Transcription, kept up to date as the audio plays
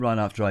Right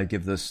after I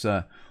give this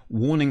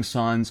warning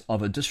signs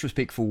of a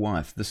disrespectful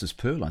wife. This is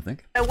Pearl, I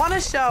think. I want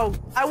to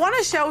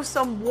show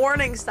some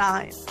warning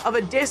signs of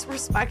a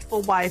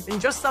disrespectful wife and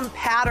just some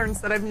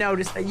patterns that I've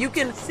noticed that you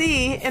can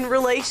see in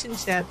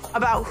relationships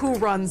about who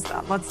runs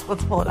them. Let's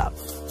pull it up.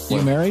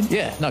 You married?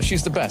 Yeah, no,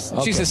 she's the best.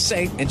 Okay. She's a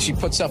saint, and she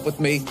puts up with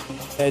me.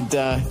 And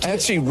I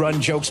actually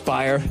run jokes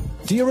by her.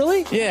 Do you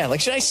really? Yeah,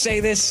 like, should I say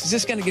this? Is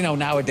this going to,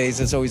 nowadays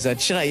there's always that,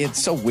 should I?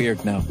 It's so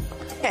weird now.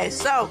 Okay,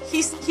 so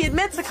he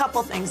admits a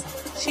couple things.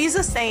 She's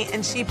a saint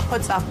and she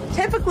puts up.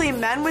 Typically,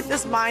 men with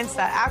this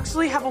mindset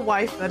actually have a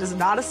wife that is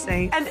not a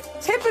saint and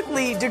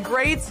typically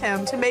degrades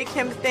him to make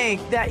him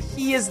think that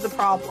he is the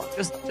problem.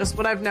 Just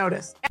what I've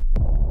noticed.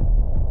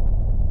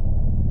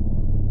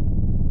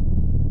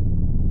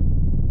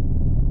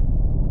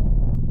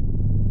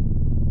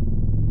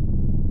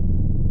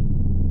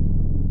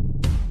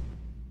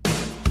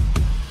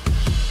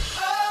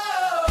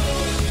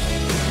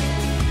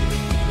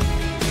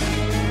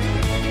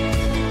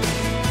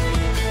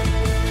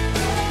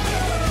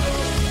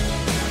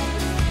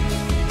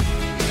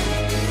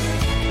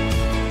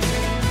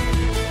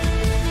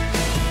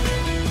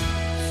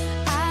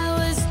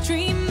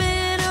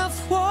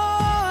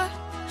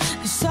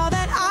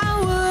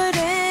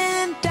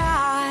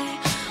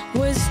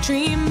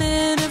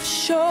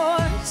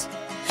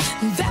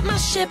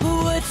 Ship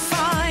would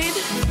find.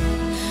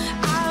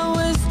 I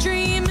was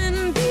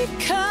dreaming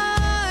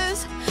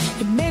because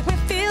it made me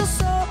feel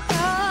so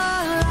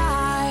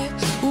alive.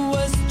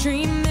 Was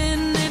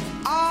dreaming it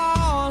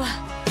all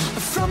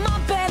from my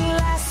bed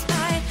last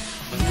night.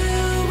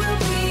 You will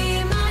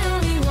be my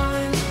only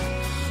one.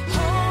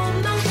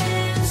 Hold my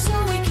hand so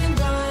we can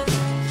run.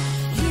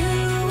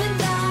 You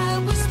and I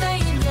will stay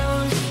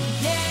young.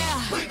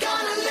 Yeah, we're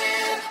gonna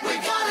live.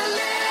 We're gonna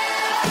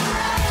live.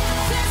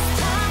 This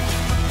time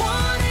I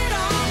want it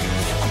all.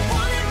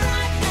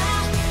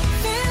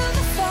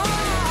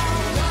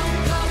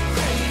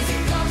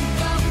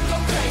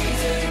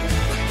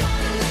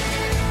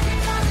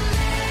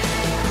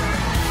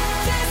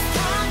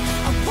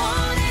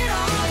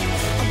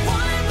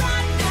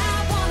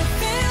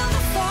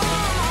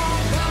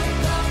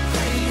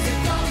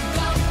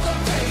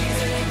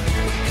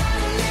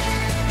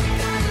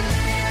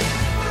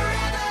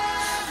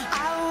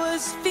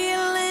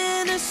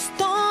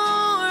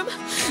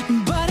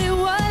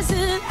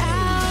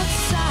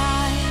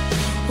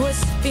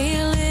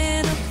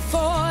 Feeling a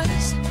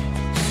force,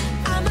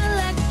 I'm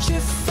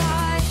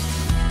electrified.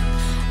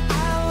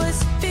 I was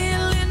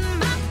feeling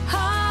my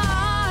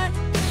heart.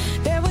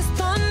 There was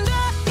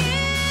thunder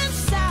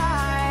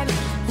inside.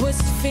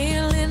 Was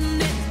feeling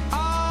it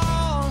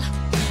all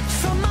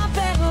from my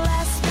bed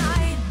last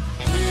night.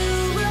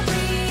 You will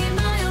be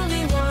my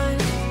only one.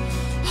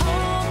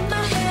 Hold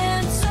my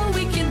hand so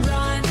we can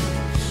run.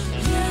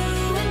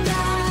 You and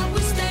I,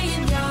 we're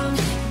staying young.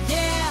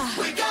 Yeah,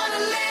 we're gonna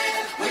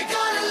live. We're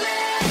gonna live.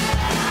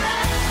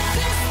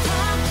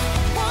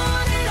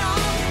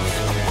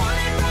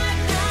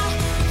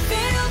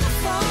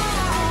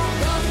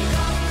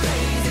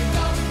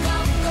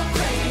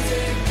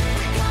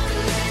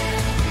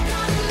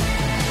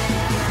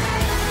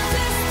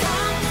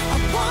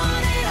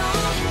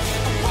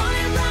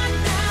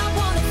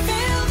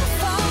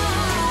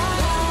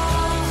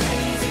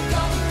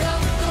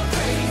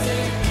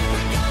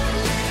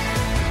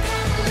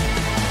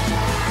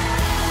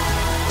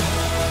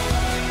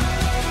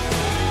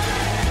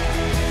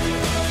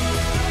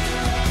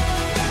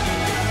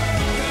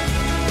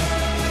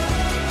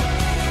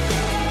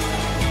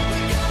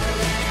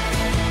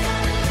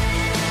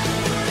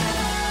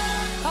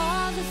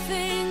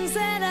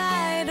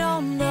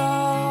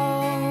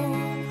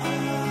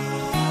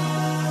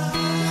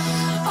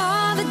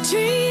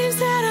 Dreams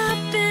that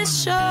I've been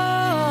shown,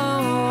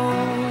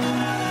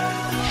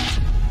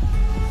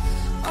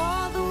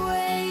 all the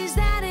ways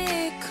that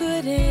it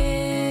could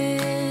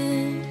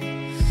end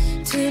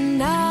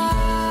tonight.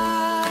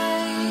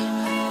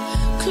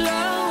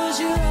 Close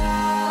your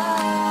eyes.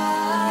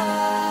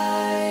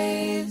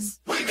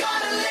 We're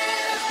gonna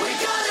live. We're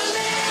gonna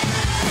live.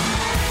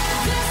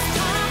 This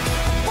time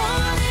I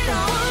want it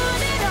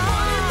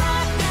all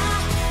right now.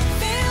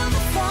 Feel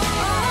the fall.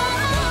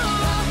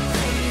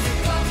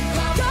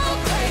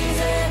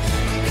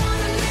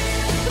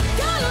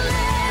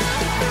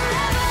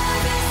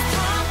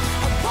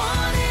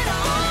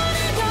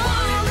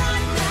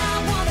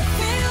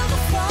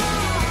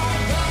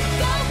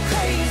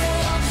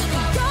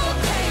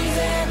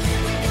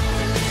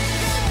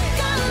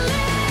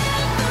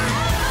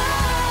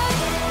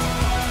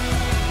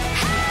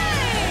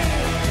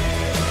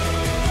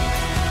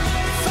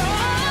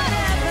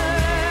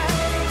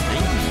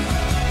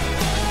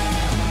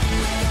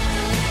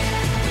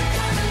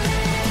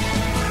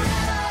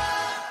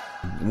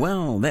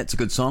 Well, that's a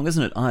good song,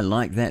 isn't it? I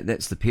like that.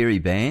 That's the Perry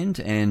Band,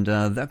 and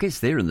I guess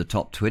they're in the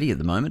top 20 at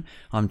the moment.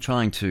 I'm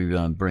trying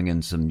to bring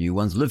in some new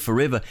ones. Live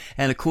forever.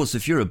 And, of course,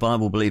 if you're a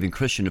Bible-believing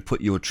Christian to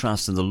put your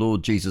trust in the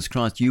Lord Jesus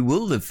Christ, you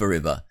will live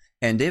forever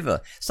and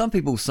ever. Some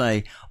people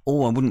say,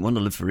 oh, I wouldn't want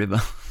to live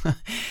forever.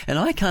 And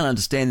I can't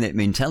understand that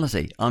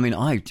mentality. I mean,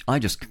 I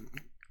just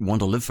want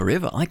to live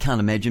forever. I can't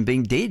imagine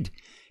being dead.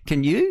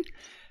 Can you?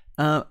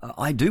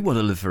 I do want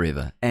to live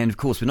forever. And of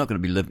course, we're not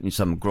going to be living in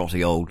some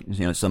grotty old,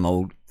 some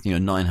old,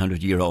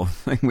 900-year-old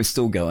thing. We're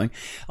still going.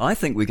 I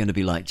think we're going to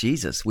be like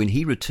Jesus. When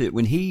he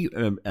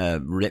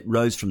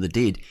rose from the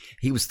dead,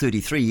 he was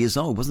 33 years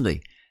old, wasn't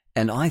he?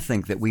 And I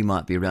think that we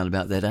might be around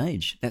about that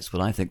age. That's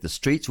what I think. The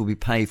streets will be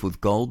paved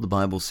with gold, the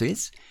Bible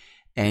says,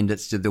 and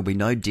there'll be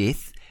no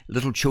death.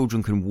 Little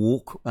children can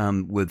walk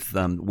with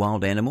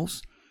wild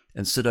animals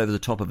and sit over the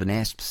top of an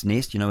asp's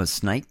nest, a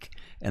snake,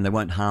 and they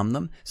won't harm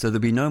them. So there'll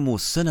be no more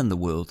sin in the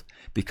world,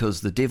 because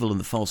the devil and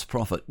the false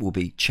prophet will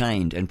be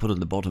chained and put in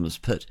the bottomless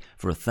pit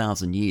for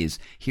 1,000 years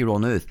here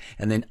on earth.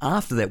 And then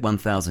after that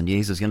 1,000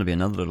 years, there's going to be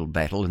another little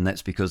battle, and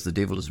that's because the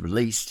devil is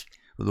released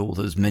with all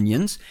his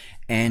minions,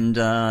 and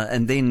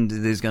then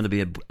there's going to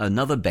be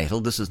another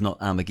battle. This is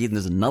not Armageddon.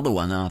 There's another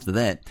one after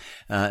that,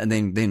 and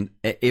then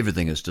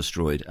everything is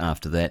destroyed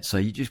after that. So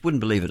you just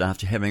wouldn't believe it,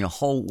 after having a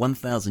whole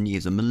 1,000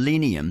 years, a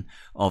millennium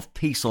of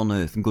peace on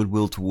earth and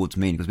goodwill towards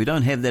men, because we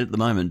don't have that at the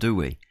moment, do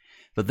we?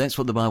 But that's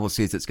what the Bible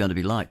says it's going to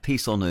be like: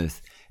 peace on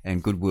earth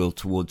and goodwill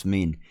towards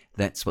men.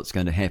 That's what's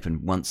going to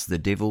happen once the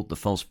devil, the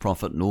false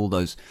prophet, and all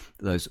those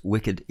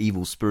wicked,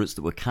 evil spirits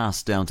that were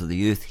cast down to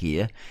the earth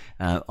here,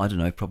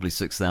 probably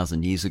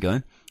 6,000 years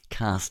ago,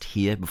 cast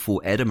here before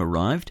Adam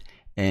arrived,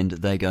 and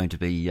they're going to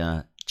be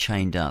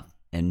chained up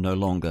and no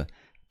longer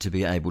to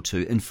be able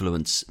to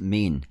influence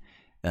men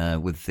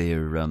with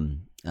their,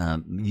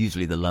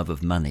 usually the love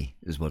of money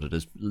is what it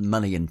is,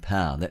 money and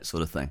power, that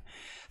sort of thing.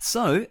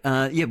 So,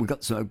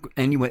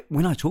 anyway,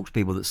 when I talk to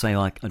people that say,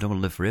 I don't want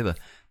to live forever,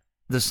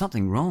 there's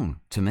something wrong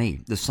to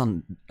me. There's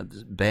some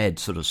bad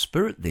sort of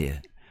spirit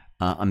there.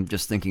 I'm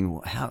just thinking,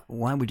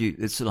 why would you?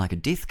 It's like a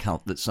death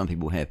cult that some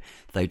people have.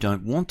 They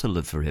don't want to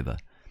live forever.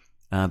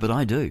 But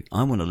I do.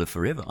 I want to live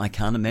forever. I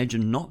can't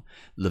imagine not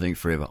living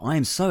forever. I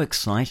am so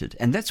excited.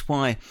 And that's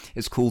why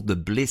it's called the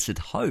blessed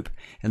hope.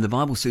 And the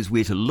Bible says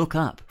we're to look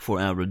up,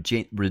 for our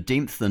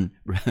redemption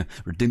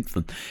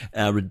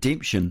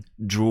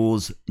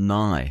draws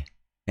nigh.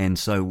 And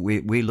so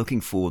we're looking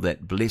for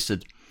that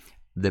blessed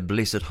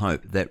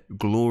hope, that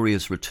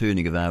glorious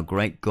returning of our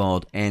great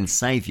God and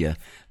Saviour,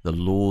 the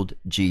Lord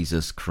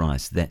Jesus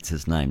Christ. That's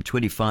his name.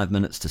 25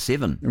 minutes to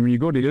 7. And when you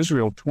go to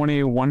Israel,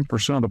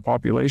 21% of the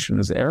population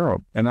is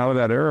Arab. And out of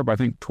that Arab, I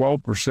think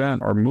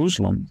 12% are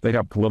Muslim. They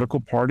have political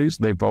parties.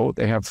 They vote.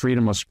 They have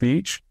freedom of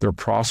speech. They're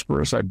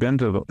prosperous. I've been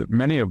to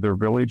many of their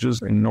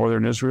villages in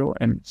northern Israel,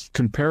 and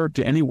compared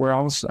to anywhere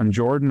else in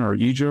Jordan or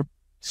Egypt,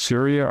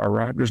 Syria,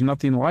 Iraq, there's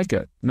nothing like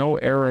it. No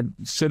Arab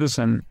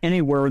citizen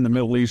anywhere in the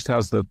Middle East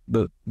has the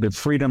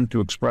freedom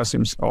to express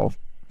himself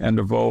and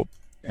to vote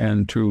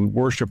and to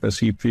worship as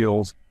he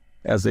feels,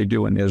 as they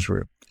do in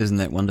Israel. Isn't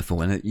that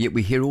wonderful? And yet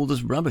we hear all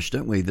this rubbish,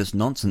 don't we? This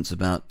nonsense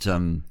about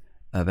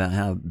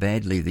how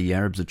badly the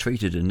Arabs are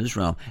treated in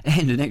Israel.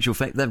 And in actual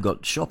fact, they've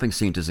got shopping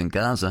centres in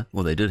Gaza.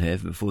 Well, they did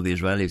have before the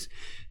Israelis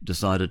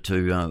decided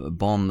to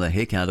bomb the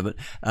heck out of it,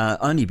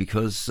 only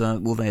because,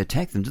 they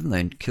attacked them, didn't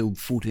they? And killed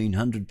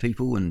 1,400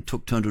 people and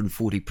took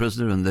 240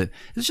 prisoners. And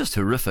it's just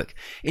horrific.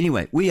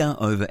 Anyway, we are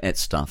over at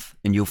Stuff,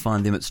 and you'll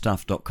find them at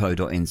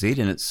stuff.co.nz.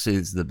 And it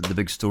says the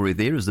big story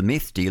there is the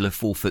meth dealer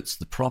forfeits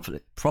the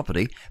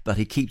property, but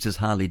he keeps his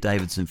Harley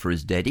Davidson for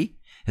his daddy,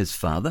 his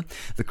father.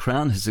 The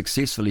Crown has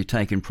successfully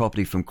taken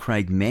property from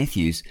Craig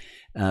Matthews,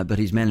 but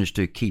he's managed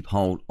to keep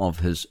hold of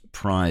his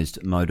prized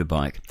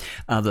motorbike.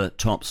 Other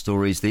top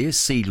stories there: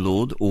 Sea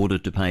Lord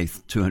ordered to pay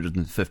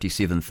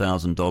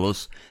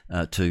 $257,000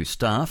 to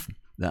staff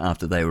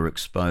after they were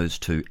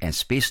exposed to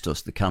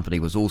asbestos. The company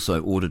was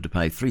also ordered to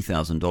pay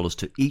 $3,000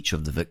 to each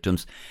of the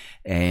victims,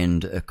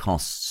 and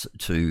costs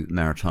to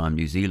Maritime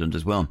New Zealand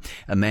as well.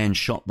 A man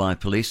shot by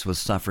police was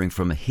suffering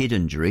from a head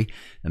injury.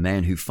 A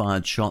man who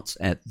fired shots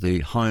at the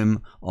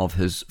home of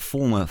his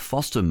former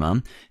foster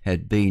mum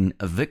had been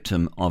a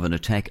victim of an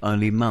attack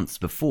only months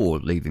before,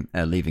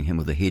 leaving him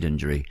with a head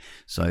injury.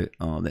 So,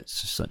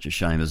 that's such a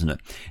shame, isn't it?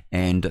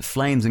 And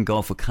flames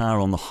engulf a car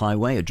on the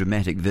highway. A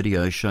dramatic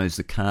video shows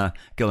the car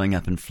going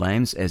up in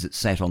flames as it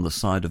sat on the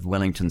side of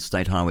Wellington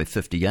State Highway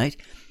 58,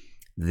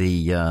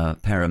 the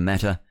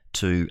Parramatta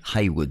to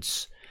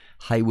Haywards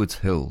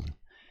Hill.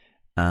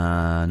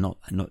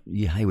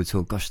 Haywards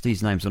Hill. Gosh,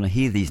 these names, when I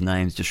hear these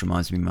names, just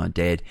reminds me of my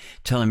dad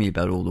telling me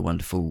about all the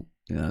wonderful,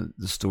 the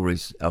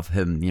stories of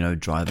him,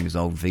 driving his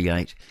old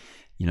V8,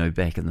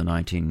 back in the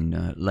early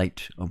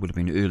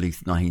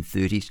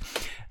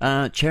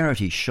 1930s.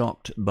 Charity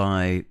shocked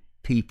by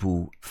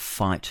people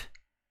fight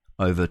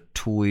over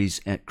toys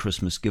at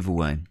Christmas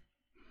giveaway.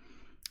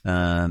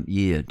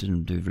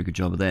 Didn't do a very good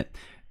job of that.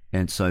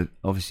 And so,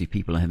 obviously,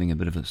 people are having a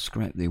bit of a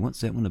scrap there.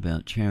 What's that one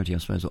about? Charity, I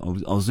suppose.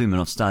 I'll zoom in.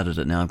 I've started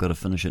it now. I've got to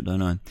finish it,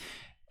 don't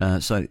I?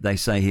 So they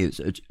say here,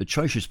 it's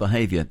atrocious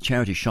behaviour.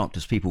 Charity shocked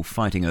as people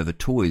fighting over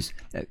toys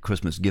at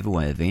Christmas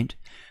giveaway event.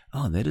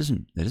 Oh, that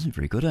isn't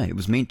very good, eh? It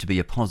was meant to be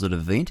a positive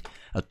event,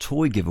 a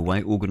toy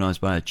giveaway organised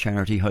by a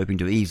charity hoping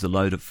to ease the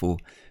load for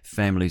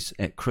families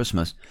at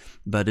Christmas,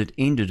 but it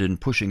ended in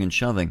pushing and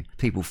shoving,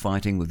 people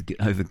fighting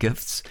over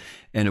gifts,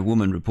 and a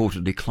woman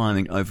reportedly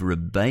climbing over a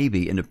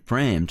baby in a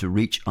pram to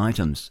reach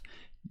items.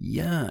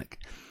 Yuck.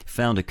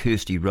 Founder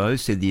Kirsty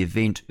Rose said the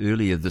event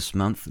earlier this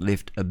month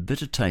left a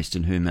bitter taste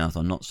in her mouth.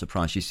 I'm not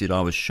surprised. She said, I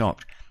was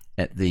shocked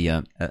at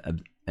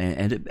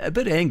and a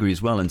bit angry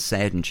as well and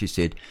saddened. She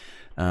said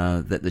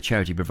that the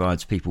charity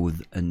provides people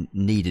with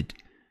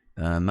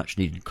much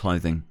needed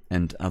clothing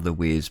and other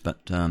wares,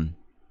 but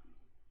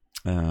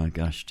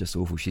gosh, just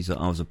awful. She said,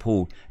 I was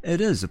appalled.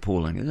 It is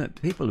appalling, isn't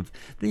it? People have,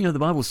 the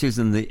Bible says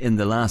in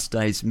the last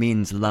days,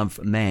 men's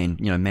love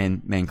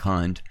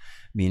mankind,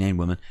 men and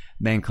women,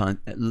 mankind,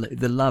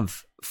 the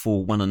love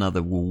for one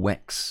another will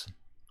wax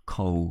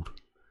cold.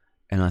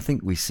 And I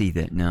think we see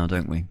that now,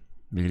 don't we?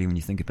 Really, when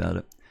you think about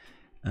it.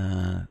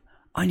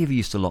 I never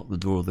used to lock the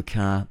door of the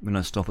car when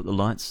I stop at the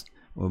lights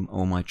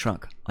or my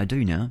truck. I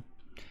do now.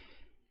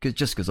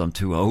 Just because I'm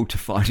too old to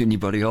fight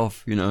anybody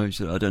off,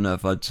 so I don't know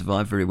if I'd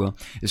survive very well.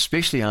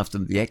 Especially after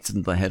the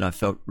accident I had, I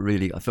felt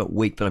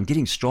weak, but I'm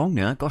getting strong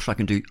now. Gosh, I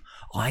can do.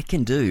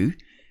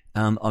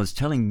 I was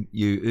telling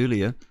you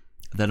earlier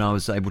that I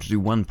was able to do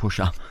one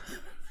push-up.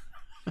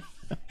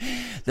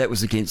 That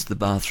was against the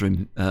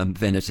bathroom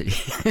vanity.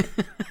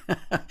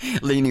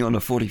 Leaning on a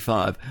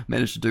 45,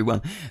 managed to do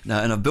one. No,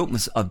 and I've built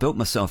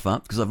myself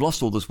up because I've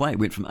lost all this weight.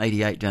 Went from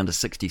 88 down to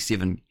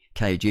 67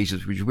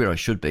 kgs, which is where I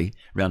should be,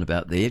 round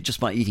about there,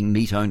 just by eating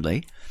meat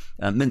only.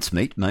 Mince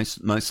meat,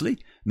 mostly.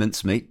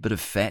 Mince meat, bit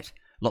of fat,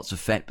 lots of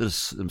fat, bit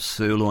of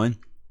sirloin.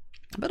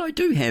 But I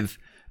do have,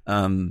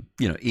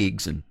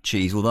 eggs and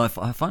cheese, although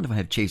I find if I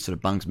have cheese, sort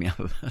of bungs me up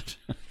a bit.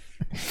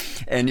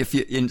 And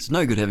it's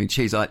no good having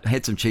cheese. I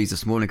had some cheese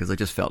this morning because I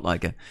just felt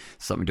like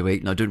something to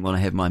eat, and I didn't want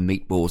to have my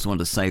meatballs. I wanted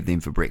to save them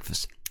for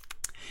breakfast.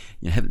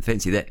 Haven't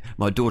fancy that.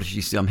 My daughter,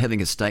 she said, I'm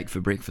having a steak for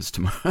breakfast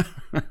tomorrow.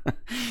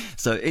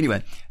 So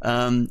anyway,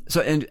 and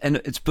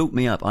it's built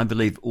me up. I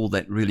believe all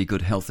that really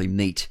good healthy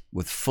meat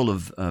full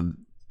of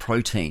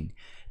protein.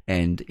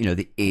 And,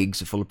 the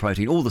eggs are full of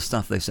protein. All the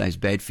stuff they say is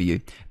bad for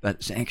you,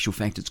 but in actual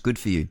fact, it's good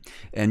for you.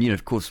 And,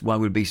 of course, why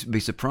would we be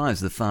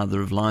surprised? The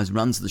father of lies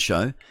runs the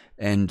show.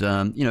 And,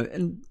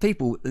 and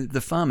people,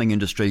 the farming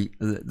industry,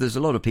 there's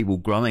a lot of people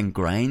growing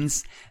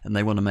grains and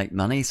they want to make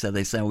money. So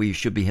they say, well, you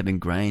should be having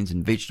grains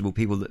and vegetable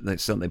people.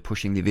 They're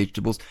pushing their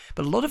vegetables.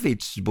 But a lot of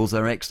vegetables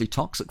are actually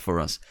toxic for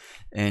us.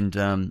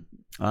 And,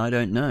 I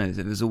don't know.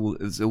 It was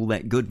all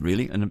that good,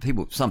 really. And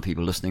some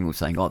people listening were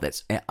saying, "Oh,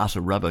 that's utter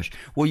rubbish."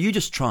 Well, you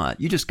just try it.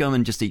 You just go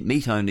and just eat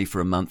meat only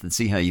for a month and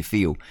see how you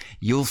feel.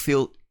 You'll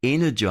feel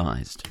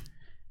energized,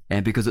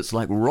 and because it's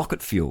like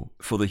rocket fuel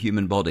for the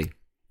human body.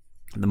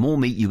 The more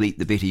meat you eat,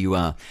 the better you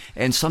are.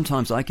 And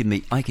sometimes I can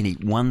eat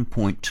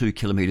 1.2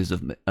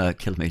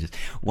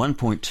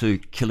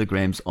 1.2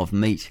 kilograms of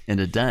meat in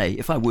a day.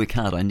 If I work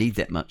hard, I need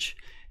that much.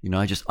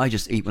 I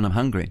just eat when I'm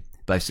hungry,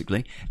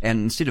 basically. And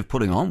instead of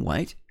putting on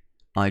weight,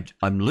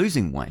 I'm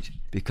losing weight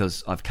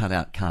because I've cut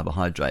out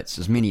carbohydrates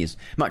as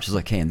much as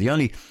I can. The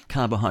only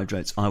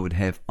carbohydrates I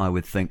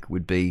would think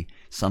would be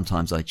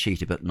sometimes I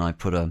cheat a bit and I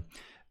put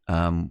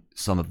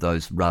some of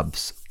those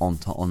rubs on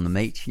the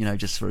meat,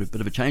 just for a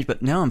bit of a change.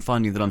 But now I'm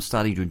finding that I'm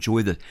starting to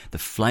enjoy the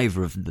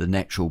flavour of the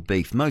natural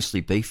beef.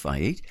 Mostly beef I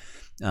eat.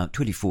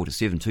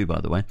 24/7 too, by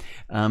the way.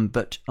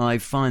 But I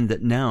find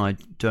that now I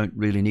don't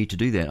really need to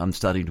do that. I'm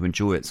starting to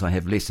enjoy it, so I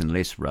have less and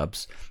less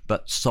rubs.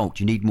 But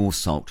salt, you need more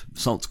salt.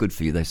 Salt's good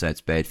for you. They say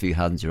it's bad for you,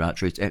 hardens your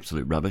arteries. It's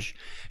absolute rubbish.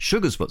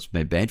 Sugar's what's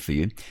bad for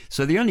you.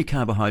 So the only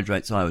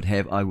carbohydrates I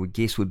would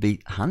guess, would be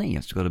honey.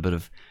 It's got a bit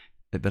of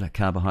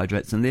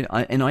carbohydrates in there.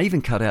 I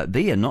even cut out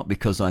beer, not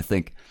because I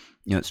think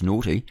it's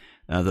naughty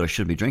that I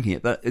shouldn't be drinking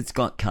it, but it's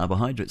got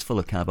carbohydrates, full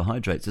of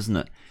carbohydrates, isn't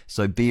it?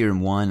 So beer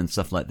and wine and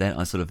stuff like that,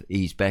 I sort of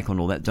ease back on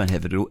all that. Don't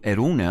have it at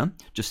all now.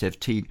 Just have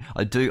tea.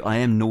 I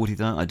am naughty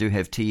though. I do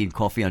have tea and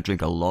coffee. I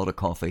drink a lot of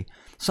coffee.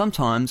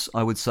 Sometimes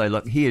I would say,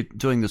 like here,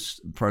 doing this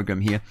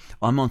program here,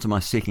 I'm onto my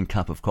second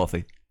cup of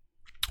coffee.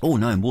 Oh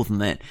no, more than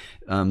that.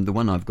 The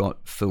one I've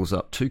got fills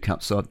up 2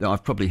 cups. So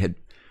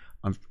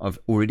I've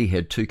already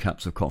had 2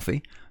 cups of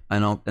coffee,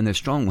 and they're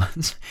strong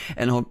ones,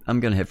 and I'm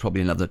going to have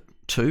probably another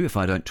 2 if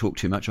I don't talk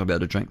too much. I'll be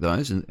able to drink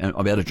those, and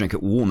I'll be able to drink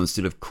it warm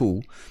instead of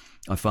cool.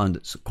 I find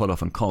it's quite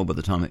often cold by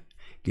the time it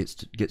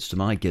gets to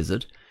my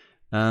gizzard.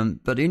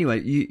 But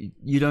anyway,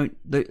 you don't.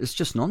 It's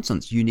just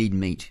nonsense. You need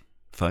meat,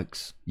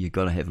 folks. You've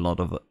got to have a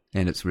lot of it,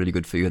 and it's really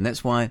good for you. And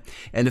that's why.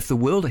 And if the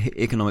World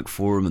Economic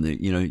Forum and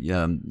if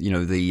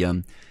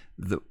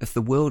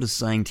the world is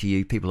saying to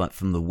you, people like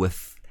from the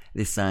WIF,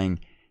 they're saying.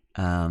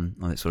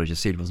 That's what I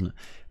just said, wasn't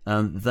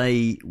it?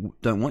 They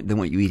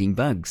want you eating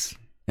bugs,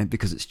 and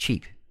because it's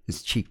cheap.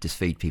 It's cheap to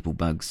feed people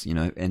bugs,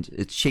 and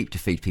it's cheap to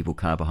feed people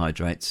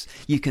carbohydrates.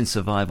 You can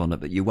survive on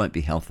it, but you won't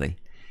be healthy.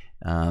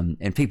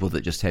 And people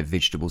that just have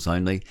vegetables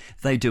only,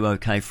 they do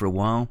okay for a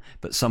while.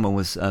 But someone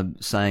was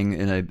saying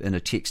in a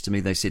text to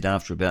me, they said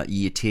after about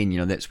year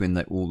 10, that's when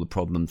all the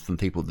problems from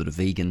people that are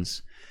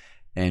vegans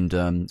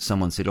And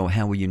someone said, "Oh,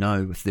 how will you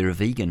know if they're a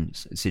vegan?"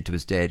 Said to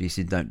his dad. He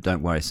said,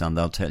 "Don't worry, son.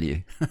 They'll tell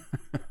you."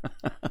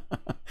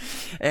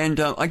 And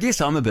I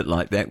guess I'm a bit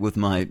like that with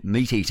my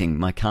meat eating,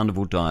 my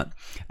carnivore diet.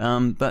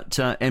 And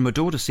my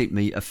daughter sent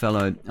me a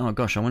fellow. Oh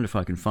gosh, I wonder if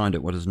I can find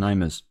it. What his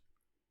name is?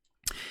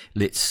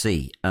 Let's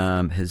see.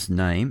 His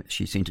name.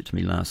 She sent it to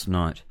me last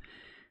night.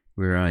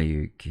 Where are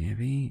you,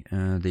 Gabby?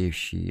 There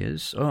she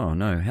is. Oh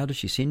no, how did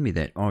she send me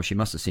that? Oh, she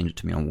must have sent it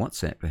to me on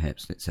WhatsApp,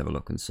 perhaps. Let's have a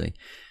look and see.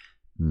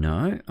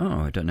 No.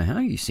 Oh, I don't know how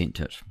you sent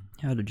it.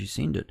 How did you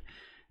send it?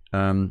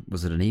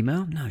 Was it an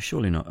email? No,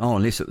 surely not. Oh,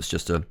 unless it was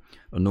just a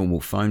normal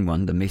phone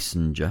one, the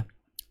messenger.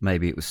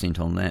 Maybe it was sent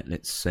on that.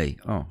 Let's see.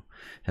 Oh,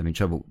 having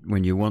trouble.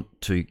 When you want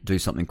to do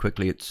something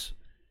quickly, it's...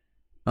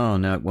 Oh,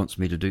 no, it wants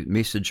me to do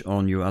message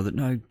on your other...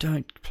 No,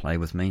 don't play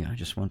with me. I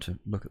just want to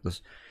look at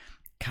this.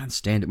 Can't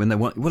stand it when they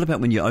want. What about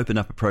when you open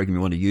up a program,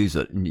 you want to use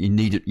it, and you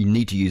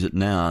need to use it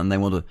now, and they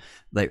want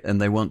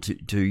to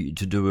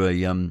do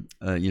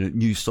a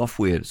new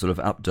software sort of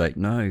update.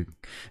 No,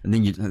 and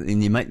then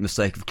you make the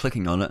mistake of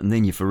clicking on it, and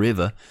then you're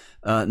forever,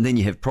 and then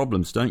you have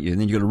problems, don't you? And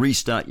then you got to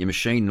restart your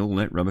machine and all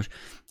that rubbish.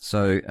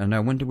 So, and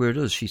I wonder where it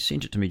is. She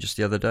sent it to me just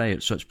the other day.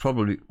 So it's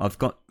probably they've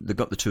got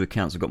the two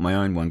accounts. I've got my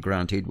own one,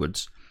 Grant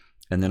Edwards,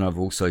 and then I've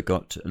also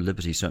got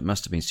Liberty. So it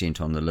must have been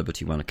sent on the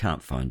Liberty one. I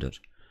can't find it.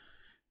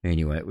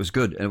 Anyway, it was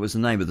good, and it was the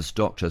name of this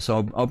doctor,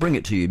 so I'll bring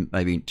it to you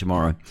maybe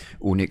tomorrow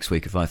or next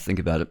week if I think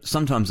about it.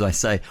 Sometimes I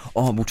say,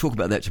 oh, we'll talk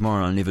about that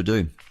tomorrow, and I never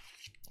do,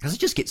 because it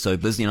just gets so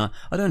busy, and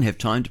I don't have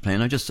time to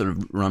plan. I just sort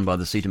of run by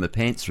the seat of my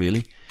pants,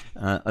 really.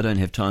 I don't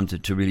have time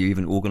to really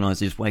even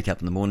organise. I just wake up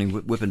in the morning,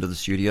 whip into the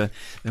studio,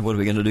 and what are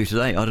we going to do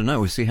today? I don't know.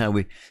 We'll see how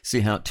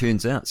it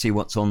turns out, see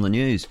what's on the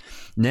news.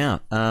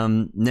 Now,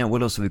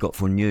 what else have we got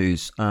for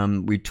news?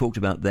 We talked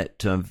about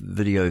that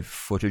video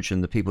footage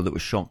and the people that were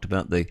shocked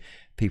about the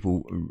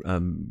people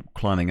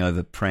climbing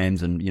over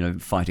prams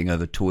and fighting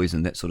over toys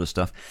and that sort of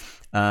stuff.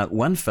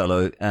 One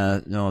fellow,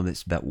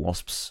 that's about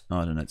wasps.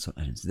 I don't know.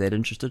 Is that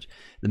interested?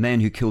 The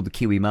man who killed the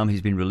Kiwi mum,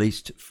 he's been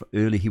released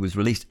early. He was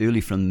released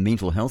early from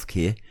mental health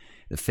care.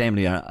 The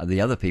family are the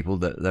other people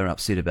that they're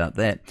upset about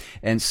that.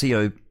 And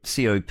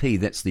COP,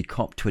 that's the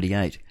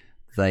COP28.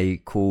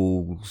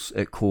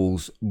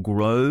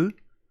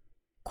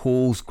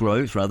 Calls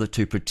grows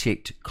to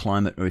protect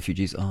climate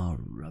refugees. Oh,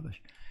 rubbish.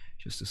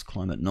 Just this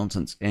climate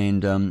nonsense.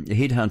 And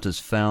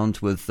headhunters found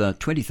with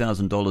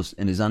 $20,000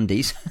 in his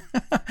undies,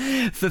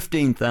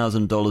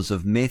 $15,000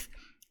 of meth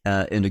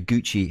in a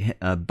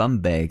Gucci bum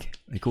bag.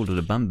 They called it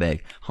a bum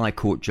bag. High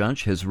Court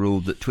judge has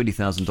ruled that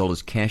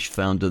 $20,000 cash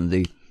found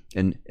in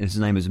his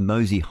name is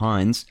Mosey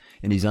Hines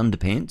in his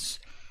underpants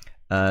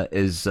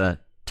is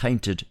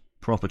tainted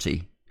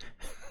property.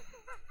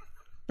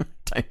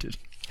 Tainted.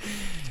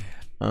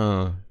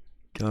 Oh.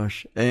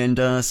 Gosh, and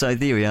so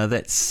there we are.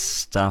 That's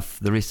stuff.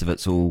 The rest of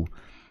it's all.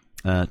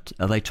 Are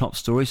they top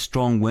stories?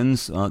 Strong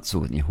winds. Oh, it's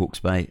all in Hawke's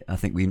Bay. I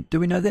think do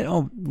we know that?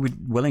 Oh,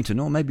 Wellington.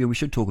 Or maybe we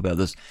should talk about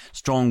this.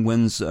 Strong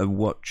winds.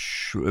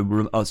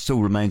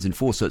 Still remains in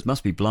force. So it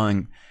must be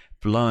blowing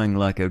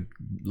like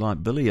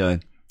Billy-O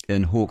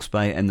in Hawke's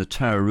Bay and the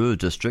Tararua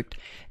district,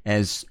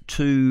 as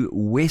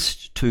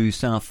west to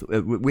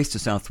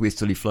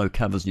southwesterly flow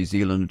covers New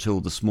Zealand until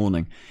this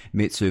morning.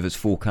 Met Service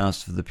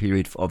forecast for the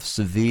period of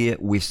severe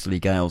westerly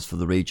gales for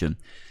the region.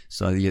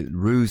 So the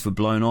roofs were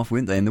blown off,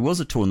 weren't they? And there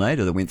was a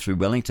tornado that went through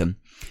Wellington.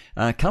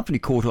 Company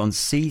caught on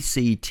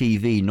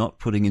CCTV not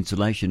putting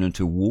insulation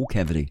into wall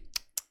cavity.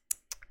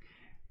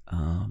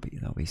 But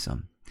there'll be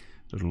some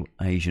little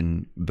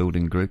Asian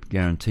building group,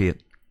 guarantee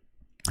it.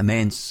 A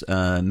man's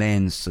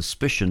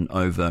suspicion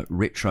over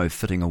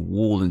retrofitting a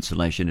wall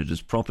insulation at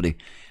his property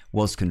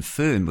was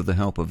confirmed with the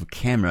help of a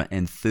camera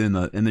and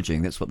thermo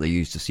imaging. That's what they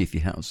use to see if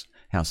your house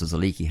is a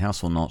leaky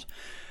house or not.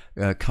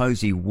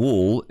 Cozy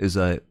Wall is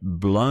a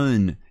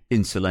blown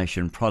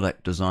insulation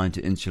product designed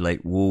to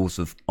insulate walls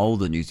of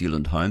older New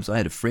Zealand homes. I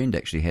had a friend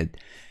actually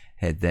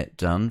had that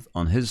done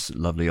on his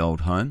lovely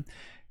old home.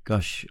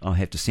 Gosh, I'll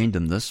have to send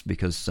them this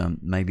because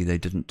maybe they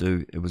didn't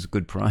do, it was a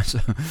good price,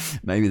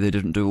 maybe they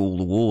didn't do all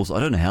the walls. I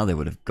don't know how they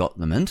would have got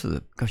them into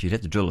the, gosh, you'd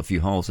have to drill a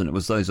few holes, and it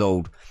was those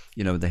old,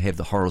 they have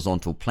the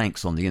horizontal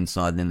planks on the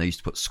inside, and then they used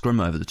to put scrim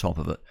over the top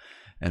of it.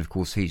 And of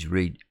course he's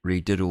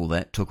redid all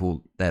that, took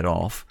all that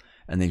off,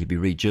 and then he'd be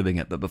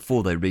rejibbing it. But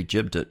before they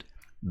rejibbed it,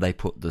 they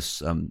put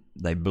this,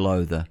 they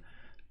blow the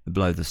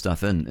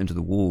stuff into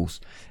the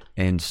walls.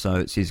 And so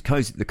it says,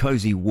 the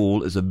Cozy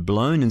Wall is a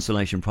blown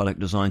insulation product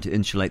designed to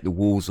insulate the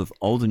walls of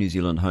older New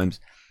Zealand homes,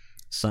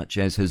 such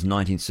as his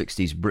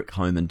 1960s brick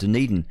home in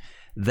Dunedin.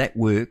 That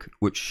work,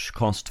 which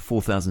cost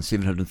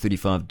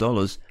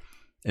 $4,735,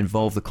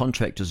 involved the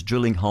contractors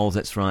drilling holes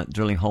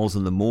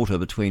in the mortar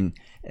between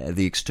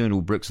the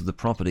external bricks of the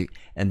property,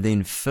 and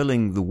then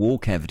filling the wall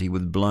cavity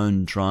with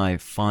blown dry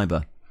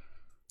fibre.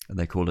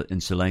 They called it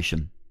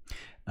insulation.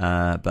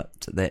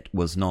 But that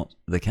was not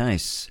the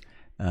case.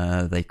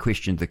 They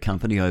questioned the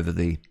company over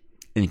the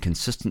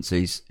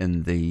inconsistencies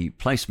in the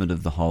placement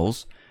of the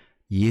holes.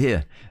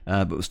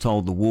 But was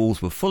told the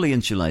walls were fully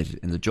insulated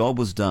and the job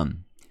was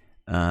done.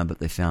 But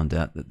they found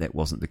out that that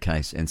wasn't the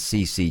case. And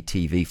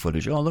CCTV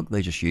footage, oh, look,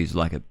 they just used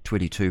like a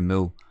 22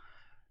 mil,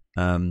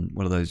 one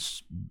of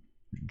those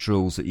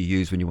drills that you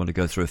use when you want to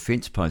go through a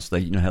fence post.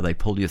 You know how they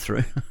pull you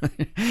through?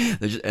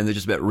 They're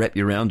just about wrap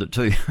you around it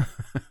too.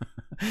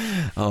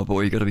 Oh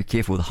boy, you got to be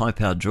careful with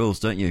high-powered drills,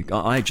 don't you?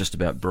 I just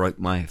about broke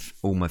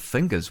all my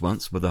fingers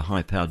once with a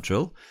high-powered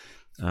drill.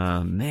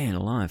 Man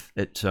alive,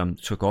 it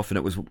took off, and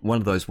it was one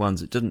of those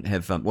ones. It didn't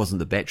have, wasn't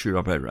the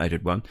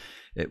battery-operated one.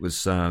 It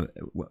was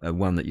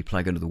one that you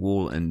plug into the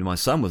wall. And my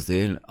son was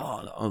there, and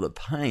oh, the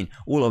pain!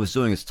 All I was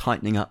doing is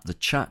tightening up the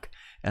chuck,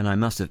 and I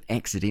must have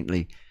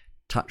accidentally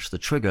touched the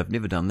trigger. I've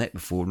never done that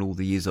before in all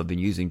the years I've been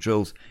using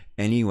drills.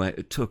 Anyway,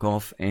 it took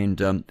off and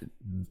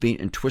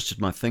bent and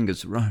twisted my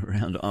fingers right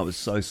around. I was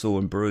so sore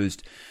and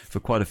bruised for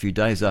quite a few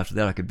days after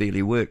that. I could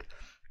barely work.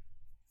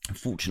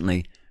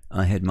 Fortunately,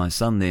 I had my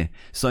son there.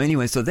 So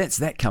anyway, so that's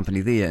that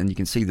company there, and you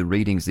can see the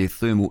readings there.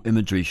 Thermal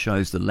imagery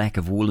shows the lack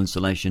of wall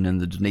insulation in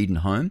the Dunedin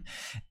home.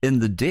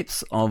 In the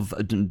depths of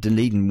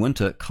Dunedin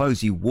winter,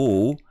 Cozy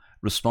Wall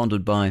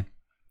responded by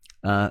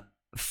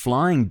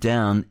flying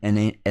down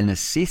an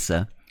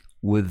assessor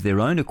with their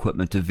own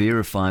equipment to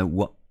verify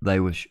what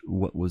was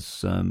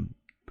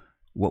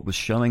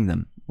showing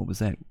them. What was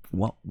that?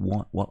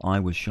 What I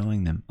was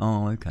showing them.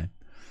 Oh, okay.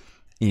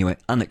 Anyway,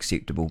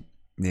 unacceptable.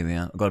 There we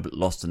are. I got a bit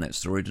lost in that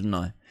story, didn't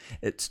I?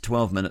 It's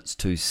 12 minutes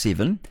to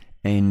 7.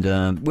 And,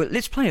 well,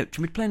 let's play it.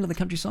 Should we play another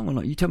country song or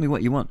not? You tell me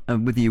what you want,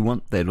 whether you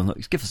want that or not.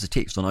 Just give us a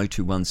text on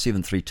 021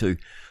 732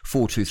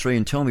 423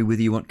 and tell me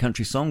whether you want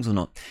country songs or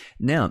not.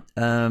 Now,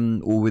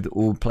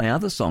 or play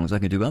other songs. I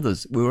can do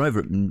others. We were over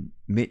at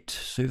Met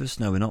Service.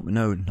 No, we're not.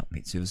 No, not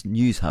Met Service.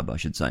 News Hub, I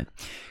should say.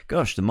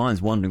 Gosh, the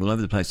mind's wandering all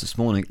over the place this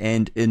morning.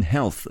 And in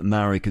health,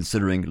 Maori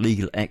considering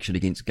legal action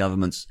against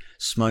government's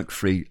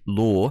smoke-free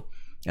law.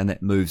 And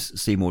that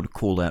moves Seymour to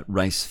call out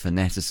race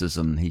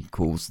fanaticism, he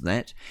calls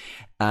that.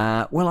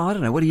 Well, I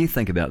don't know. What do you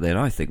think about that?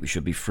 I think we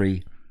should be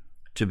free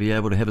to be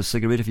able to have a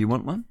cigarette if you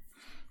want one.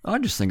 I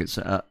just think it's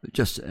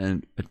just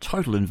a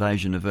total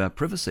invasion of our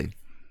privacy.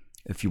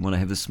 If you want to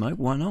have a smoke,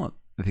 why not?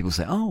 But people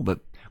say, oh, but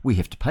we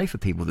have to pay for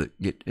people that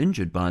get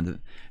injured by the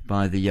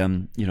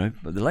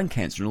lung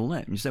cancer and all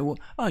that. And you say, well,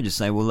 I just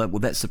say, well,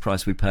 that's the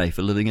price we pay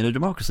for living in a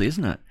democracy,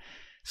 isn't it?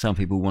 Some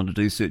people want to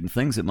do certain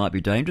things that might be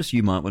dangerous.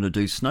 You might want to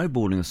do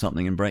snowboarding or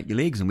something and break your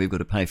legs, and we've got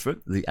to pay for it.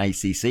 The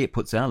ACC, it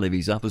puts our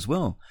levies up as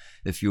well.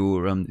 If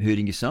you're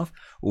hurting yourself,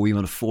 or you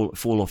want to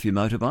fall off your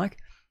motorbike,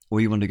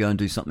 or you want to go and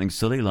do something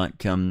silly like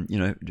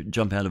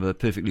jump out of a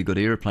perfectly good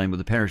aeroplane with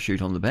a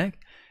parachute on the back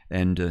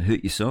and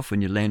hurt yourself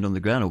when you land on the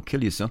ground, or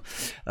kill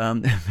yourself.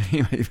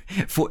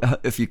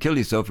 If you kill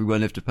yourself, we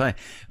won't have to pay.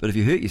 But if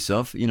you hurt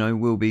yourself,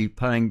 we'll be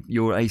paying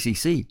your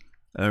ACC,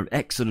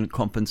 accident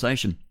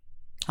compensation.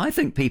 I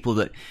think people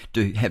that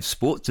do have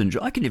sports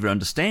injury, I can never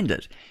understand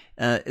it,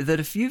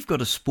 that if you've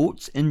got a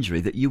sports injury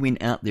that you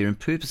went out there and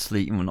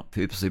purposely, well, not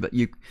purposely, but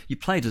you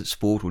played a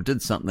sport or did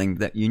something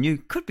that you knew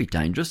could be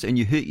dangerous and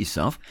you hurt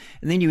yourself,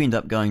 and then you end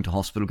up going to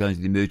hospital, going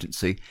to the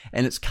emergency,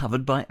 and it's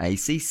covered by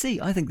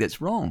ACC. I think that's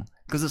wrong,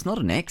 because it's not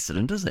an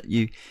accident, is it?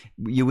 You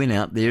went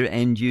out there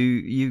and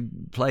you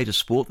played a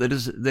sport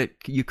that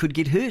you could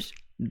get hurt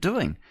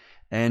doing.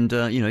 And,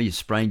 you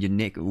sprained your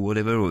neck or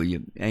whatever, or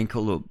your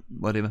ankle or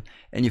whatever,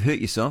 and you've hurt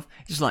yourself.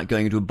 It's like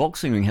going into a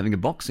boxing ring, having a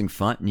boxing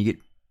fight, and you get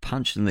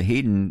punched in the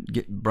head and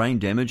get brain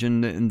damage,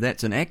 and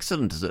that's an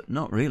accident, is it?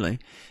 Not really.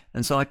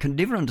 And so I can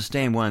never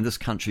understand why in this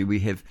country we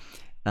have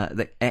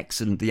the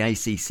accident, the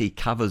ACC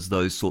covers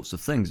those sorts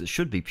of things. It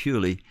should be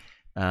purely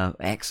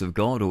acts of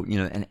God, or,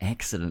 an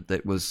accident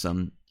that was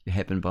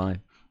happened by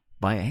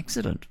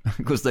accident,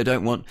 because they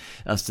don't want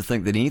us to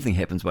think that anything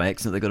happens by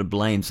accident. They've got to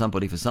blame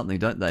somebody for something,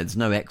 don't they? There's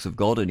no acts of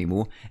God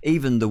anymore.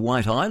 Even the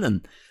White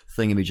Island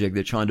thingamajig,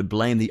 they're trying to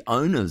blame the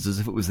owners as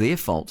if it was their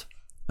fault.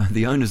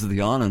 The owners of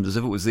the island as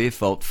if it was their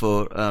fault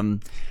for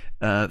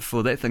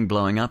that thing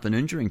blowing up and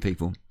injuring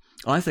people.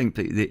 I think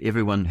that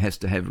everyone has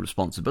to have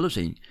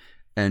responsibility.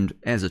 And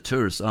as a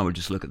tourist, I would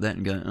just look at that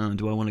and go, oh,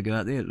 do I want to go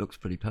out there? It looks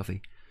pretty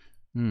puffy.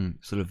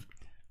 Sort of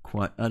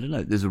quite, I don't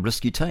know, there's a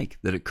risk you take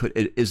that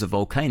it is a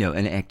volcano,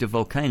 an active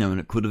volcano, and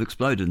it could have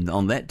exploded. And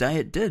on that day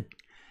it did.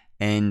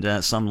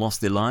 And some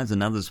lost their lives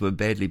and others were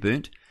badly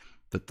burnt.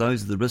 But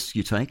those are the risks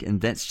you take,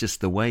 and that's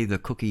just the way the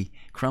cookie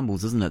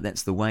crumbles, isn't it?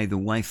 That's the way the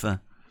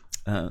wafer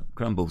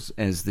crumbles,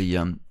 as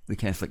the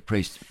Catholic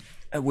priest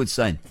would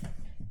say.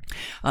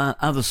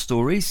 Other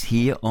stories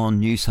here on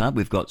News Hub.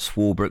 We've got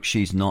Swarbrick,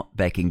 she's not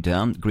backing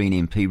down. Green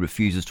MP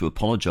refuses to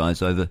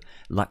apologise over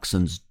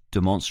Luxon's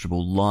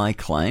demonstrable lie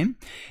claim.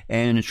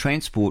 And in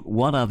transport,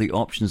 what are the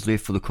options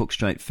left for the Cook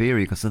Strait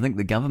Ferry? Because I think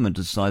the government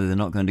decided they're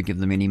not going to give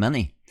them any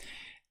money.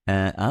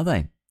 Are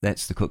they?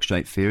 That's the Cook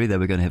Strait Ferry. They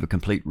were going to have a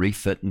complete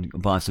refit and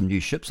buy some new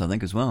ships, I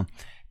think, as well.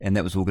 And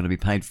that was all going to be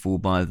paid for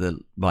by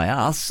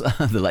us.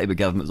 The Labour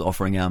government was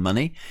offering our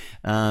money.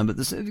 But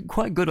this is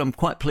quite good. I'm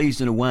quite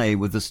pleased in a way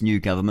with this new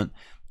government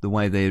the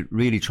way they're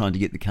really trying to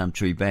get the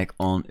country back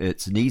on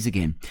its knees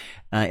again.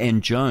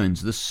 And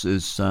Jones, this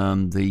is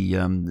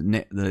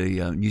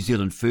the New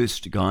Zealand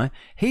First guy.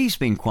 He's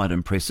been quite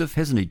impressive,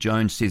 hasn't he?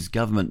 Jones says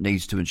government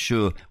needs to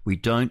ensure we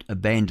don't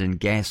abandon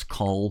gas,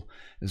 coal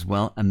as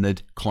well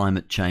amid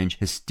climate change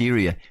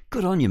hysteria.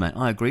 Good on you, mate.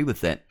 I agree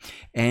with that.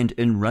 And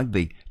in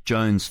rugby,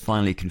 Jones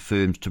finally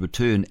confirmed to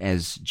return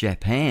as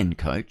Japan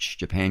coach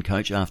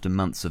after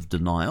months of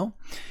denial.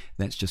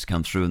 That's just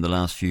come through in the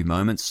last few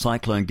moments.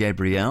 Cyclone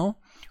Gabrielle,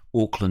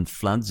 Auckland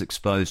floods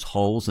exposed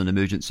holes in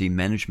emergency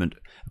management,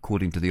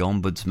 according to the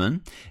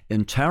Ombudsman.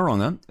 In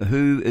Tauranga,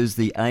 who is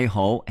the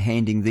a-hole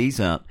handing these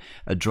out?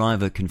 A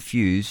driver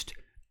confused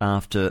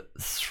after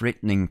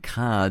threatening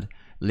card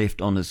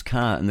left on his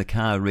car, and the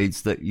car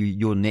reads that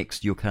you're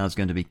next, your car's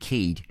going to be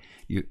keyed.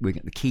 We're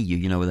going to key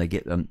you, where they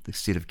get the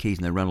set of keys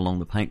and they run along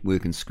the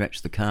paintwork and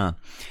scratch the car.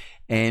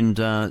 And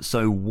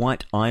so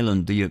White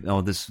Island,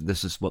 this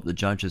is what the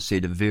judge has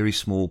said, a very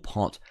small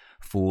pot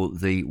for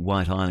the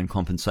White Island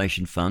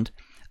Compensation Fund,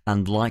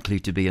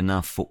 unlikely to be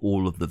enough for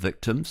all of the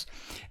victims.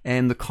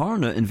 And the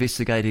coroner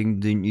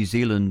investigating the New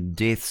Zealand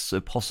deaths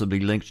are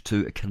possibly linked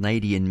to a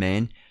Canadian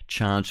man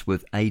charged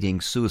with aiding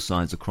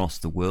suicides across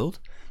the world.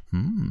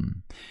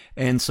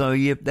 And so,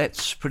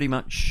 that's pretty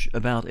much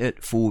about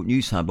it for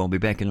News Hub. I'll be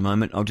back in a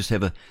moment. I'll just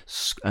have a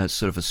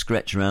sort of a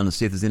scratch around and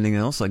see if there's anything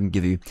else I can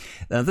give you.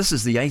 This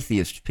is the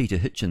atheist, Peter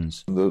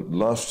Hitchens. The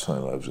last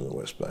time I was in the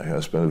West Bank,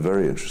 I spent a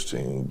very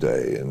interesting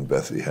day in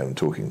Bethlehem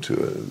talking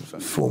to a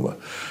former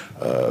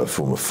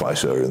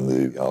fighter in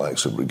the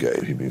Al-Aqsa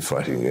Brigade. He'd been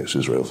fighting against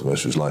Israel for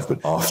most of his life, but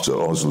after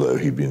Oslo,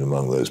 he'd been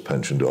among those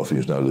pensioned off. He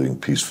was now living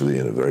peacefully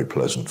in a very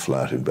pleasant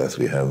flat in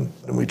Bethlehem,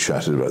 and we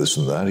chatted about this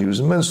and that. He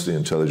was immensely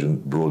intelligent,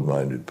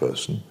 broad-minded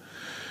person,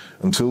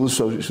 until the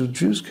subject of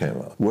Jews came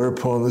up,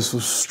 whereupon this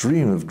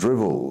stream of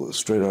drivel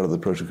straight out of the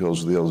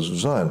Protocols of the Elders of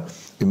Zion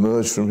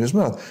emerged from his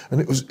mouth. And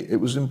it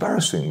was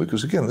embarrassing,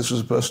 because again, this was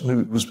a person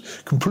who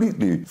was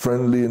completely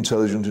friendly,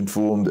 intelligent,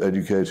 informed,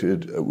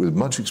 educated, with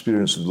much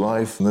experience of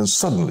life, and then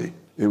suddenly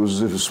it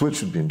was as if a switch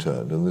had been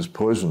turned and this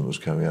poison was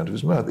coming out of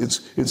his mouth. It's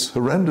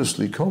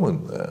horrendously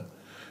common there,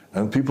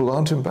 and people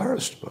aren't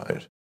embarrassed by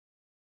it.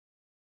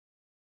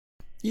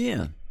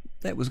 Yeah.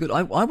 That was good.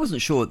 I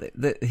wasn't sure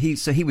that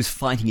he was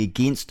fighting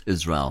against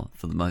Israel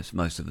for the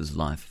most of his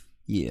life.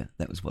 Yeah,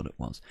 that was what it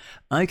was.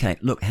 Okay,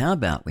 look, how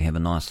about we have a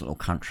nice little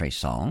country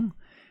song?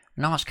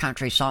 Nice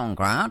country song,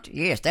 Grant.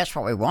 Yes, that's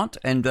what we want.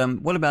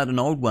 And what about an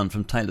old one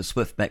from Taylor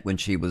Swift back when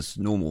she was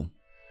normal?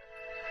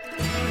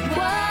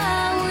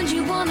 Why would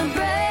you want to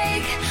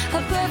break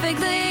a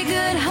perfectly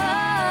good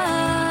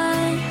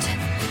heart?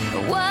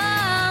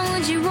 Why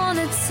would you want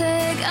to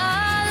take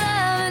our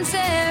love and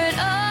tear it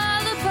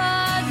all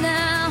apart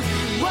now?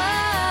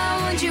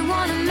 Why would you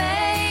want to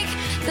make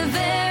the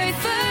very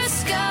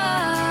first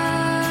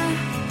scar?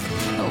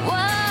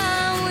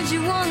 Why would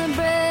you want to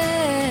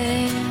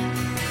break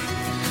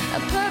a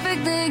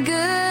perfectly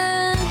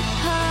good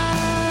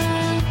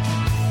heart?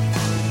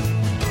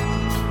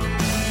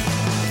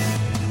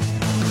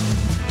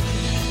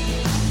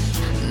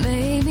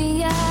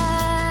 Maybe I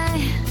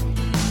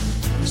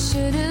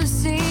should have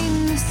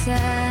seen the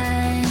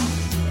sign,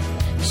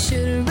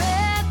 should have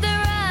read the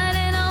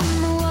writing on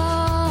the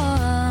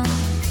wall,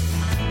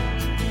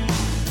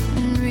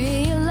 and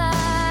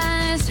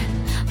realized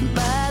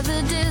by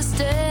the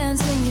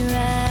distance in your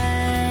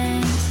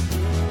eyes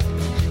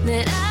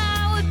that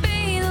I would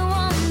be the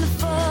one to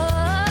fall.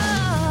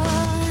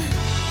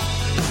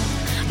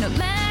 No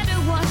matter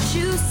what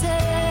you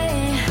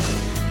say,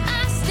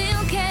 I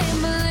still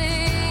can't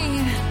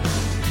believe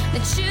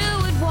that you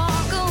would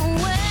walk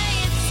away.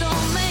 It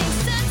all makes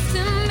sense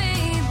to me,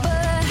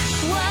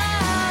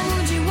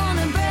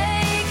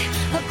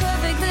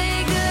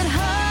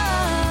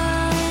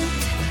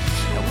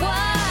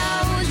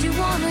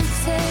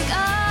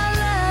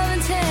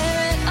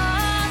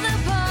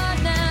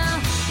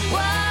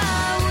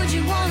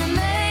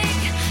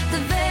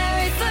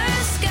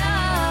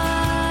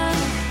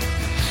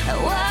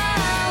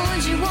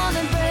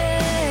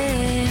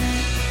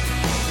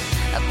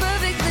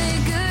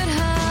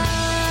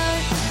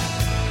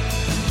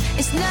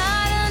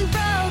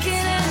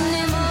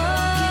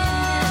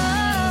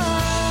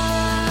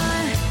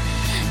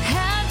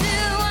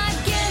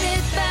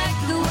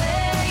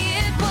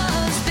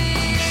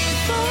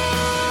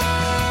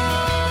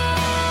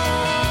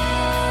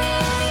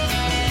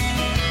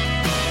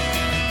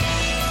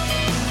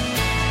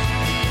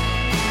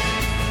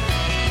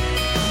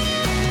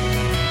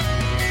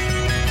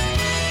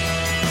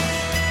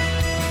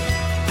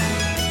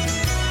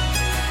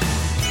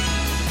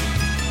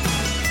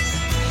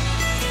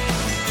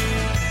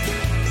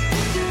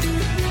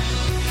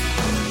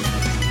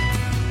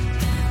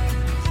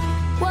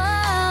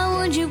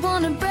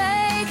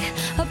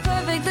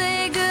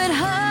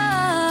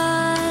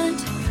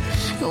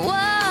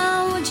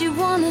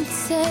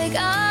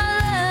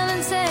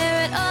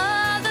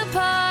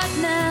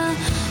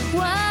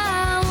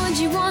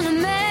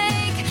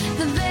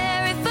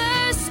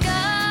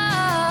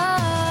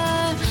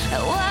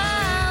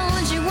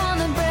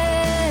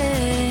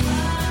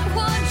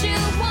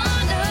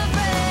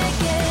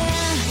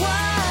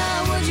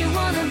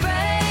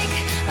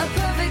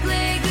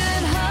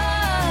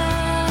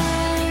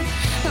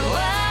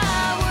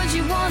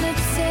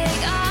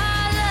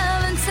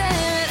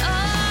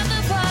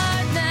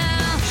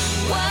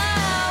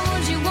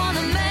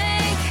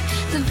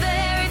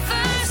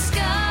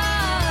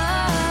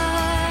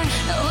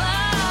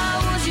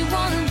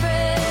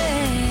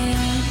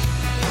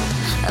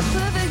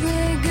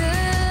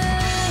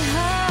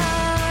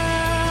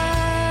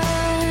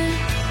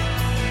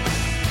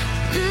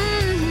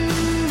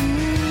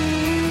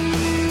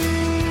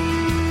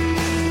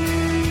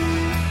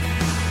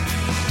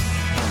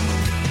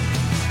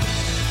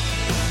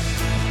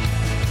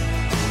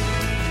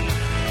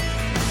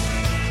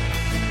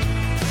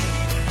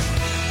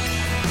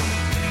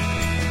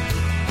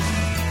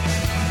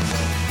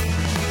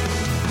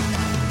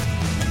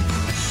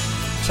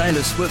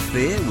 Taylor Swift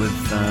there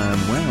with,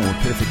 A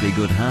Perfectly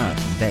Good Heart.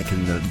 Back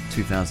in the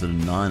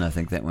 2009, I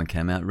think that one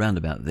came out, round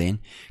about then.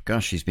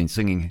 Gosh, she's been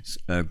singing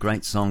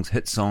great songs,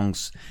 hit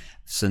songs,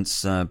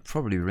 since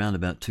probably around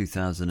about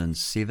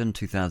 2007,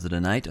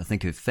 2008. I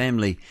think her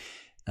family,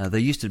 they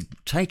used to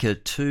take her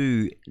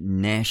to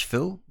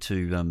Nashville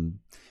to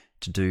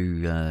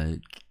do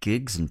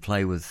gigs and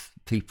play with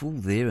people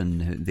there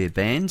and their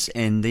bands,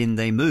 and then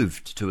they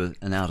moved to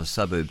an outer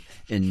suburb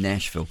in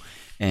Nashville.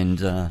 And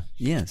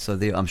so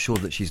there, I'm sure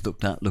that she's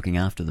looking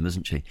after them,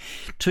 isn't she?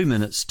 2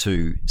 minutes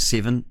to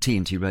 7,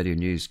 TNT Radio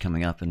News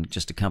coming up in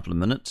just a couple of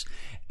minutes.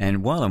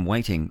 And while I'm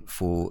waiting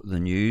for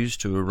the news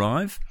to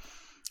arrive,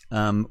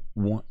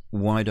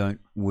 why don't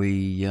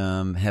we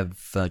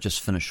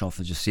just finish off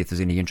and just see if there's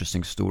any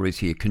interesting stories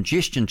here.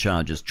 Congestion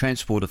charges.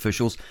 Transport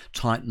officials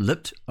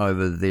tight-lipped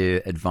over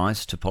their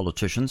advice to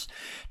politicians.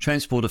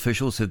 Transport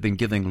officials have been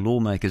giving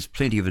lawmakers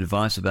plenty of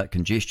advice about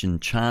congestion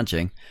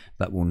charging,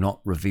 but will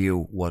not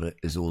reveal what it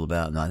is all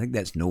about. And I think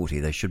that's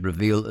naughty. They should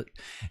reveal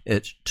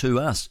it to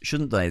us,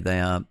 shouldn't they? They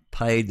are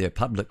paid, they're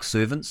public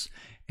servants,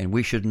 and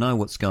we should know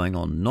what's going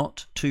on.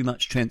 Not too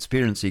much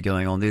transparency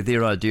going on there.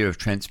 Their idea of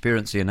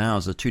transparency and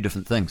ours are two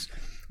different things.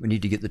 We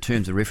need to get the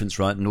terms of reference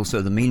right, and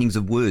also the meanings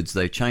of words.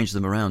 They change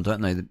them around, don't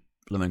they, the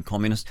blooming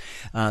communists?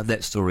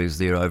 That story is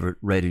there over at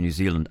Radio New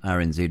Zealand,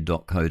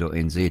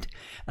 rnz.co.nz.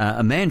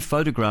 A man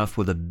photographed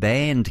with a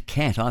banned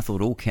cat. I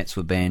thought all cats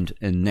were banned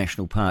in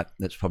National Park.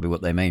 That's probably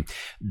what they mean.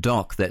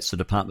 DOC, that's the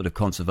Department of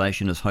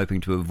Conservation, is hoping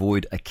to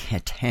avoid a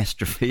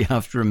catastrophe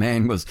after a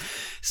man was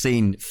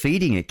seen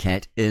feeding a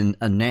cat in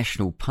a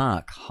national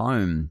park,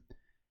 home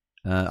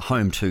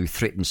to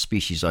threatened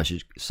species, I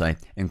should say,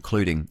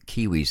 including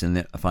kiwis. And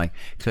if I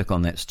click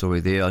on that story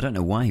there, I don't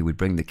know why he would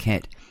bring the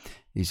cat.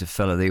 He's a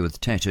fella there with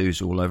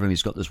tattoos all over him.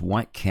 He's got this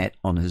white cat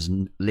on his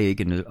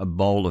leg and a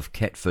bowl of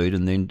cat food,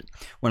 and then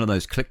one of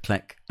those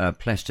click-clack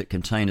plastic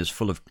containers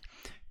full of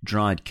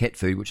dried cat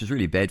food, which is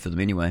really bad for them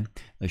anyway.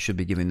 They should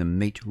be giving them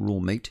meat, raw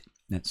meat.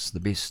 That's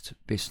the best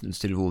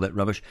instead of all that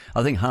rubbish.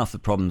 I think half the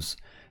problems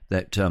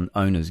that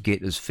owners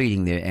get is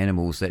feeding their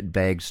animals that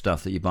bagged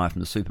stuff that you buy from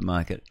the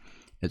supermarket.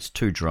 It's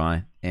too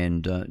dry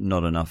and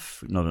not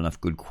enough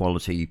good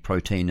quality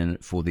protein in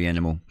it for the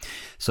animal.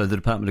 So the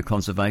Department of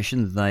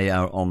Conservation, they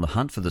are on the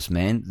hunt for this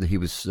man. He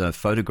was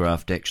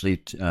photographed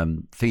actually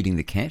feeding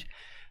the cat.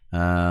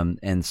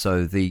 And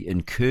so the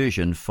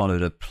incursion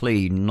followed a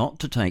plea not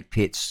to take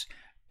pets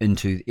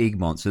into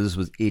Egmont. So this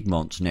was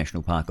Egmont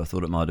National Park. I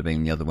thought it might have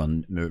been the other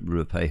one,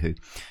 Ruapehu,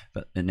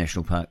 but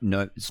National Park.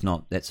 No, it's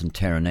not. That's in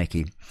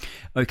Taranaki.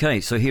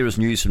 Okay, so here is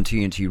news from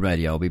TNT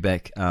Radio. I'll be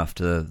back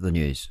after the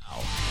news.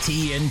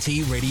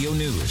 TNT Radio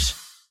News.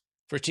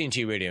 For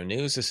TNT Radio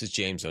News, this is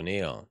James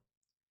O'Neill.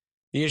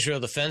 The Israel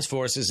Defense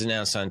Forces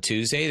announced on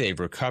Tuesday they've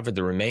recovered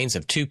the remains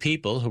of 2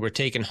 people who were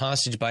taken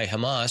hostage by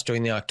Hamas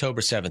during the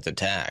October 7th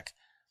attack.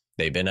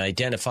 They've been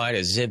identified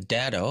as Ziv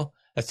Dado,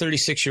 a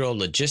 36-year-old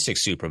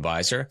logistics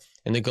supervisor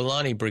in the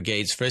Golani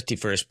Brigade's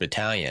 51st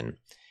Battalion,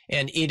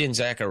 and Eden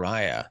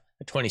Zachariah,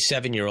 a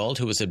 27-year-old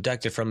who was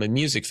abducted from a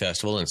music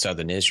festival in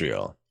southern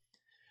Israel.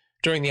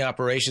 During the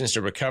operations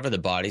to recover the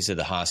bodies of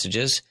the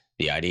hostages,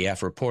 the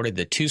IDF reported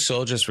that 2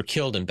 soldiers were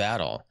killed in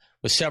battle,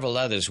 with several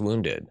others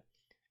wounded.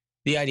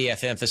 The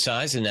IDF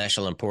emphasized the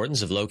national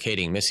importance of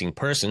locating missing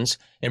persons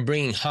and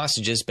bringing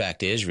hostages back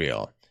to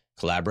Israel,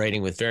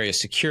 collaborating with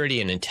various security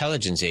and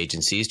intelligence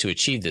agencies to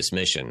achieve this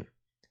mission.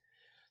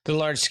 The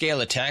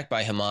large-scale attack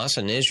by Hamas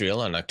on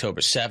Israel on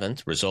October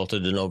 7th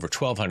resulted in over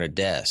 1,200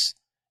 deaths.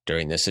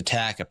 During this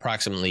attack,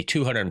 approximately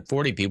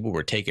 240 people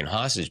were taken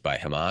hostage by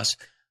Hamas,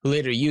 who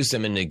later used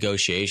them in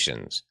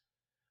negotiations.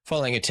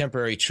 Following a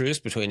temporary truce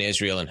between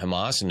Israel and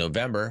Hamas in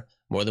November,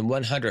 more than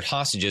 100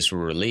 hostages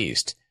were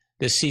released.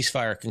 This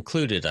ceasefire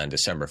concluded on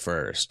December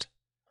 1st.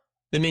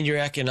 The mid-year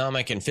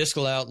economic and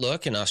fiscal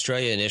outlook in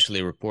Australia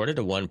initially reported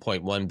a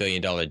 $1.1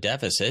 billion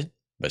deficit,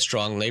 but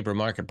strong labor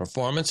market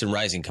performance and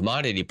rising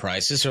commodity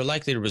prices are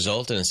likely to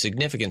result in a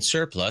significant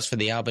surplus for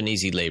the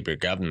Albanese Labor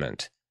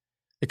government.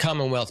 The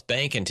Commonwealth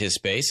Bank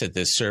anticipates that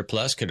this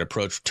surplus could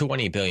approach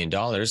 $20 billion,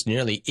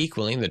 nearly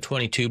equaling the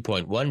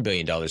 $22.1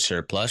 billion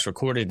surplus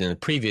recorded in the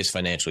previous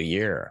financial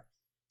year.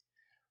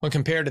 When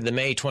compared to the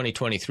May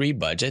 2023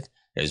 budget,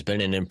 there's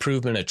been an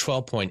improvement of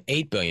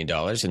 $12.8 billion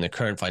in the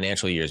current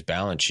financial year's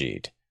balance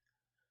sheet.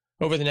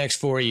 Over the next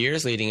 4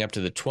 years leading up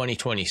to the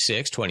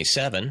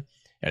 2026-27,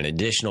 an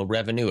additional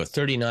revenue of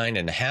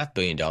 $39.5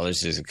 billion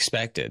is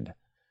expected.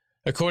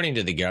 According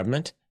to the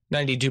government,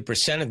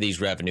 92% of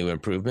these revenue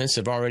improvements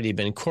have already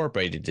been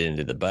incorporated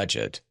into the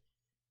budget.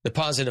 The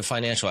positive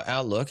financial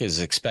outlook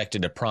is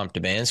expected to prompt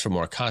demands for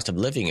more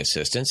cost-of-living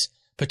assistance,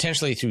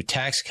 potentially through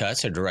tax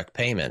cuts or direct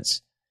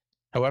payments.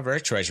 However,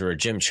 Treasurer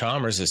Jim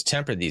Chalmers has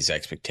tempered these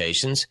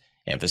expectations,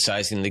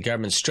 emphasizing the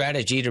government's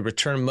strategy to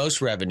return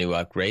most revenue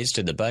upgrades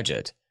to the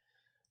budget.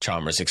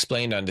 Chalmers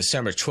explained on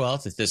December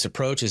 12th that this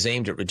approach is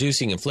aimed at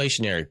reducing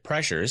inflationary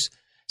pressures,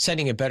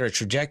 setting a better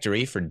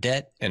trajectory for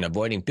debt, and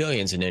avoiding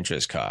billions in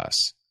interest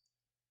costs.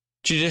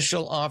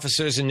 Judicial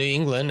officers in New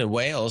England and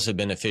Wales have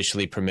been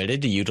officially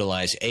permitted to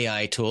utilize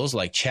AI tools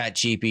like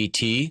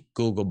ChatGPT,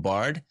 Google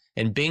Bard,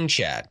 and Bing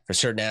Chat for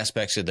certain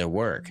aspects of their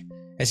work,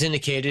 as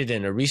indicated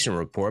in a recent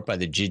report by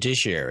the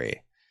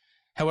judiciary.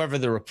 However,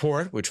 the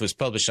report, which was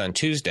published on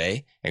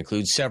Tuesday,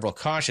 includes several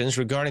cautions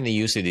regarding the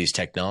use of these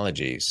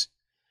technologies.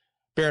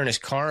 Baroness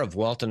Carr of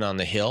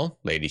Walton-on-the-Hill,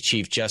 Lady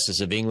Chief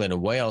Justice of England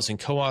and Wales and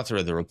co-author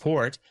of the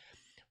report,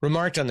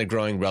 remarked on the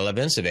growing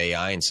relevance of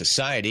AI in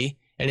society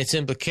and its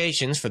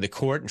implications for the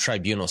court and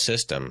tribunal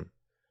system.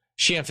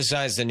 She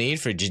emphasized the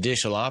need for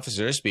judicial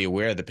officers to be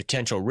aware of the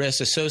potential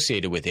risks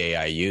associated with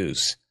AI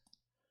use.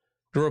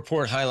 The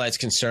report highlights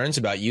concerns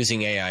about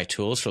using AI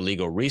tools for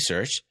legal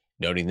research,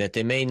 noting that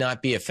they may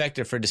not be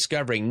effective for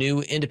discovering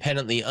new,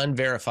 independently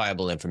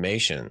unverifiable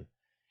information.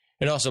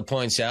 It also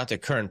points out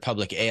that current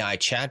public AI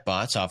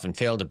chatbots often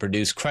fail to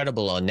produce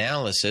credible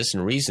analysis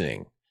and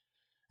reasoning.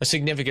 A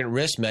significant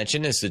risk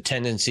mentioned is the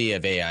tendency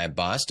of AI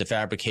bots to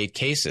fabricate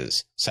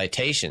cases,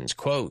 citations,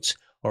 quotes,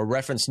 or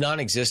reference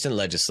non-existent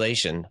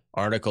legislation,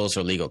 articles,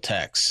 or legal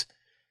texts.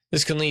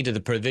 This can lead to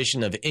the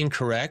provision of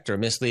incorrect or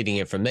misleading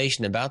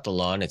information about the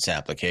law and its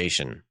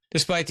application.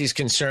 Despite these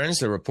concerns,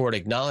 the report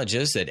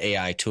acknowledges that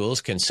AI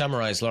tools can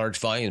summarize large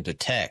volumes of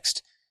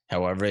text.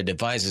 However, it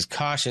advises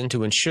caution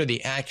to ensure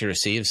the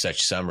accuracy of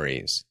such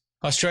summaries.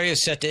 Australia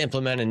is set to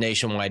implement a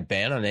nationwide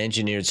ban on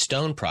engineered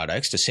stone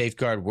products to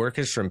safeguard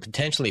workers from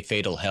potentially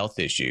fatal health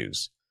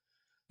issues.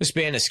 This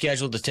ban is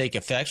scheduled to take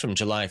effect from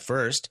July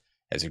 1st,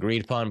 as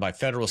agreed upon by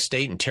federal,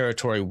 state, and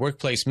territory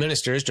workplace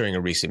ministers during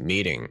a recent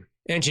meeting.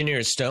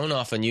 Engineered stone,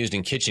 often used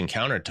in kitchen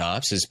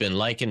countertops, has been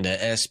likened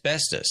to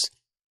asbestos.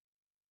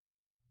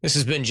 This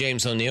has been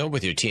James O'Neill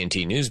with your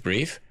TNT News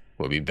Brief.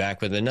 We'll be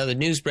back with another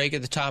news break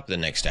at the top of the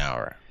next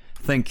hour.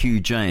 Thank you,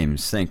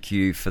 James. Thank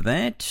you for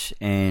that.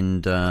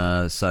 And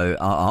so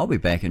I'll be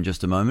back in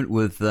just a moment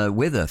with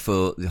weather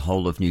for the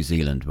whole of New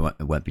Zealand.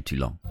 It won't be too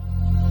long.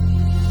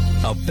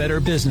 A better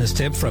business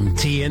tip from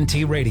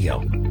TNT Radio.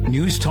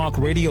 News Talk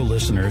Radio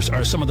listeners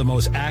are some of the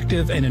most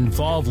active and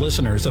involved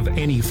listeners of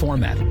any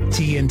format.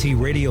 TNT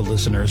Radio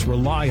listeners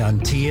rely on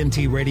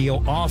TNT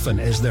Radio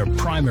often as their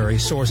primary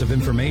source of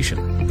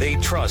information. They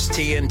trust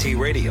TNT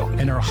Radio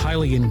and are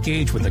highly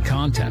engaged with the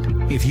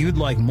content. If you'd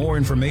like more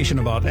information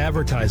about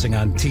advertising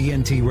on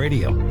TNT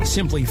Radio,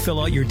 simply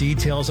fill out your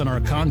details on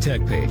our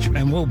contact page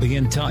and we'll be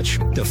in touch.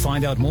 To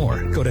find out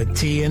more, go to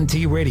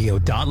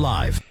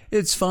tntradio.live.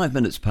 It's 5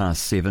 minutes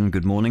past 7.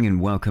 Good morning and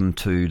welcome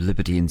to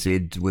Liberty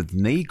NZ with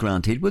me,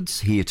 Grant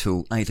Edwards, here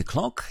till 8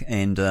 o'clock.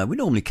 And we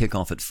normally kick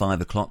off at 5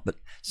 o'clock, but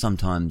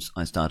sometimes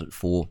I start at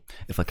 4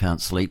 if I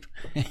can't sleep.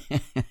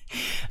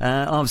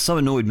 I was so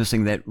annoyed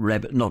missing that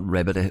not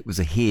rabbit, it was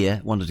a hare.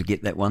 Wanted to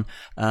get that one.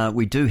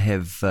 We do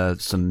have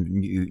some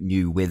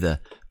new weather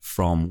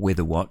from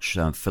Weather Watch.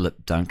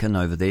 Philip Duncan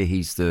over there,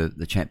 he's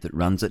the chap that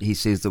runs it. He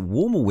says the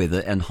warmer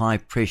weather and high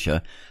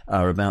pressure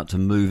are about to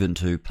move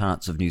into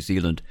parts of New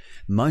Zealand,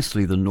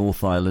 mostly the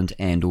North Island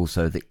and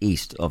also the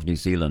east of New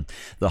Zealand.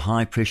 The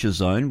high pressure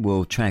zone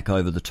will track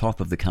over the top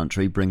of the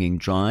country, bringing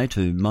dry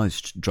to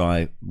mostly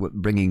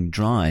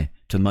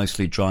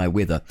dry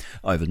weather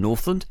over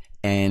Northland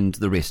and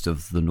the rest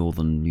of the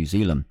northern New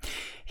Zealand.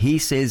 He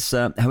says,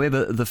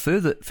 however, the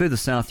further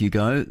south you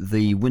go,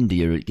 the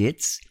windier it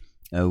gets.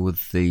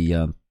 With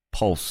the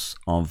pulse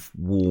of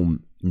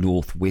warm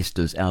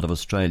northwesters out of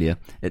Australia,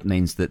 it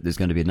means that there's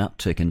going to be an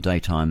uptick in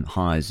daytime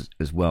highs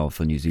as well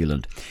for New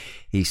Zealand.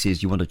 He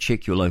says you want to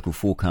check your local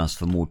forecast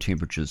for more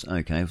temperatures.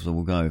 Okay, so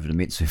we'll go over to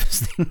Met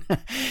Service then.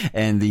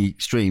 And the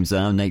extremes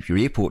are Napier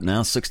Airport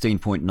now,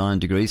 16.9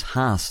 degrees.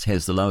 Haast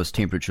has the lowest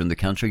temperature in the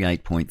country,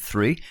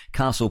 8.3.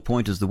 Castle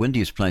Point is the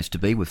windiest place to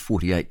be with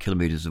 48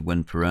 kilometres of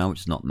wind per hour,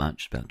 which is not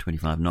much, about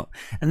 25 knots.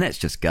 And that's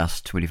just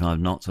gusts, 25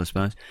 knots, I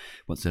suppose.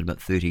 What's that,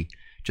 about 30?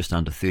 Just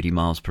under 30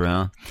 miles per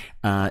hour.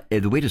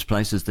 The wettest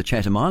place is the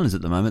Chatham Islands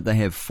at the moment. They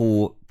have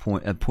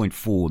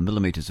 4.4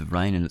 millimetres of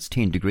rain and it's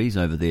 10 degrees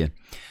over there.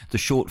 The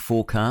short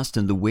forecast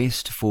in the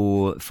west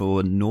for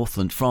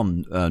Northland,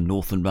 from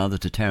Northland rather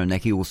to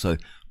Taranaki, also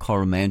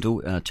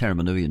Coromandel,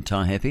 Taramanui and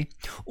Taihape,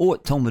 or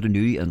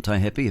Taumarunui and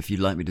Taihape, if you'd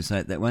like me to say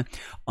it that way.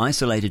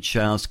 Isolated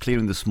showers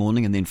clearing this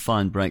morning and then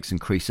fine breaks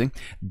increasing.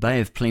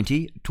 Bay of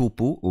Plenty,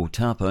 Taupo or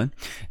Taupo,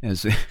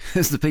 as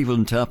the people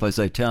in Taupo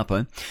say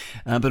Taupo.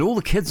 But all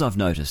the kids I've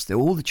noticed,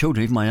 all the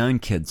children, even my own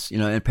kids,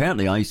 and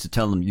apparently I used to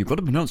tell them, you've got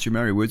to pronounce your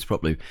Maori words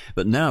properly.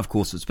 But now, of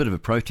course, it's a bit of a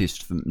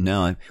protest.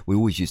 Now, we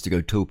always used to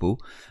go Taupo.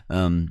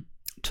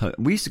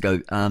 We used to go,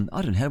 I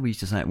don't know how we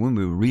used to say it when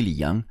we were really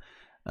young.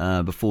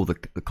 Before the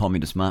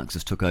communist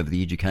Marxists took over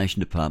the education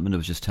department, it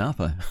was just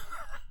Taupo.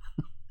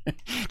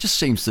 just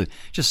seems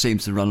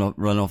to run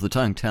off the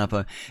tongue.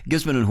 Taupo,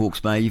 Gisborne and Hawke's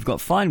Bay. You've got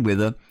fine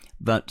weather,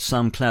 but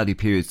some cloudy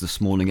periods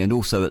this morning and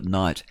also at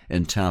night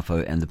in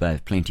Taupo and the Bay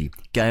of Plenty.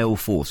 Gale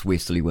force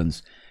westerly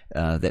winds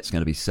That's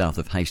going to be south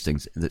of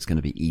Hastings. That's going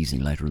to be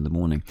easing later in the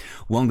morning.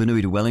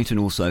 Wanganui to Wellington,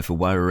 also for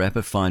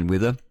Wairarapa, fine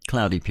weather,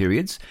 cloudy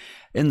periods.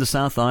 In the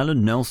South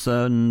Island,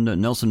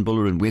 Nelson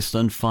Buller and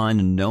Westland, fine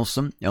in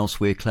Nelson.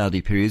 Elsewhere,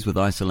 cloudy periods with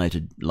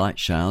isolated light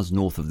showers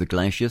north of the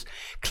glaciers,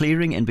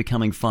 clearing and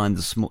becoming fine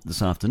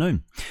this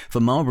afternoon. For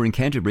Marlborough and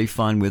Canterbury,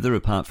 fine weather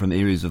apart from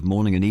areas of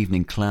morning and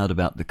evening cloud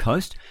about the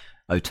coast.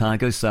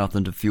 Otago,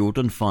 Southland to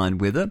Fiordland, fine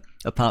weather,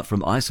 apart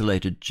from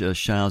isolated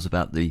showers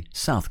about the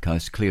south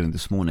coast, clearing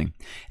this morning.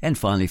 And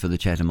finally for the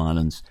Chatham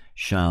Islands,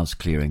 showers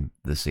clearing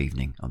this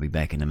evening. I'll be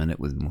back in a minute.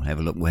 We'll have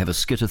a look. We'll have a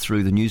skitter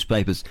through the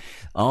newspapers.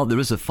 Oh, there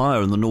is a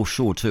fire on the North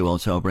Shore too.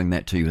 I'll bring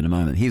that to you in a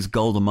moment. Here's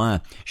Golda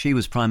Meir. She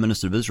was Prime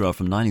Minister of Israel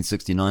from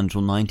 1969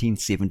 until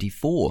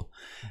 1974.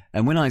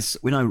 And when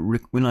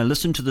I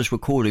listen to this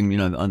recording,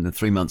 in the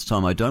 3 months'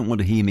 time, I don't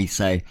want to hear me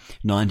say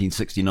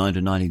 1969 to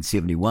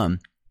 1971.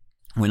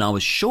 When I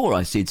was sure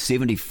I said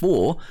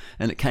 74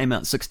 and it came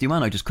out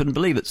 61, I just couldn't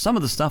believe it. Some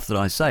of the stuff that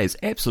I say is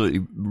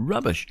absolutely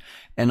rubbish.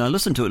 And I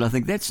listen to it and I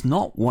think that's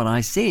not what I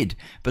said.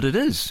 But it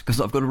is,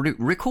 because I've got a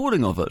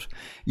recording of it.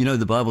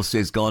 The Bible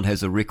says God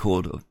has a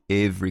record of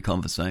every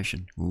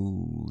conversation.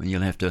 Ooh,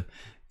 and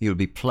it'll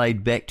be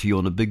played back to you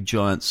on a big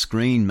giant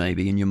screen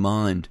maybe in your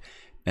mind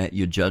at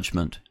your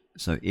judgment.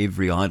 So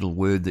every idle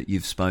word that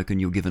you've spoken,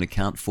 you'll give an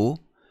account for.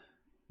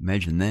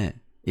 Imagine that.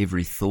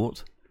 Every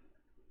thought,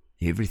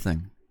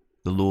 everything.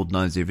 The Lord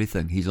knows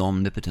everything. He's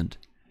omnipotent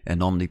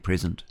and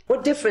omnipresent.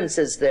 What difference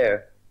is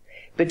there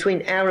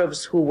between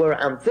Arabs who were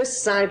on this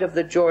side of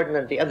the Jordan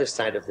and the other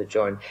side of the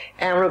Jordan?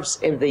 Arabs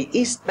in the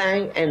East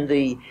Bank and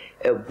the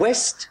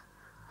west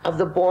of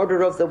the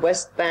border of the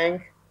West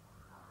Bank?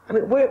 I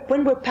mean,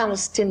 when were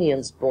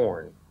Palestinians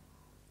born?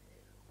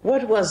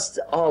 What was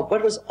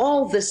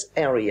all this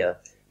area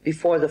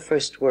before the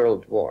First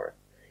World War?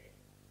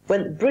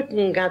 When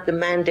Britain got the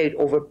mandate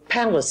over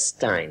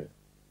Palestine,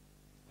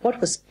 what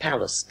was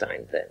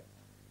Palestine then?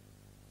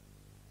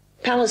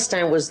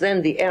 Palestine was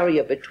then the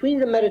area between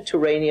the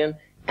Mediterranean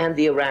and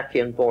the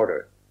Iraqian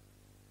border.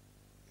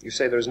 You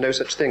say there's no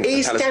such thing as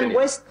East Palestinian. and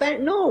West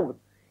Bank, no.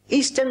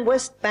 East and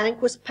West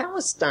Bank was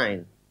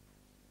Palestine.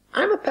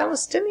 I'm a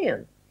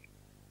Palestinian.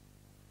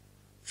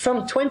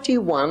 From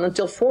 21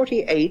 until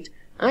 48,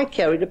 I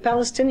carried a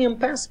Palestinian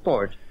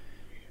passport.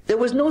 There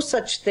was no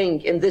such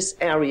thing in this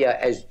area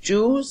as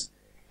Jews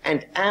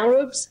and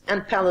Arabs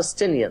and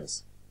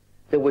Palestinians.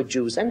 There were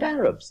Jews and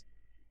Arabs.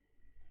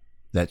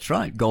 That's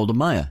right, Golda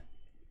Meir,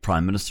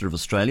 Prime Minister of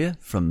Australia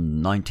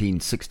from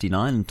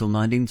 1969 until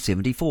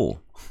 1974.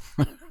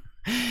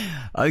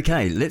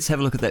 Okay, let's have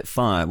a look at that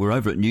fire. We're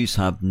over at News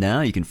Hub now.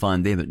 You can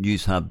find them at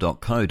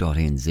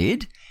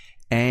newshub.co.nz.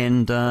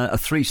 And a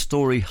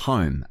 3-storey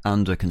home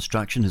under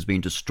construction has been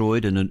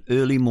destroyed in an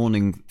early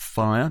morning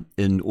fire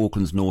in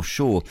Auckland's North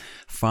Shore.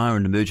 Fire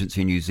and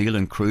Emergency New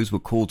Zealand crews were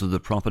called to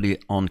the property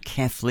on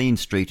Kathleen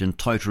Street in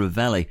Totara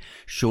Valley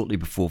shortly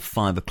before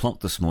 5 o'clock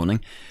this morning.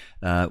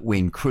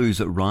 When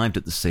crews arrived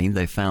at the scene,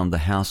 they found the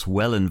house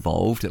well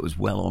involved. It was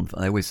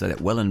they always say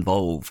that, well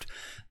involved.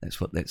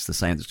 That's the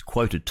saying that's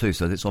quoted too.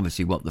 So that's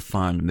obviously what the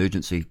fire and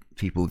emergency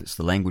people, that's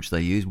the language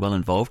they use, well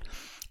involved.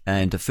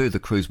 And further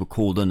crews were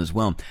called in as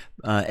well.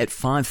 At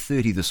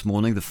 5:30 this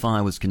morning, the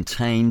fire was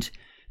contained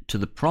to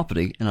the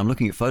property, and I'm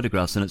looking at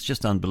photographs, and it's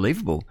just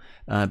unbelievable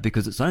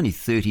because it's only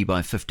 30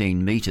 by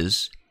 15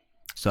 metres.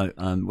 So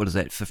what is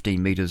that,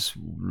 15 metres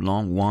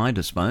wide,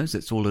 I suppose?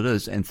 That's all it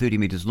is, and 30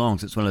 metres long.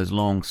 So it's one of those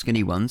long,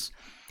 skinny ones.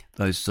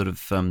 Those sort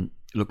of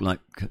look like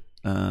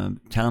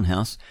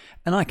townhouse.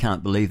 And I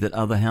can't believe that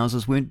other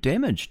houses weren't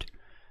damaged.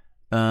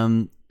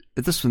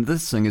 This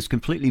thing is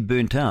completely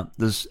burnt out.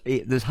 There's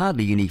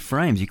hardly any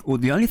frames.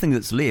 The only thing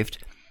that's left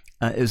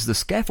is the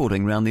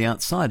scaffolding around the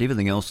outside.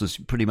 Everything else is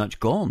pretty much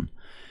gone.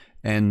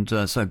 And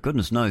so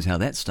goodness knows how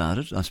that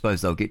started. I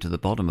suppose they'll get to the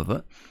bottom of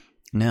it.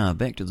 Now,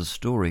 back to the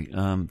story.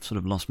 Sort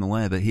of lost my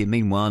way over here.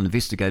 Meanwhile,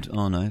 investigators...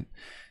 Oh, no.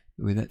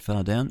 We're that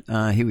far down.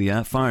 Here we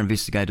are. Fire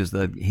investigators,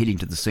 they're heading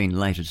to the scene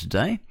later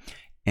today.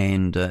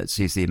 And it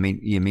says there,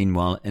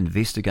 meanwhile,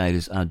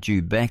 investigators are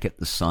due back at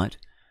the site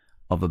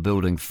of a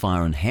building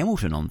fire in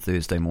Hamilton on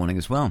Thursday morning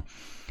as well.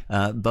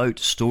 Boat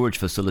storage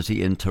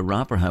facility in Te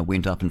Rapaha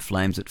went up in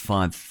flames at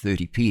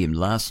 5:30 p.m.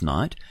 last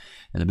night,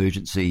 and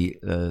emergency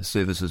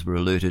services were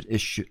alerted,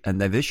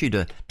 and they've issued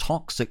a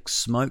toxic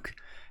smoke.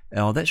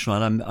 Oh, that's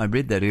right. I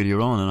read that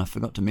earlier on, and I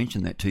forgot to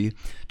mention that to you.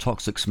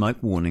 Toxic smoke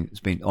warning. It's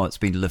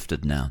been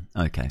lifted now.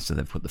 Okay, so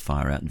they've put the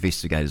fire out.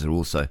 Investigators are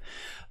also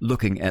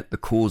looking at the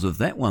cause of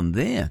that one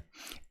there.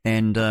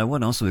 And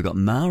what else have we got?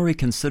 Maori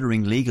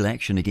considering legal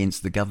action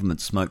against the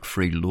government's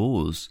smoke-free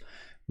laws.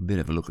 We better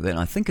have a look at that.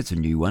 I think it's a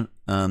new one.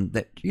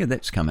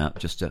 That's come out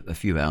just a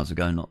few hours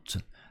ago, not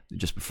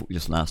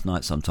just last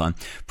night sometime.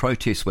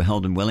 Protests were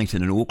held in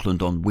Wellington and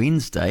Auckland on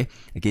Wednesday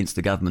against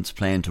the government's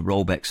plan to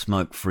roll back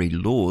smoke-free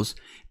laws,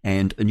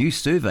 and a new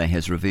survey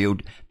has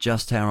revealed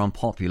just how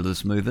unpopular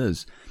this move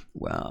is.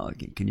 Wow,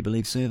 can you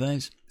believe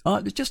surveys?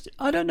 I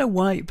don't know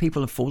why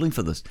people are falling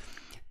for this.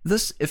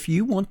 If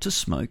you want to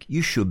smoke,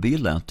 you should be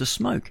allowed to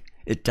smoke.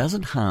 It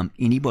doesn't harm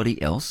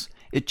anybody else.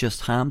 It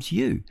just harms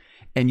you.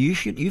 and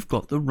you've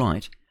got the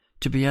right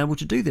to be able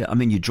to do that. I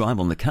mean, you drive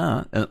on the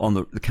car, on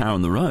the car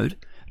on the road,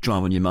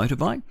 drive on your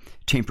motorbike,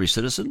 temporary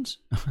citizens.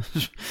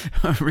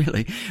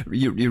 Really,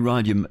 you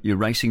ride your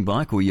racing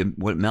bike or your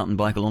mountain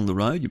bike along the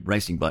road, your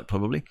racing bike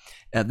probably.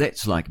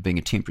 That's like being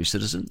a temporary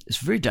citizen.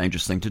 It's a very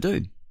dangerous thing to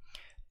do.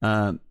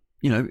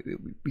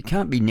 We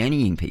can't be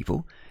nannying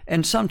people,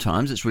 and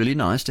sometimes it's really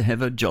nice to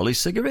have a jolly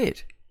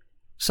cigarette.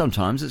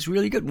 Sometimes it's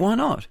really good. Why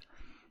not?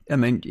 I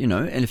mean,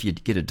 and if you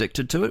get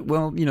addicted to it,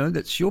 well,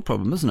 that's your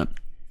problem, isn't it?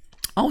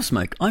 I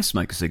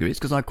smoke cigarettes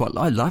because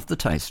I love the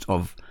taste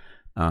of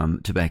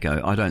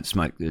tobacco. I don't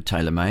smoke the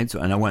tailor-mades,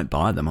 and I won't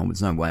buy them.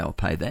 There's no way I'll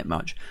pay that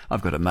much.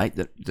 I've got a mate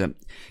that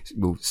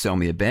will sell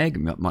me a bag.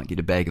 I might get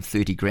a bag of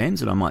 30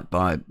 grams, and I might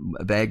buy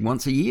a bag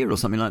once a year or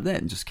something like that,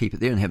 and just keep it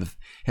there and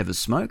have a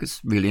smoke. It's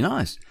really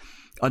nice.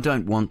 I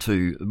don't want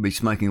to be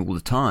smoking all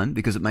the time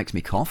because it makes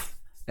me cough,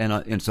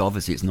 and so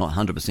obviously it's not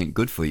 100%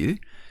 good for you.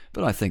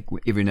 But I think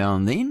every now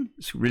and then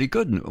it's really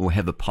good, or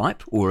have a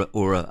pipe or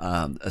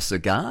a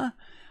cigar.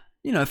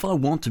 If I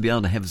want to be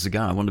able to have a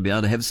cigar, I want to be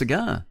able to have a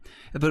cigar.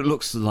 But it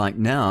looks like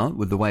now,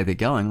 with the way they're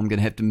going, I'm going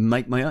to have to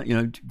make my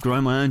own,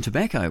 grow my own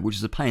tobacco, which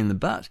is a pain in the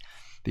butt.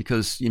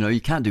 Because,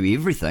 you can't do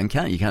everything,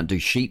 can't you? You can't do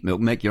sheep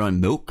milk, make your own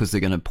milk, because they're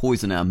going to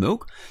poison our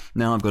milk.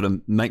 Now I've got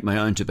to make my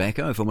own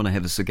tobacco if I want to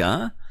have a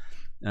cigar,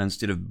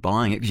 instead of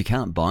buying it, because you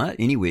can't buy it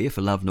anywhere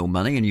for love nor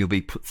money, and you'll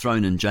be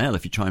thrown in jail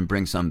if you try and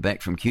bring some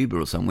back from Cuba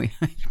or somewhere.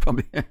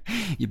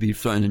 You'd be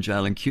thrown in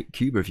jail in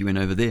Cuba if you went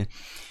over there.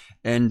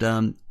 And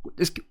I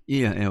was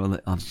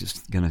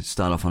just going to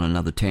start off on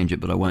another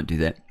tangent, but I won't do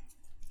that.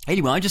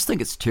 Anyway, I just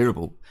think it's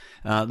terrible.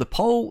 The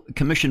poll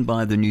commissioned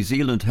by the New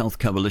Zealand Health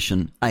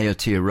Coalition,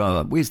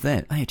 Aotearoa. Where's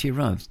that?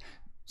 Aotearoa.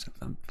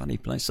 Some funny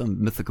place,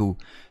 some mythical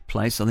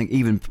place. I think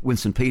even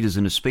Winston Peters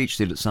in a speech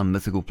said it's some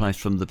mythical place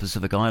from the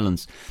Pacific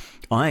Islands.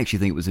 I actually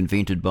think it was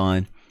invented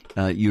by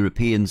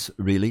Europeans,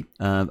 really.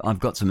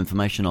 I've got some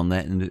information on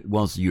that, and it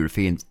was the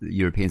Europeans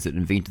that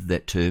invented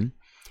that term.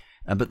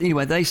 But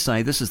anyway, they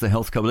say this is the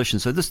Health Coalition,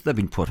 so they've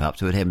been put up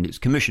to it, haven't it? It's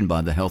commissioned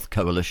by the Health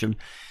Coalition,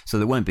 so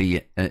they won't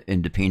be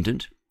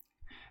independent.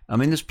 I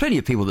mean, there's plenty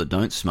of people that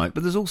don't smoke,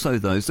 but there's also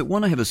those that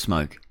want to have a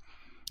smoke.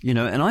 And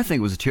I think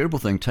it was a terrible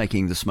thing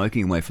taking the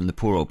smoking away from the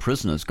poor old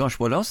prisoners. Gosh,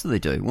 what else do they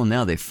do? Well,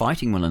 now they're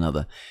fighting one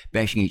another,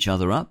 bashing each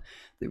other up.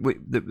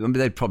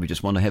 They'd probably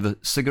just want to have a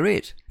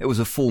cigarette. It was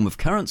a form of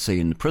currency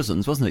in the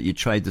prisons, wasn't it? You'd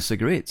trade the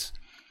cigarettes.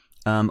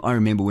 I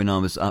remember when I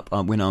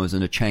was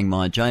in a Chiang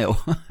Mai jail.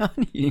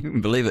 You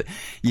can believe it.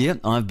 Yeah,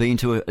 I've been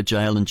to a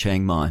jail in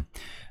Chiang Mai.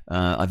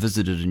 I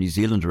visited a New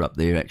Zealander up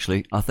there,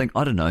 actually. I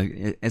don't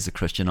know, as a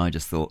Christian, I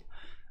just thought,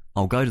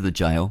 I'll go to the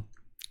jail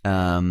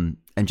and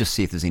just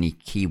see if there's any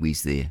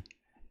Kiwis there.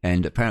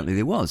 And apparently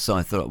there was. So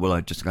I thought, well,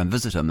 I'd just go and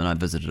visit him. And I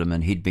visited him,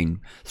 and he'd been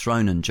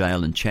thrown in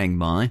jail in Chiang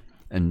Mai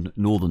in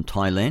northern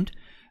Thailand.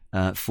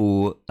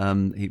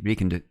 He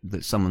reckoned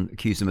that someone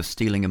accused him of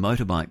stealing a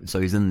motorbike. So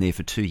he's in there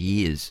for 2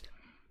 years.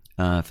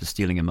 For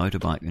stealing a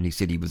motorbike, and he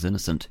said he was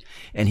innocent.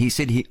 And he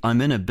said,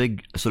 I'm in a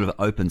big sort of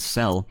open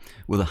cell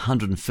with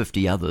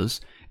 150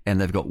 others,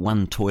 and they've got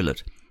one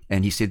toilet.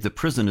 And he said the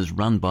prison is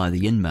run by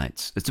the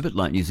inmates. It's a bit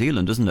like New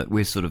Zealand, isn't it?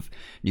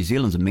 New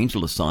Zealand's a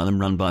mental asylum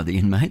run by the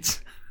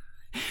inmates.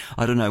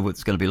 I don't know what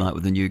it's going to be like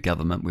with the new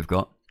government we've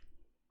got.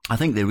 I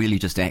think they're really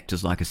just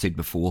actors, like I said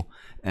before,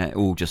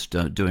 all just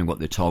doing what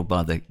they're told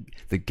by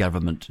the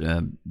government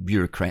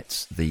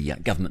bureaucrats, the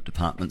government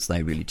departments.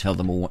 They really tell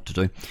them all what to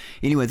do.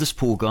 Anyway, this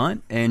poor guy,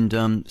 and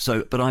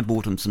but I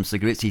bought him some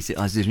cigarettes. He said,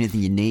 "Is there anything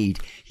you need?"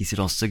 He said,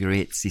 "Oh,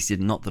 cigarettes." He said,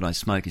 "Not that I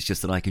smoke, it's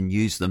just that I can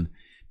use them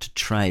to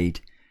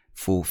trade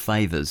for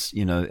favours,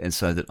 and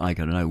so that I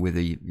don't know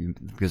whether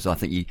because I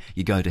think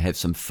you go to have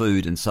some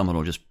food and someone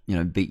will just,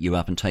 beat you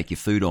up and take your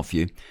food off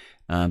you.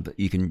 But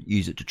you can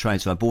use it to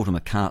trade." So I bought him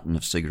a carton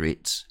of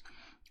cigarettes,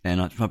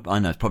 and I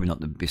know it's probably not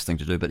the best thing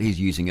to do, but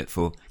he's using it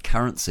for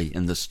currency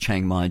in this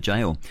Chiang Mai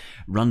jail,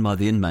 run by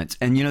the inmates.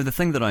 And the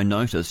thing that I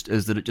noticed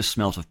is that it just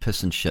smelt of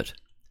piss and shit.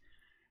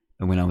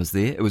 And when I was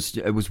there,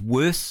 it was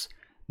worse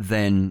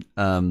than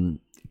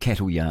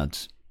cattle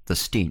yards. The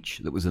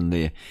stench that was in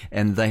there,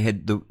 and they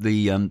had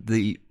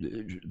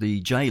the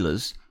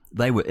jailers.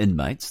 They were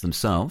inmates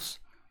themselves.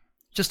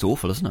 Just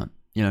awful, isn't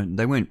it?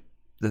 They weren't.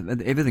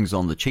 Everything's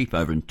on the cheap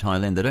over in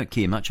Thailand. They don't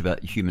care much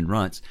about human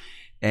rights.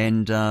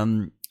 And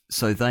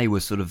so they were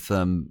sort of, I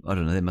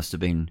don't know, they must have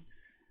been,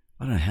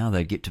 I don't know how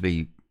they'd get to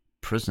be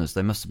prisoners.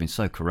 They must have been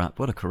so corrupt.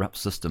 What a corrupt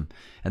system.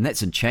 And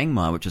that's in Chiang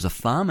Mai, which is a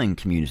farming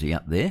community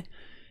up there.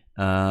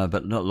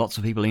 But lots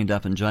of people end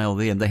up in jail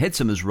there. And they had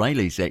some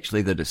Israelis,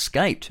 actually,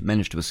 that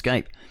managed to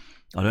escape.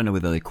 I don't know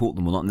whether they caught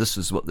them or not. And this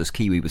is what this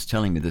Kiwi was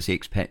telling me, this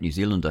expat New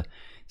Zealander.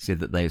 Said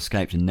that they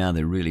escaped, and now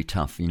they're really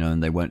tough,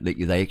 and they won't let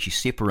you. They actually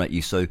separate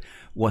you. So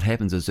what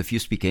happens is if you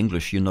speak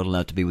English, you're not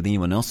allowed to be with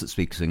anyone else that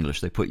speaks English.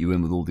 They put you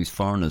in with all these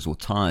foreigners or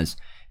Thais,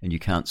 and you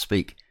can't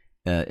speak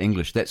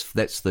English. That's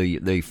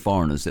the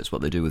foreigners. That's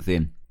what they do with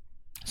them.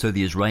 So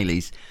the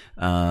Israelis,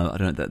 I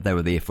don't know, they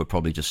were there for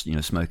probably just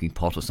smoking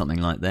pot or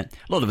something like that.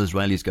 A lot of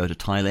Israelis go to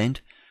Thailand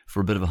for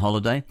a bit of a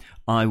holiday.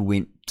 I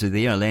went to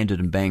there. I landed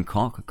in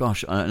Bangkok.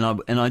 Gosh,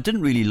 and I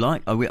didn't really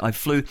like. I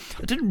flew.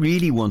 I didn't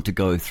really want to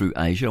go through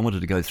Asia. I wanted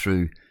to go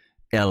through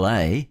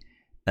LA,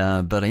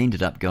 but I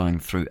ended up going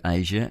through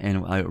Asia,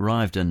 and I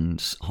arrived in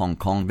Hong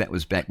Kong. That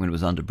was back when it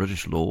was under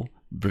British rule,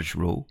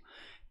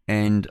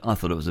 and I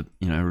thought it was a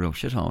real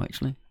shithole.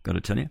 Actually, got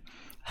to tell you.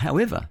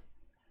 However,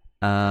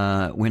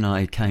 when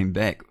I came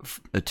back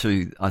I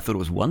thought it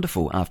was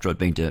wonderful after I'd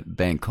been to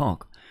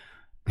Bangkok.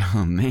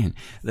 Oh man,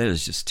 that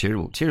is just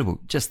terrible.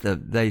 Just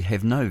they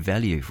have no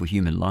value for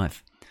human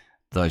life,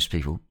 those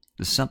people.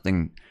 There's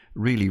something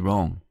really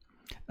wrong.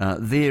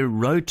 Their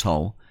road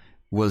toll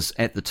was,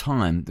 at the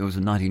time, there was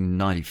in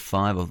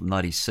 1995 or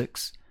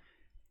 96,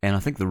 and I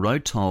think the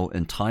road toll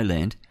in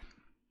Thailand,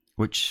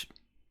 which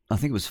I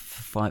think was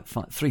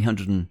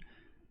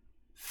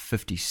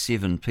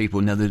 357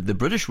 people. Now the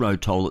British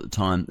road toll at the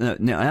time,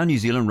 now our New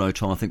Zealand road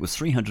toll I think was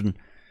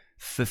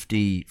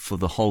 350 for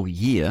the whole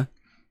year.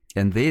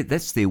 And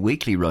that's their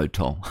weekly road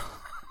toll.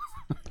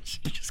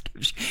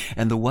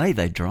 And the way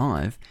they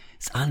drive,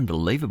 it's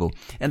unbelievable.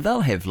 And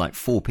they'll have like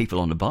 4 people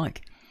on a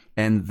bike.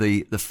 And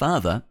the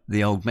father,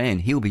 the old man,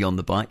 he'll be on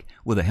the bike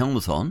with a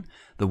helmet on.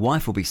 The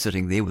wife will be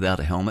sitting there without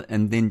a helmet.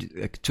 And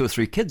then 2 or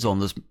 3 kids on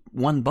this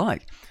one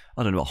bike.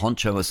 I don't know, a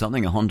Honcho or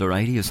something, a Honda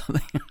 80 or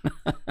something.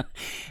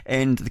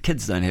 And the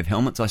kids don't have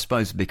helmets, I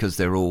suppose, because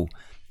they're all,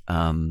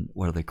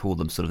 what do they call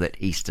them, sort of that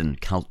Eastern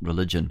cult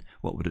religion.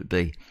 What would it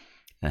be?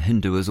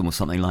 Hinduism or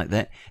something like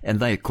that, and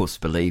they of course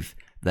believe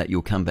that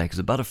you'll come back as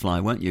a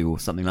butterfly, won't you, or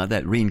something like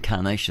that.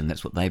 Reincarnation,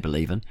 that's what they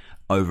believe in,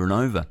 over and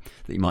over,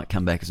 that you might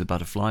come back as a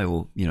butterfly,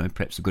 or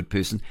perhaps a good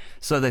person.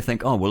 So they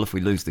think, oh well, if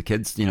we lose the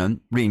kids,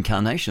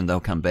 reincarnation,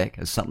 they'll come back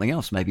as something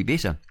else, maybe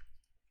better.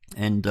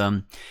 And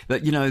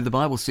but the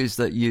Bible says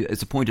that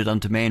it's appointed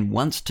unto man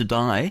once to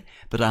die,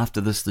 but after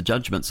this the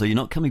judgment. So you're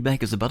not coming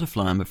back as a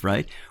butterfly, I'm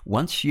afraid.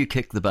 Once you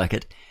kick the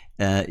bucket,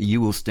 you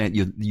will stand.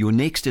 Your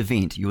next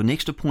event, your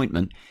next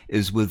appointment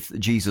is with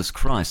Jesus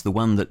Christ, the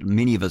one that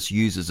many of us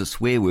use as a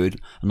swear word.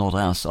 Not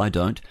us, I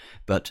don't,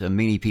 but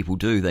many people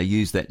do. They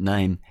use that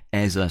name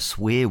as a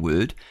swear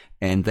word,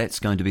 and that's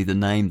going to be the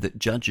name that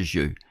judges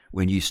you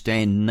when you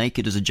stand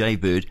naked as a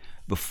jaybird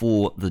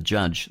before the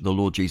judge, the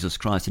Lord Jesus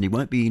Christ. And he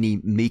won't be any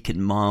meek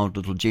and mild,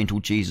 little gentle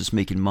Jesus,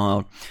 meek and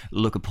mild,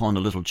 look upon a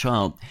little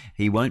child.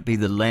 He won't be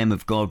the Lamb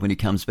of God when he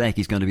comes back.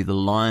 He's going to be the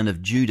Lion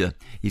of Judah.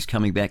 He's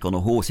coming back on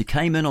a horse. He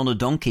came in on a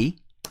donkey.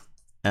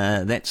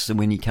 That's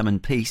when he come in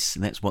peace.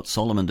 And that's what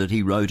Solomon did.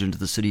 He rode into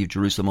the city of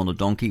Jerusalem on a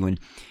donkey when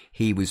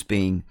he was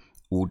being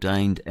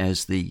ordained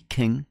as the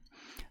king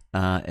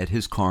at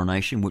his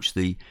coronation, which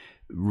the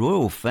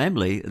royal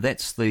family,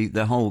 that's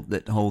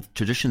that whole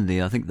tradition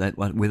there. I think that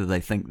whether they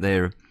think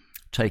they're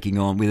taking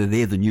on, whether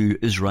they're the new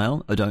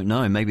Israel, I don't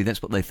know. Maybe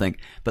that's what they think,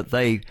 but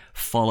they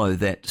follow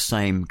that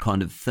same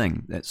kind of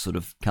thing. That sort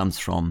of comes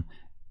from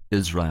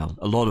Israel.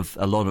 A lot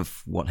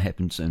of what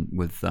happens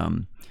with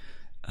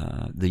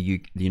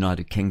the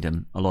United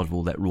Kingdom, a lot of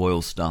all that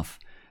royal stuff.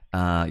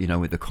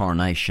 With the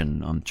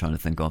coronation, I'm trying to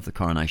think of the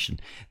coronation.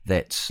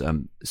 That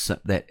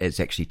is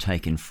actually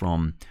taken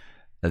from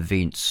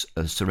events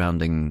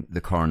surrounding the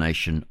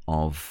coronation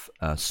of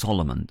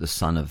Solomon, the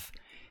son of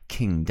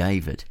King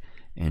David.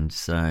 And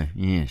so,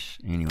 yes,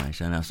 anyway,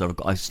 so now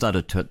I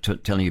started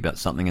telling you about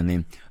something, and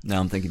then now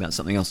I'm thinking about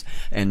something else.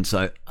 And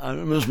so, what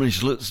is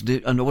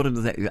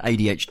that?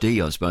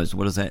 ADHD, I suppose.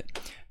 What is that?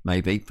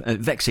 Maybe.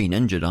 Vaccine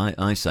injured,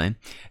 I say.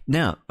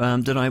 Now,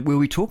 were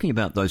we talking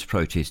about those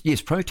protests?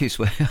 Yes, protests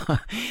were,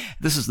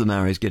 this is the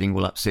Maoris getting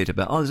all upset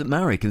about, is it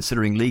Maori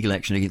considering legal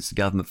action against the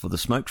government for the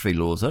smoke-free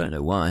laws? I don't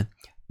know why.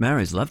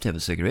 Maoris love to have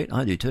a cigarette.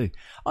 I do too.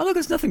 Oh, look,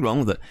 there's nothing wrong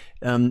with it.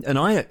 And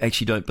I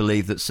actually don't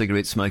believe that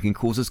cigarette smoking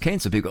causes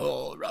cancer. People go,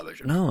 oh,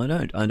 rubbish. No, I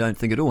don't. I don't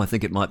think at all. I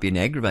think it might be an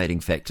aggravating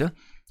factor,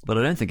 but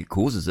I don't think it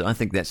causes it. I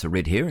think that's a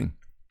red herring.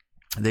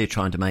 They're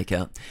trying to make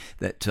out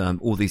that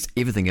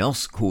everything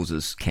else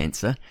causes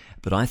cancer,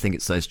 but I think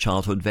it's those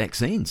childhood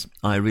vaccines.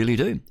 I really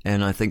do.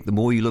 And I think the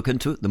more you look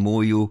into it, the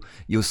more you'll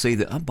see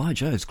that, oh, by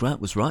Jove, Grant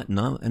was right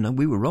and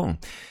we were wrong.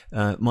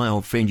 My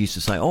old friend used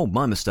to say, oh,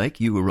 my mistake,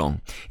 you were wrong.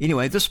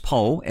 Anyway, this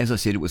poll, as I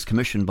said, it was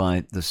commissioned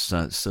by this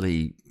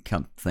silly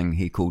thing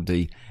he called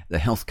the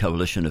Health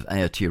Coalition of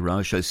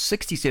Aotearoa, shows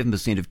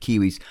 67% of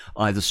Kiwis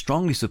either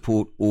strongly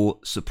support or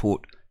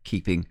support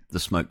keeping the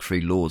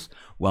smoke-free laws,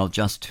 while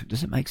just,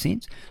 does it make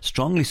sense?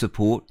 Strongly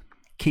support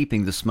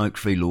keeping the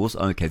smoke-free laws,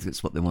 okay,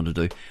 that's what they want to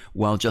do,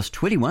 while just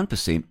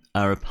 21%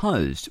 are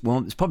opposed.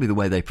 Well, it's probably the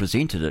way they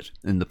presented it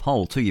in the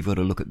poll too, you've got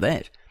to look at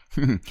that.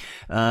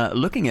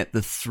 Looking at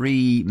the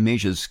 3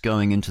 measures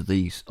going onto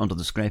the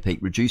scrap heap,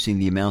 reducing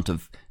the amount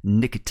of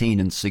nicotine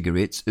in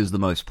cigarettes is the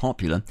most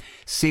popular,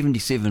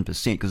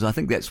 77%, because I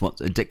think that's what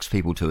addicts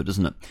people to it,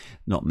 isn't it?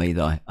 Not me,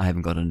 though. I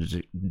haven't got an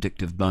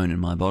addictive bone in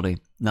my body.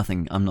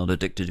 Nothing. I'm not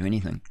addicted to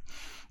anything.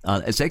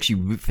 It's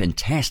actually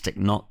fantastic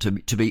not to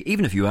be,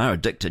 even if you are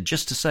addicted,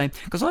 just to say,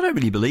 because I don't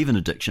really believe in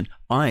addiction.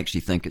 I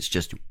actually think it's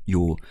just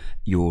you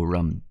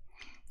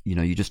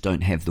just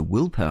don't have the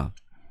willpower.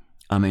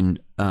 I mean,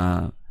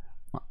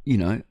 You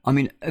know, I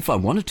mean, if I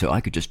wanted to,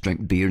 I could just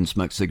drink beer and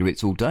smoke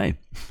cigarettes all day.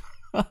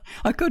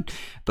 I could,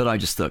 but I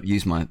just thought,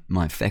 use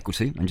my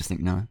faculty and just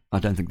think, no, I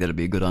don't think that'd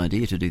be a good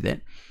idea to do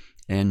that.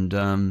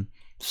 And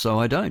so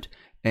I don't.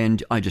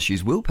 And I just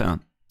use willpower.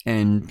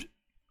 And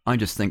I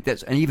just think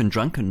that's, and even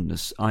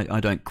drunkenness, I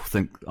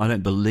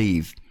don't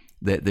believe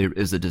that there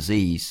is a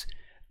disease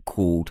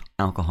called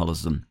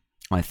alcoholism.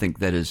 I think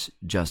that is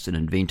just an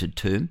invented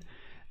term,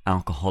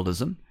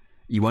 alcoholism.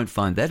 You won't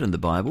find that in the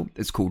Bible.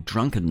 It's called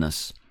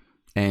drunkenness,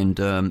 and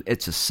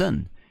it's a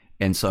sin.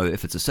 And so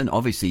if it's a sin,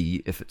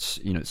 obviously, if it's,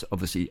 you know, it's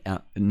obviously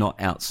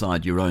not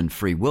outside your own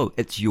free will.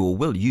 It's your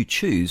will. You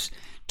choose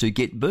to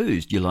get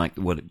boozed. You like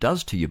what it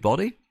does to your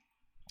body.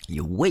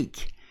 You're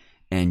weak,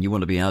 and you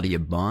want to be out of your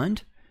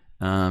mind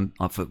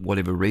for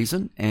whatever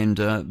reason. And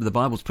the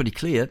Bible's pretty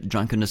clear.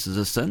 Drunkenness is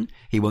a sin.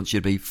 He wants you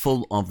to be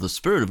full of the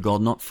Spirit of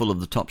God, not full of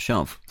the top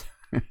shelf.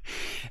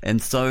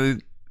 And so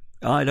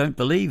I don't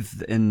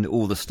believe in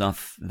all the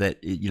stuff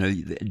that, you know,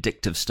 the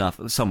addictive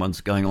stuff.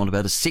 Someone's going on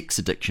about a sex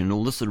addiction and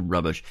all this sort of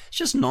rubbish. It's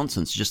just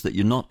nonsense. It's just that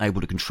you're not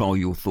able to control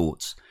your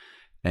thoughts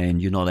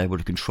and you're not able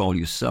to control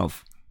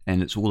yourself.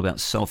 And it's all about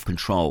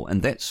self-control.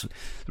 And that's the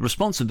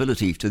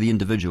responsibility to the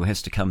individual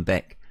has to come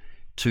back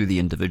to the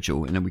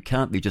individual. And we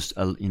can't be just,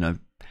 you know,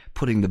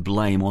 putting the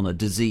blame on a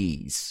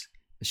disease.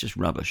 It's just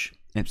rubbish.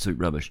 Absolute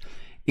rubbish.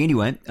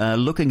 Anyway,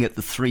 looking at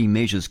the three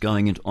measures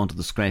going onto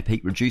the scrap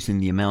heap, reducing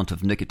the amount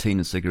of nicotine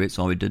in cigarettes,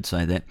 we did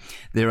say that.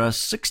 There are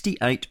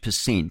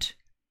 68%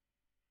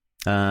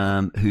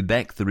 who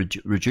back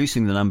the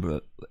reducing the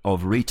number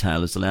of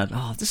retailers allowed.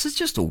 Oh, this is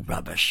just all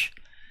rubbish.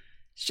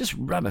 It's just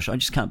rubbish. I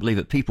just can't believe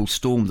it. People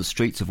stormed the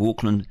streets of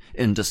Auckland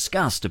in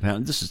disgust,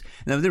 apparently.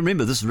 Now,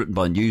 remember, this is written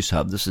by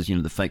Newshub. This is, you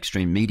know, the fake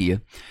stream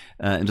media.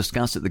 In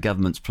disgust at the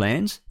government's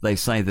plans. They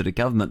say that a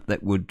government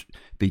that would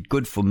be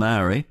good for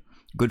Maori,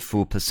 good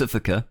for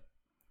Pacifica,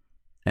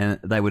 and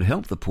they would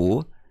help the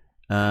poor.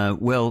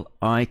 Well,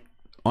 I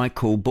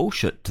call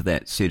bullshit to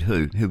that, said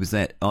who? Who was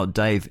that? Oh,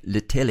 Dave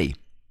Littelli.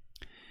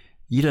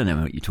 You don't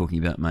know what you're talking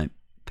about, mate.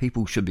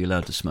 People should be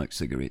allowed to smoke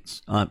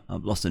cigarettes. I've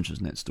lost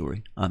interest in that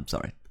story. I'm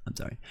sorry.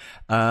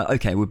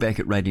 Okay, we're back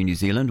at Radio New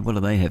Zealand. What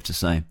do they have to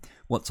say?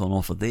 What's on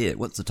offer there?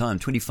 What's the time?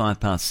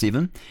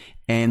 7:25.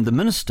 And the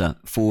Minister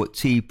for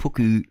Te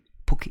Pukenga,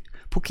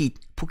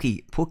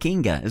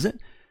 is it?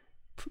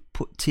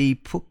 Te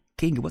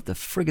Pukenga, what the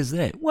frig is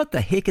that? What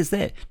the heck is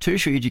that?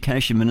 Tertiary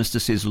Education Minister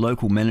says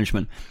local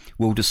management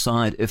will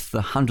decide if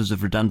the hundreds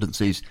of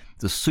redundancies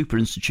the Super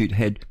Institute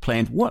had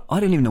planned. What?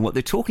 I don't even know what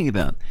they're talking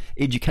about.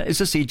 Is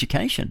this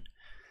education?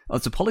 Oh,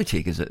 it's a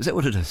Polytech, is it? Is that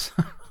what it is?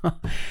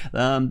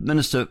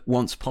 Minister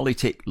wants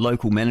Polytech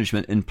local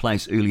management in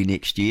place early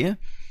next year.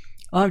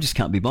 I just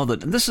can't be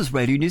bothered. And this is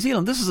Radio New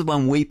Zealand. This is the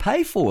one we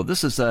pay for.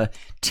 This is a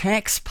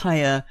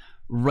taxpayer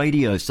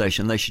radio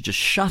station. They should just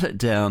shut it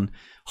down,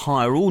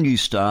 hire all new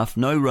staff,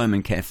 no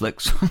Roman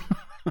Catholics,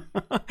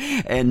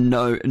 and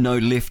no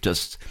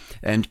leftists,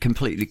 and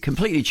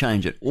completely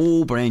change it.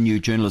 All brand new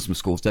journalism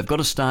schools. They've got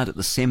to start at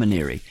the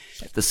seminary,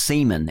 at the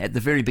semen, at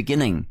the very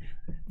beginning.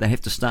 They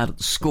have to start at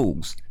the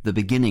schools, the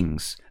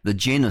beginnings, the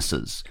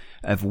genesis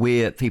of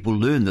where people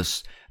learn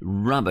this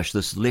rubbish,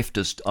 this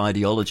leftist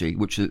ideology,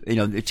 which, you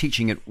know, they're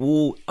teaching it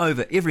all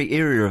over every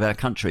area of our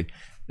country.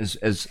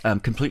 Is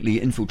completely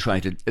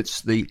infiltrated.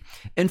 It's the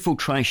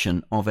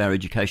infiltration of our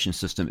education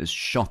system is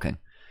shocking.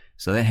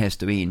 So that has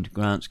to end.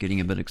 Grant's getting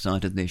a bit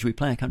excited there. Should we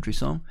play a country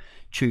song?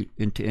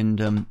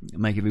 And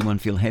make everyone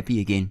feel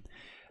happy again.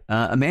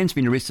 A man's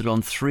been arrested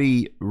on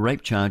 3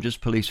 rape charges.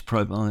 Police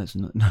probe. Oh, that's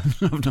not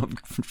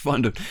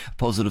find a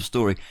positive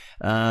story.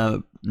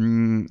 It's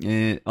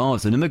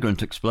an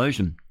immigrant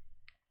explosion.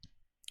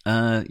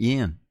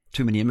 Yeah,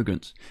 too many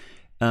immigrants.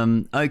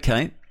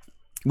 Okay.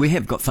 We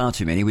have got far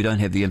too many. We don't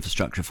have the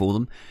infrastructure for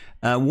them.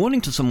 Warning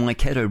to some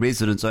Waikato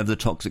residents over the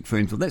toxic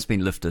fumes. Well, that's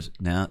been lifted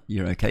now.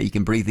 You're okay. You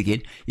can breathe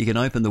again. You can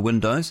open the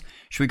windows.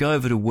 Should we go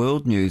over to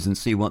World News and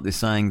see what they're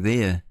saying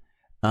there?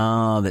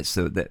 No.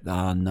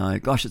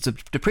 Gosh, it's a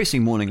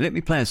depressing morning. Let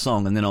me play a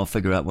song and then I'll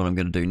figure out what I'm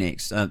going to do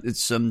next.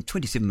 It's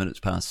 27 minutes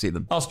past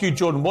 7. Ask you,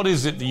 Jordan, what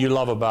is it that you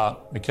love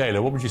about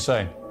Michaela? What would you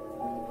say?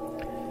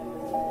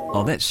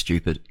 Oh, that's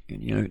stupid.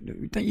 You know,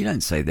 you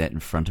don't say that in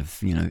front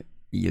of, you know,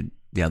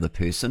 the other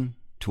person.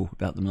 Talk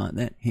about them like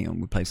that. Hang on,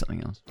 we'll play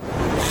something else.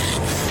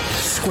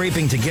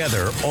 Scraping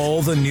together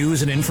all the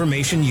news and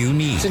information you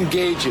need. It's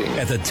engaging.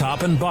 At the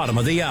top and bottom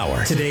of the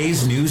hour.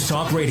 Today's News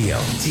Talk Radio,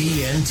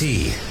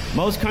 TNT.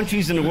 Most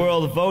countries in the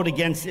world vote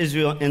against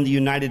Israel in the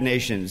United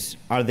Nations.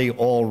 Are they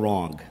all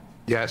wrong?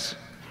 Yes.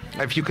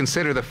 If you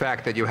consider the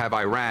fact that you have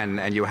Iran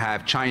and you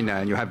have China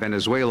and you have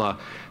Venezuela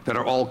that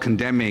are all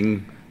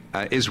condemning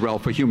Israel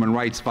for human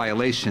rights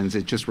violations,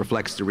 it just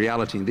reflects the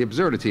reality and the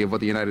absurdity of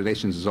what the United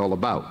Nations is all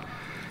about.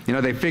 You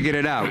know, they figured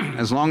it out.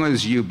 As long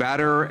as you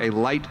batter a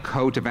light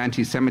coat of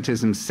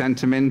anti-Semitism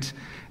sentiment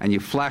and you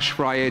flash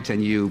fry it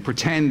and you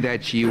pretend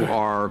that you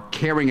are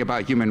caring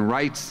about human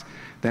rights,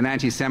 then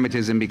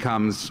anti-Semitism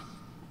becomes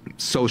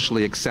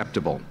socially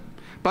acceptable.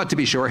 But to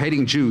be sure,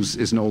 hating Jews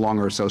is no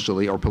longer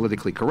socially or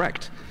politically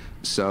correct.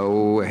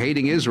 So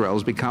hating Israel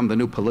has become the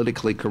new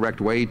politically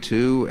correct way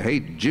to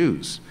hate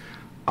Jews.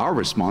 Our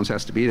response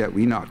has to be that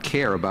we not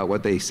care about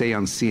what they say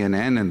on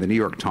CNN and the New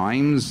York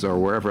Times or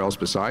wherever else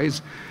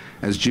besides.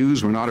 As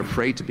Jews, we're not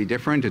afraid to be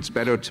different. It's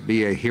better to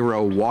be a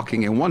hero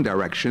walking in one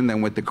direction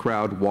than with the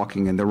crowd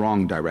walking in the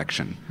wrong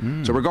direction.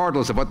 So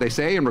regardless of what they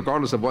say and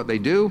regardless of what they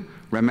do,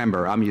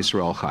 remember, Am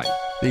Yisrael Chai.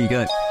 There you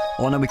go.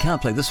 Oh, no, we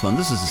can't play this one.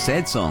 This is a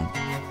sad song.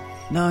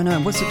 No,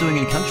 what's it doing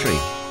in country?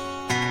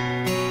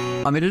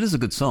 I mean, it is a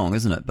good song,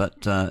 isn't it?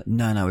 But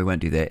no, we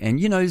won't do that. And,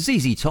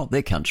 ZZ Top,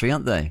 they're country,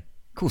 aren't they?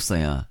 Of course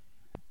they are.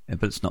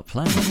 But it's not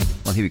playing.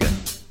 Well, here we go.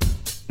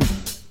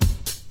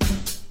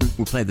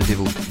 We'll play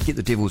get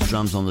the devil's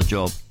drums on the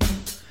job.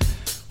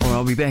 All right,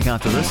 I'll be back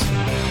after this.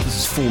 This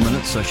is 4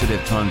 minutes, so I should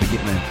have time to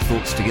get my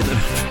thoughts together,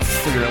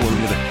 figure out what I'm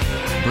going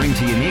to bring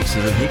to you next.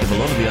 There's a heck of a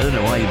lot of you. I don't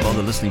know why you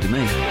bother listening to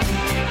me.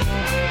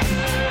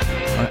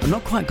 I'm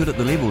not quite good at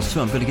the levels,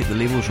 too. I'm going to get the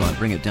levels right,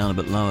 bring it down a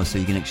bit lower so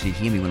you can actually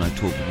hear me when I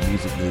talk with the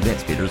music.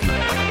 That's better, isn't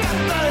it?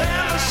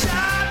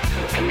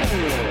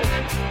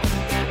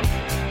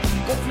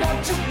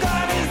 What you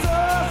got is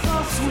all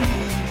so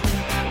sweet.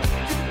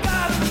 You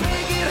gotta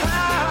make it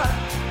hot.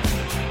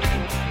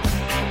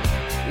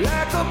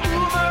 Like a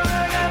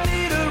boomerang, I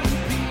need a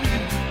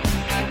repeat.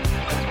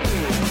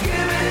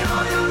 Give me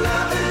all your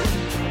loving,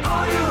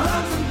 all your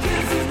hugs and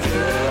kisses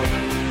too.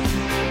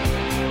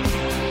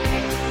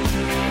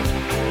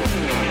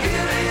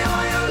 Give me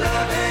all your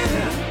loving,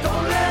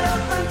 don't let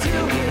up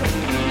until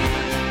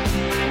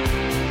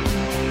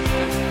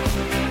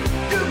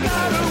you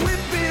gotta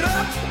whip it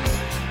up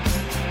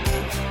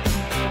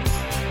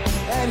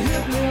and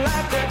hit me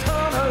like a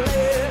ton of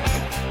lead.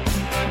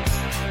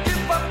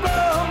 If I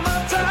blow my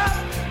top,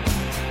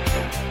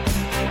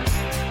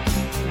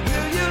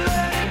 will you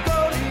let it go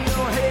to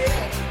your head?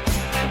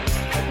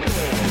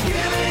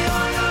 Give me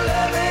all your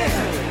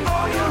loving,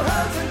 all your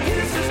hugs and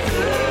kisses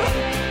too.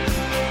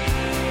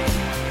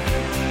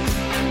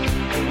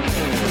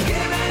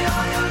 Give me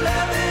all your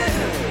loving,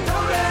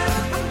 don't let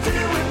up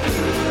until we're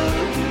through.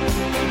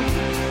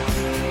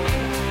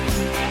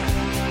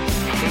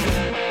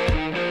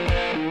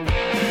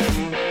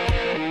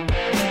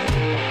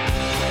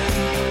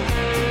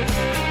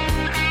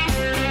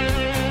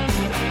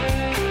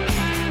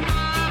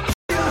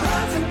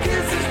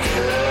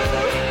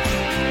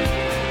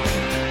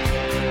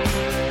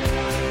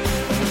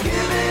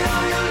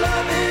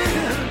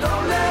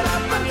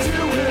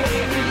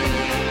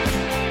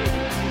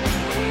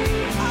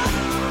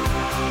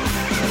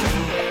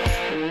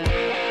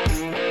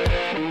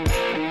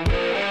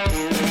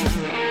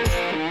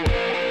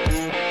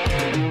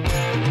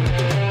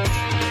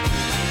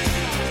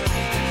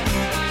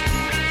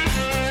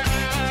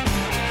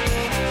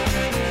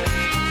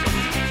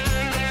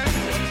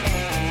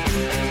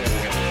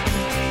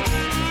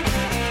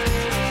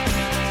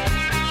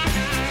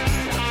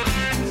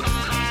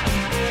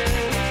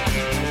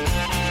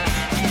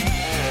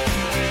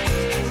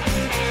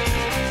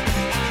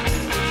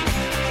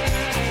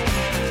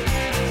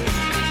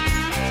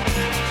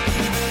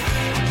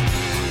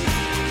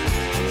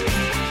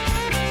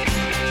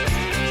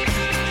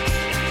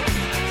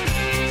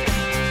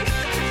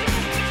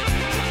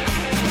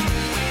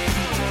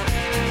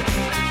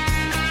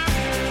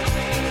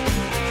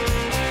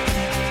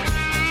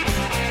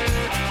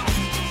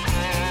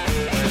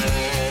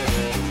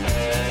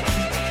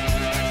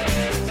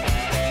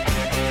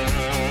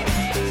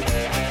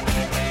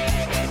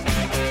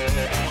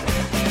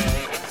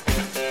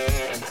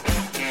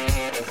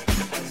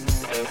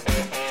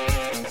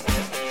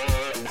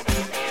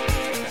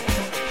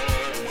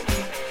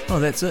 Oh,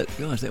 that's it.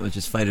 Gosh, that one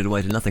just faded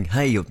away to nothing.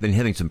 Hey, I've been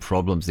having some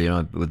problems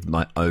there with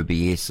my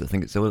OBS. I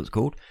think it's what it's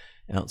called.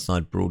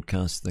 Outside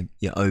broadcast thing.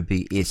 Yeah,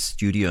 OBS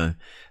Studio.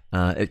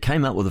 It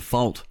came up with a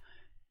fault,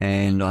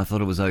 and I thought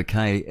it was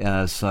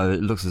okay. So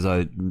it looks as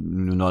though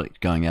we're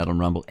not going out on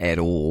Rumble at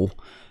all.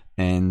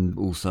 And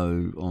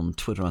also on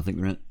Twitter, I think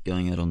we're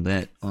going out on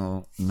that.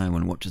 Oh, no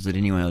one watches it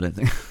anyway, I don't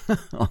think,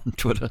 on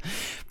Twitter.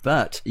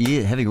 But,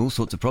 yeah, having all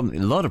sorts of problems.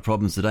 A lot of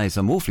problems today,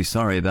 so I'm awfully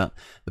sorry about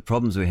the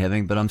problems we're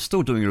having. But I'm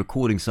still doing a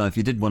recording, so if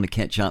you did want to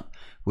catch up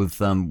with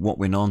what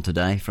went on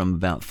today from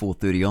about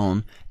 4:30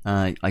 on,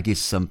 I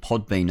guess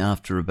Podbean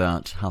after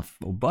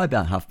by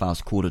about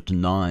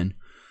 9:15.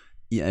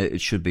 Yeah,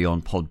 it should be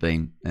on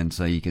Podbean, and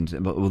so you can.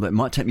 Well, that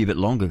might take me a bit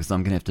longer because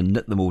I'm going to have to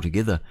knit them all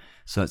together.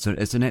 So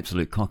it's an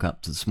absolute cock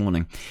up to this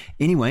morning.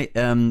 Anyway,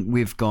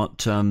 we've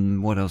got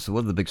what else?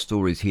 What are the big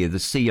stories here? The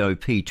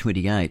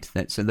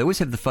COP28. They always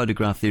have the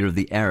photograph there of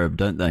the Arab,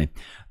 don't they?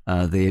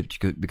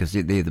 Because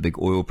they're the big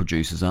oil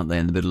producers, aren't they,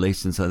 in the Middle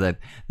East? And so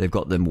they've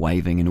got them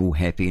waving and all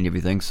happy and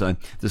everything. So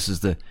this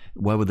is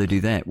why would they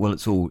do that? Well,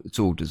 it's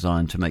all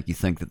designed to make you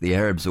think that the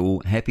Arabs are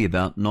all happy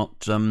about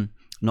not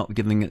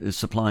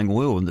supplying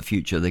oil in the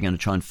future. They're going to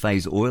try and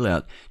phase oil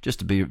out, just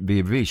to be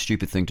a very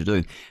stupid thing to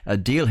do. A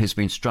deal has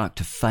been struck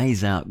to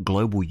phase out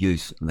global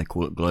use, and they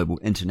call it global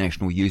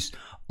international use,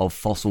 of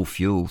fossil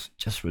fuels.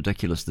 Just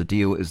ridiculous. The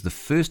deal is the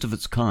first of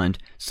its kind,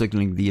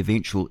 signalling the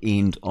eventual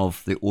end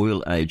of the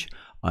oil age.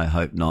 I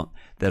hope not.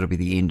 That'll be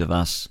the end of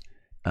us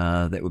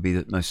That would be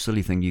the most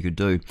silly thing you could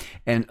do.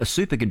 And a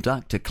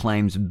superconductor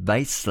claims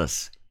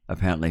baseless.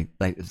 Apparently,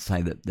 they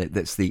say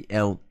that's the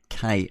LK99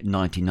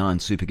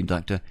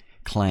 superconductor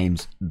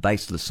claims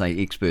baseless, say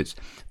experts.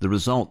 The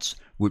results,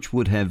 which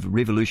would have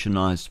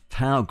revolutionized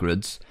power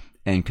grids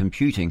and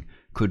computing,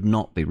 could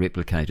not be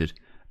replicated,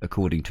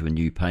 according to a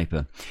new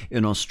paper.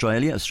 In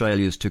Australia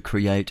is to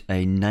create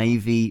a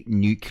Navy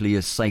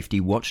nuclear safety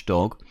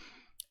watchdog,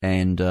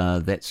 and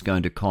that's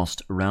going to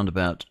cost around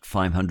about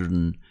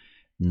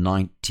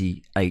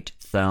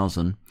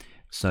 598,000.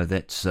 So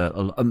that's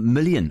a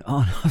million.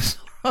 Oh no,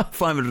 sorry.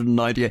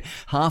 598,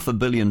 $500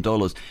 million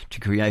to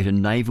create a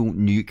naval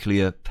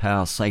nuclear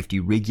power safety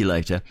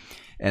regulator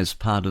as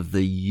part of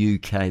the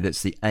UK.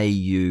 That's the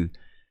AUKUS.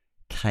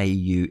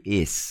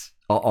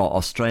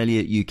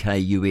 Australia, UK,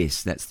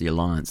 US. That's the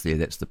alliance there.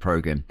 That's the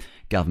program.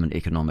 Government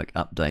Economic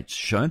Updates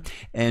show.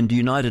 And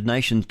United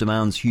Nations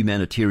demands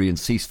humanitarian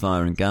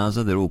ceasefire in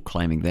Gaza. They're all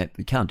claiming that.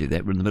 We can't do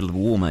that. We're in the middle of a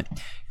war, mate.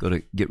 Got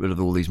to get rid of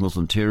all these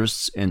Muslim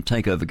terrorists and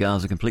take over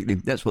Gaza completely.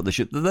 That's what they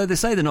should. Though they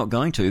say they're not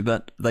going to,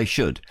 but they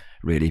should,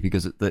 really,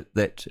 because that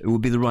it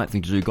would be the right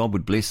thing to do. God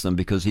would bless them,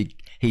 because he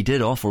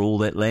did offer all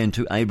that land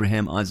to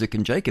Abraham, Isaac,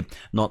 and Jacob,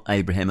 not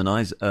Abraham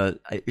and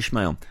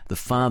Ishmael, the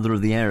father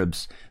of the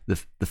Arabs. The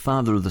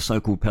father of the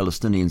so-called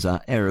Palestinians are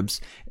Arabs,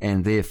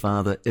 and their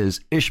father is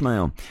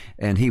Ishmael,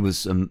 and he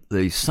was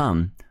the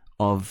son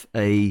of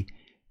a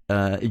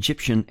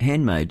Egyptian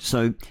handmaid.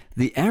 So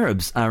the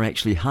Arabs are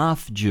actually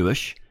half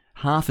Jewish,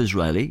 half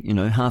Israeli,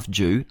 half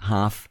Jew,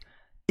 half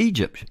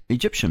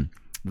Egyptian.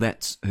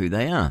 That's who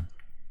they are,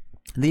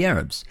 the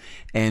Arabs.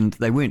 And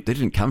they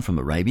didn't come from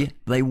Arabia.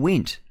 They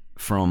went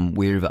from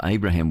wherever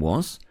Abraham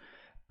was.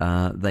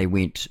 They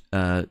went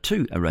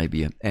to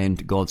Arabia,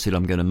 and God said,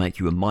 I'm going to make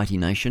you a mighty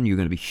nation. You're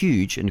going to be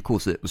huge. And of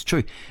course that was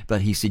true,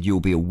 but he said, you'll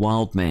be a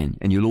wild man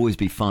and you'll always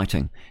be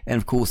fighting. And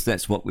of course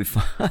that's what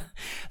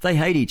they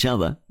hate each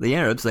other. The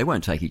Arabs, they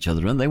won't take each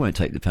other in. They won't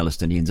take the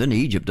Palestinians in.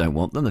 Egypt don't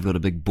want them. They've got a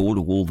big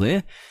border wall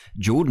there.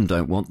 Jordan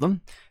don't want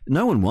them.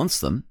 No one wants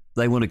them.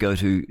 They want to go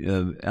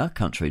to our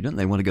country, don't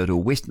they? They want to go to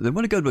they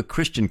want to go to a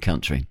Christian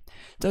country.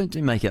 Don't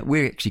make it.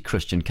 We're actually a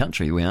Christian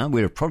country. We are.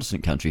 We're a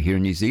Protestant country here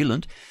in New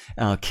Zealand.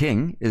 Our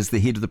king is the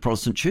head of the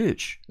Protestant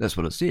church. That's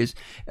what it says.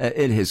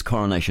 In his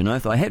coronation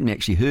oath, I hadn't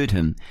actually heard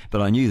him,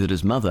 but I knew that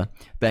his mother,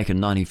 back in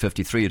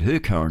 1953 at her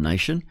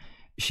coronation,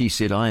 she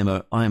said, I am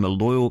a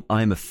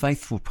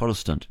faithful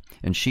Protestant.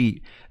 And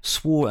she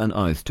swore an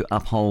oath to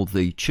uphold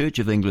the Church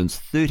of England's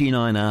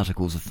 39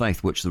 articles of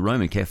faith, which the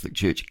Roman Catholic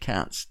Church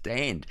can't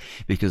stand,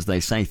 because they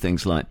say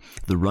things like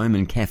the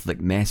Roman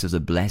Catholic Mass is a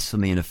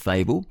blasphemy and a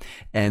fable,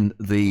 and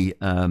the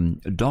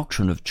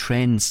doctrine of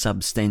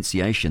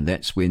transubstantiation.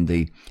 That's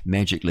when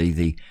magically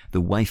the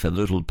wafer, the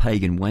little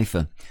pagan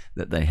wafer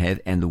that they have,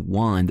 and the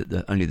wine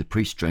that only the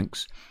priest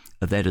drinks,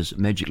 that is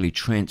magically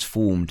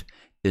transformed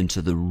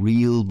into the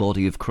real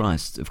body of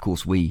Christ. Of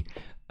course, we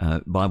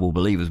Bible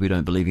believers, we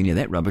don't believe any of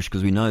that rubbish,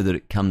 because we know that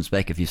it comes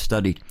back. If you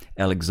studied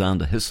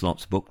Alexander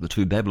Hislop's book, The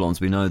Two Babylons,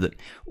 we know that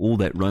all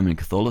that Roman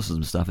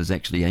Catholicism stuff is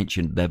actually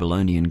ancient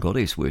Babylonian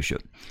goddess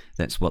worship.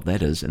 That's what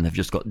that is, and they've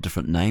just got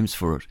different names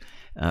for it.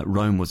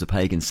 Rome was a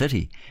pagan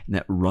city, and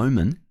that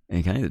Roman,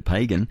 the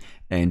pagan,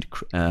 and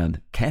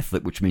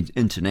Catholic, which means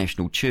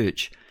international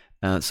church.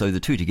 So the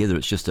two together,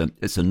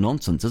 it's a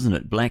nonsense, isn't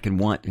it? Black and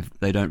white,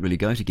 they don't really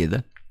go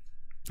together.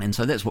 And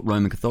so that's what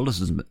Roman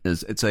Catholicism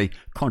is. It's a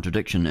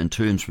contradiction in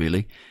terms,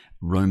 really,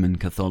 Roman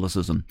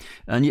Catholicism.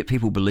 And yet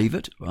people believe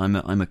it. I'm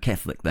a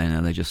Catholic,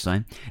 they just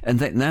say. And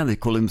now they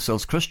call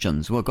themselves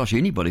Christians. Well, gosh,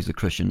 anybody's a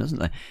Christian, isn't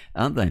they?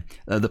 Aren't they?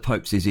 The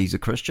Pope says he's a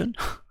Christian.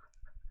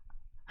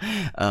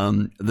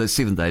 The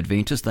Seventh-day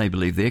Adventists, they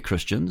believe they're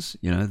Christians.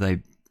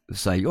 They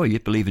say, oh, you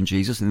believe in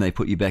Jesus, and they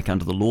put you back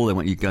under the law. They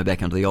want you to go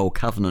back under the old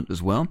covenant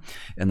as well,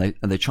 and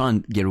they try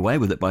and get away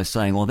with it by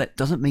saying, oh, that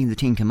doesn't mean the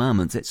Ten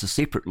Commandments, that's a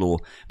separate law.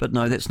 But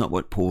no, that's not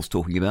what Paul's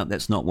talking about.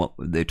 That's not what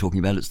they're talking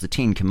about. It's the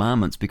Ten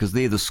Commandments, because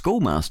they're the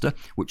schoolmaster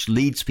which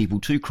leads people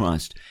to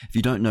Christ. If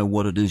you don't know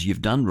what it is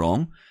you've done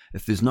wrong,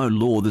 if there's no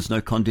law, there's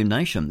no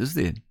condemnation, is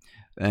there?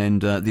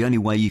 And the only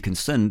way you can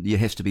sin, there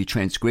has to be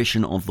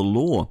transgression of the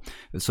law.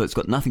 So it's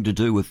got nothing to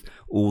do with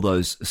all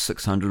those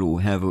 600 or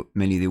however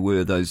many there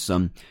were, those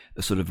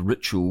sort of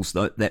rituals,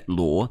 that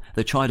law.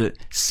 They try to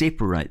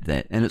separate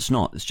that, and it's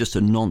not. It's just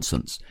a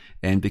nonsense.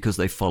 And because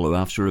they follow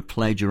after a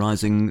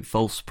plagiarizing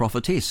false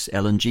prophetess,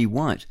 Ellen G.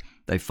 White,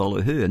 they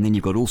follow her. And then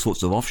you've got all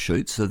sorts of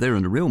offshoots, so they're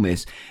in a real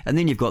mess. And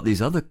then you've got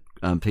these other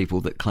people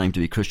that claim to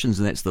be Christians,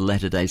 and that's the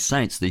Latter-day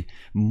Saints, the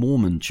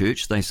Mormon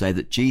church. They say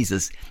that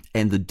Jesus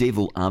and the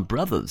devil are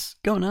brothers.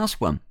 Go and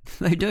ask one.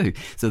 They do.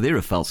 So they're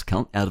a false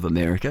cult out of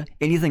America.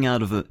 Anything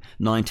out of a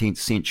 19th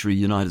century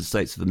United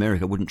States of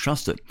America, wouldn't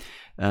trust it.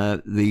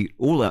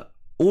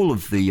 All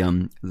of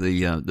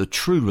the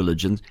true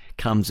religion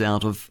comes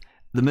out of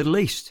the Middle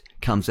East,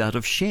 comes out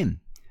of Shem.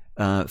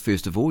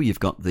 First of all,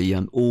 you've got the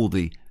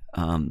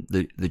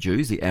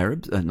Jews, the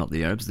Arabs, not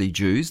the Arabs, the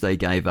Jews. They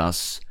gave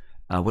us.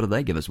 What did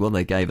they give us? Well,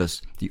 they gave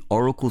us the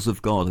oracles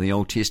of God in the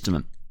Old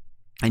Testament.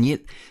 And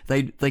yet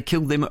they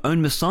killed their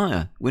own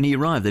Messiah when he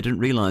arrived. They didn't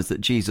realize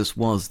that Jesus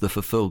was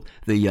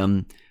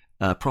the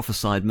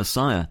prophesied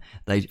Messiah.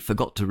 They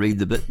forgot to read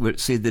the bit where it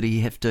said that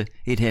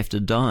he'd have to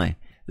die,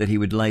 that he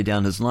would lay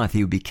down his life,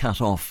 he would be cut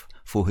off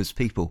for his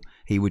people.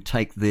 He would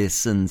take their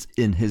sins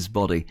in his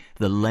body,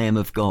 the Lamb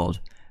of God,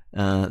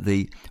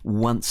 the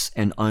once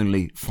and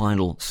only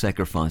final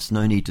sacrifice.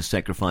 No need to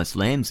sacrifice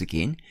lambs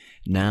again.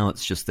 Now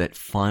it's just that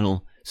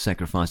final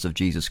sacrifice of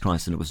Jesus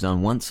Christ, and it was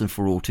done once and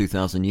for all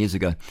 2,000 years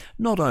ago,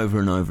 not over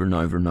and over and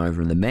over and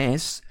over in the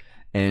mass.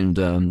 And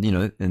and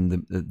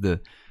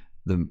the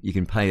you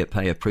can pay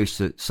a priest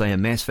to say a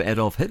mass for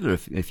Adolf Hitler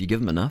if you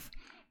give him enough.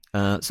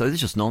 So it's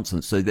just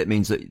nonsense. So that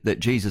means that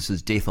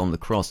Jesus' death on the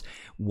cross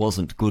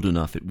wasn't good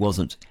enough. It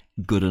wasn't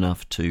good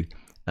enough to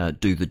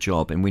do the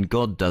job. And when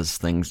God does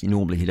things,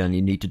 normally he'd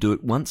only need to do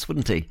it once,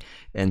 wouldn't he?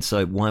 And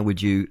so why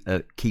would you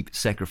keep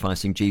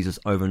sacrificing Jesus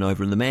over and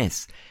over in the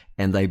mass?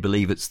 And they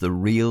believe it's the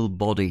real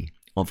body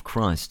of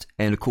Christ.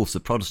 And of course,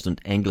 the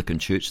Protestant Anglican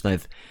Church, they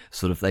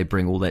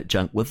bring all that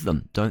junk with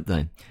them, don't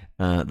they?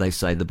 They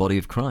say the body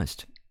of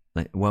Christ.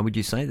 Why would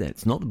you say that?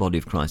 It's not the body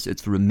of Christ.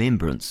 It's the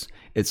remembrance.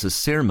 It's a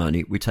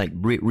ceremony. We take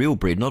real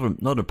bread,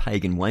 not a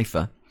pagan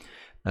wafer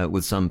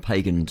with some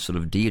pagan sort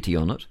of deity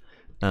on it.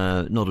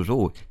 Not at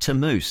all.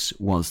 Tammuz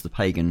was the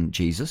pagan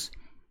Jesus.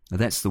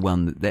 That's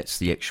that's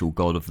the actual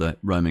god of the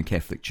Roman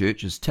Catholic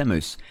Church, is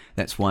Tammuz.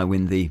 That's why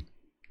when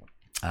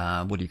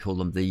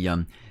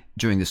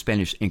during the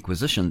Spanish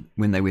Inquisition,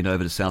 when they went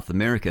over to South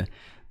America,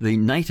 the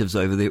natives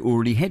over there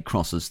already had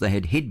crosses. They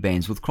had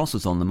headbands with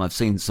crosses on them. I've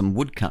seen some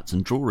woodcuts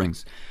and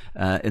drawings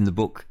in the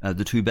book,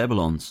 The Two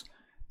Babylons.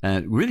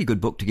 Really good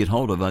book to get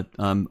hold of.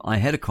 I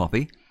had a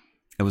copy.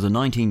 It was a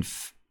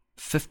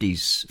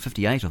 1950s,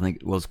 58, I think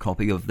it was,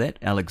 copy of that,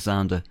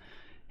 Alexander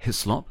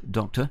Hislop,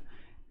 doctor,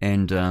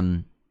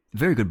 and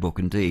very good book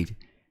indeed.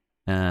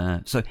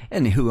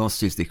 And who else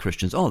says they're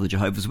Christians? Oh, the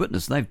Jehovah's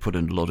Witness. They've put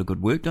in a lot of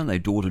good work, don't they?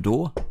 Door to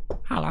door.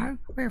 Hello,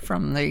 we're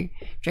from the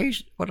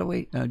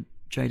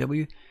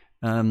JW.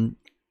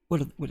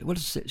 What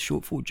is that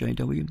short for?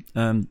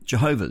 JW.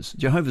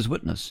 Jehovah's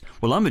Witness.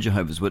 Well, I'm a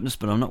Jehovah's Witness,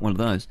 but I'm not one of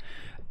those.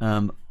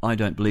 I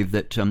don't believe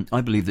that.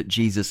 I believe that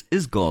Jesus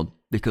is God,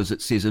 because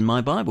it says in my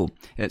Bible.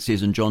 It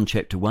says in John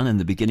chapter 1, in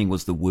the beginning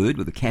was the Word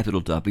with a capital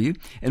W.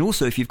 And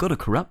also, if you've got a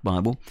corrupt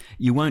Bible,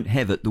 you won't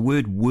have it. The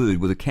word word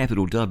with a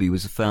capital W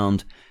is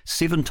found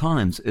 7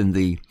 times in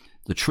the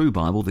true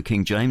Bible, the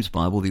King James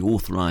Bible, the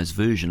authorized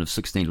version of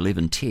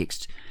 1611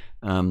 text.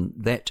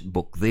 That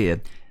book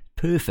there,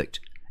 perfect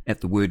at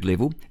the word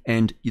level.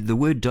 And the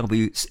word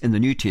W in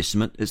the New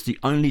Testament is the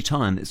only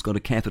time it's got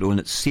a capital, and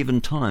it's 7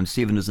 times.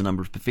 7 is the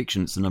number of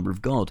perfection. It's the number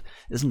of God,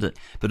 isn't it?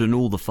 But in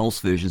all the false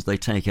versions, they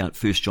take out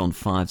 1 John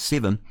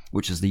 5:7,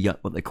 which is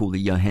what they call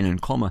the Johannine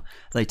comma.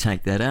 They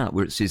take that out,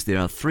 where it says there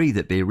are 3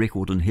 that bear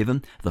record in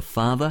heaven: the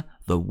Father,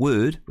 the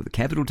Word with a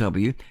capital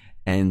W,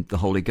 and the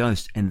Holy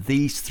Ghost. And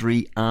these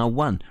 3 are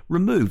one,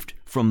 removed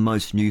from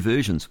most new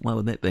versions. Why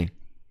would that be?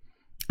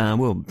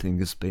 Well,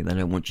 things be they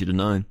don't want you to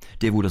know.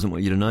 Devil doesn't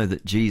want you to know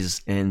that Jesus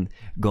and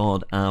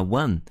God are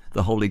one.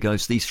 The Holy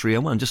Ghost, these 3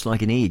 are one, just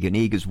like an egg. An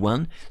egg is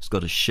one. It's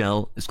got a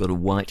shell, it's got a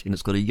white, and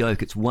it's got a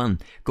yolk. It's one.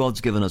 God's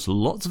given us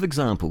lots of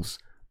examples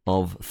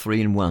of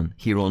 3 in 1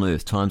 here on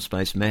earth. Time,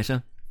 space,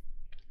 matter,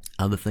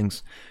 other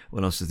things.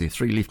 What else is there?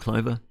 3-leaf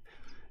clover,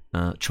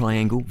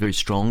 triangle, very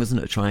strong, isn't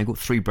it? A triangle,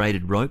 3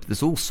 braided rope.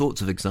 There's all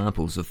sorts of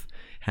examples of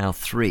how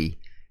 3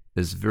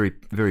 is very,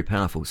 very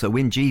powerful. So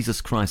when Jesus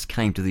Christ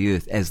came to the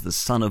earth as the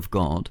Son of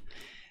God,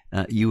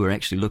 you were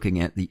actually looking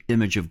at the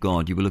image of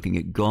God. You were looking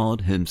at God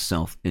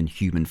himself in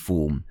human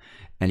form.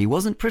 And he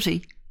wasn't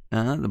pretty.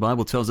 The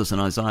Bible tells us in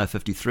Isaiah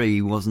 53,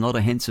 he was not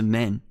a handsome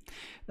man.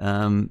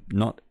 Oh,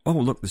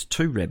 look, there's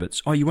 2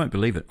 rabbits. Oh, you won't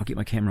believe it. I'll get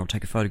my camera, I'll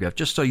take a photograph,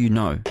 just so you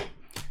know.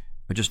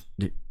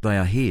 They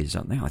are hares,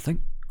 aren't they, I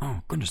think?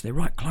 Oh, goodness, they're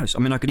right close. I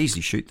mean, I could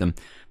easily shoot them,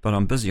 but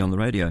I'm busy on the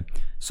radio.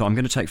 So I'm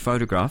going to take a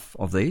photograph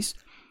of these.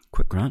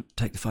 Quick, Grant,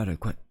 take the photo,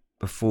 quick,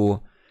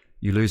 before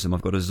you lose them.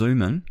 I've got to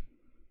zoom in.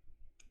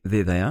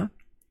 There they are.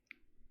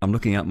 I'm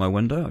looking out my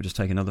window. I'll just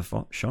take another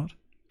shot,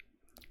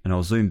 and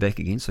I'll zoom back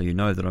again so you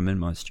know that I'm in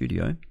my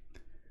studio.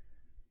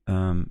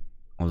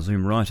 I'll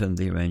zoom right in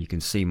there, and you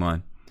can see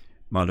my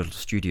little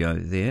studio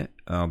there,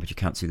 but you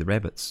can't see the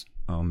rabbits.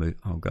 I'll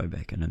go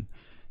back in and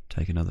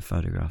take another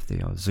photograph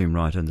there. I'll zoom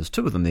right in. There's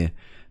 2 of them there,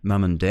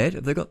 Mum and Dad.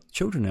 Have they got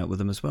children out with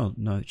them as well?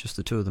 No, just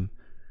the 2 of them.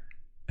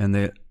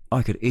 And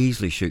I could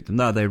easily shoot them.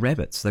 No, they're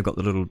rabbits. They've got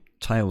the little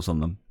tails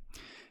on them.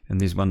 And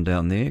there's one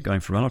down there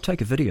going for a run. I'll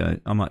take a video.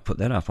 I might put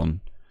that up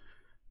on.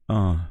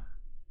 Oh,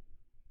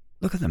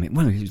 look at them.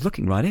 Well, he's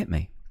looking right at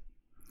me.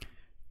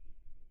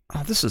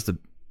 Oh, this is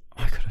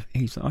I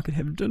could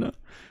have dinner,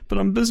 but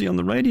I'm busy on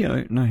the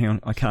radio. No, hang on.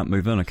 I can't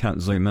move in. I can't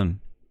zoom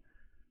in.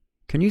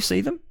 Can you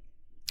see them?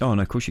 Oh,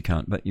 no, of course you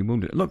can't, but you will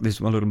do. Look,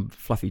 there's one little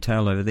fluffy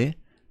tail over there,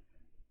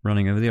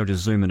 running over there. I'll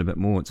just zoom in a bit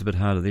more. It's a bit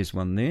harder. There's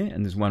one there,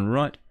 and there's one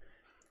right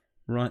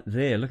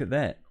there. Look at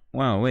that.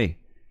 Wowee.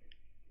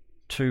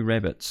 2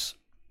 rabbits.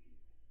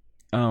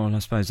 Oh, and I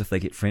suppose if they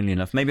get friendly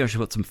enough, maybe I should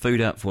put some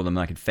food out for them.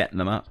 I could fatten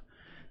them up.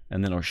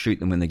 and then I'll shoot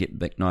them when they get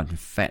back nice and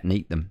fat and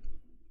eat them.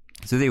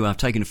 So there we are, I've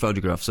taken a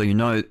photograph, so you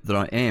know that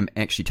I am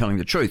actually telling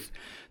the truth,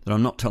 that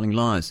I'm not telling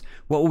lies.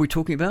 What were we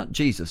talking about?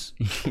 Jesus.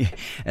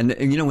 and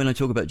you know, when I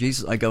talk about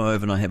Jesus, I go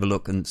over and I have a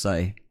look and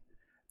say,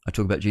 I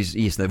talk about Jesus,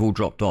 yes, they've all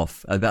dropped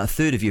off. About a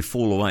third of you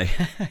fall away.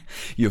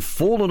 You've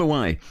fallen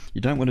away.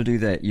 You don't want to do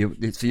that.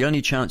 It's the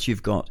only chance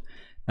you've got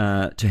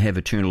to have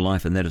eternal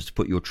life, and that is to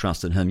put your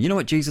trust in him. You know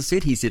what Jesus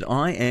said? He said,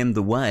 I am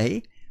the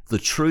way, the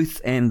truth,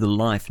 and the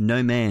life.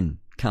 No man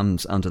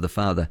comes unto the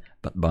Father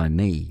but by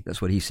me.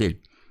 That's what he said.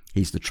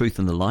 He's the truth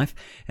and the life,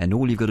 and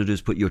all you've got to do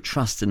is put your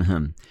trust in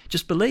him.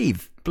 Just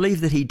believe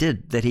that he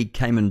did, that he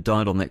came and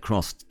died on that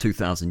cross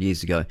 2,000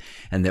 years ago,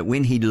 and that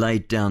when he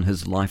laid down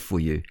his life for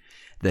you,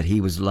 that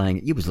he was laying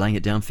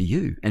it down for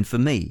you and for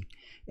me.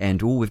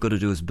 And all we've got to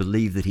do is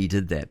believe that he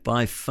did that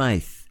by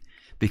faith.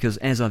 Because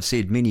as I've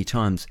said many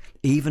times,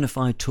 even if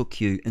I took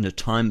you in a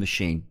time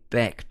machine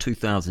back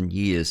 2,000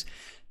 years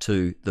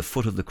to the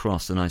foot of the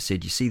cross, and I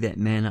said, you see that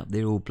man up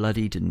there all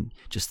bloodied and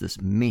just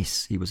this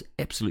mess, he was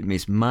absolute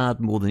mess, marred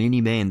more than any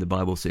man, the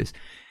Bible says,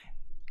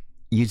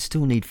 you'd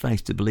still need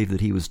faith to believe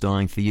that he was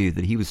dying for you,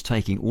 that he was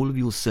taking all of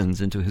your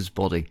sins into his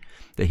body,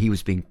 that he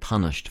was being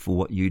punished for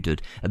what you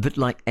did. A bit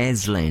like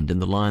Aslan in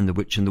The Lion, the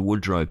Witch and the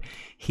Wardrobe.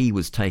 He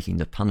was taking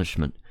the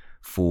punishment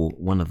for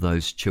one of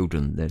those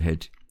children that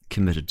had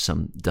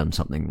done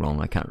something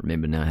wrong. I can't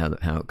remember now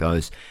how it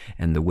goes.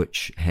 And the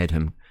witch had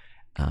him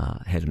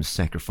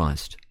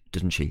sacrificed,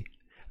 didn't she?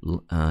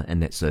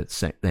 And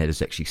that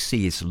is actually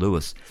C.S.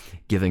 Lewis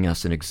giving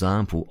us an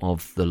example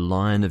of the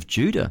Lion of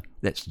Judah.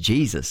 That's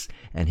Jesus,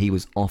 and he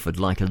was offered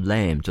like a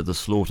lamb to the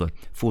slaughter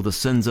for the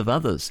sins of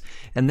others.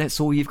 And that's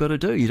all you've got to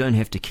do. You don't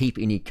have to keep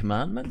any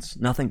commandments,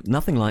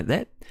 nothing like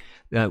that.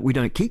 We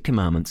don't keep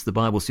commandments. The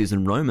Bible says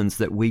in Romans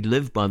that we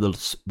live by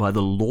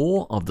the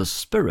law of the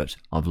Spirit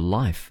of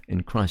life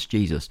in Christ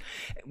Jesus.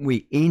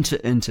 We enter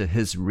into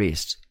his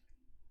rest.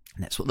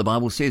 And that's what the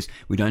Bible says.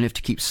 We don't have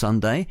to keep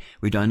Sunday.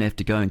 We don't have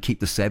to go and keep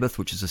the Sabbath,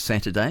 which is a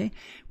Saturday.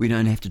 We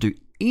don't have to do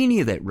any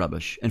of that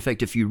rubbish. In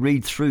fact, if you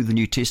read through the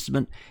New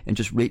Testament and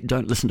just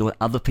don't listen to what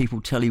other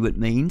people tell you it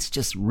means,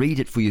 just read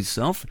it for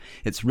yourself.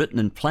 It's written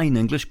in plain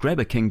English. Grab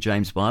a King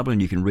James Bible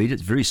and you can read it.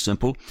 It's very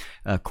simple.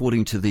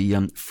 According to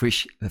the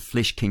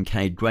Flesh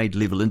Kincaid grade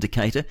level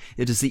indicator,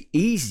 it is the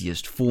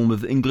easiest form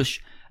of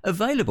English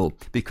available.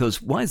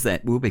 Because why is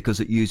that? Well, because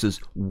it uses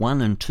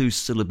 1 and 2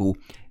 syllable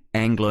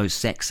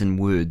Anglo-Saxon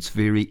words,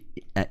 very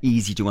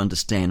easy to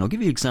understand. I'll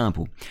give you an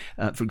example.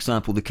 For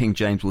example, the King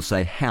James will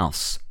say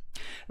house.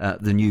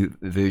 The new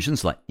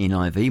versions, like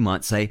NIV,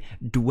 might say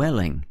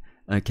dwelling.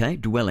 Okay,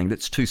 dwelling,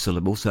 that's 2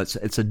 syllables, so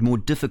it's a more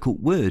difficult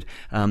word.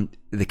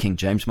 The King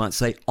James might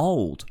say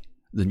old.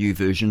 The new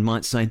version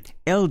might say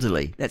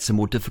elderly. That's a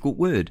more difficult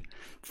word.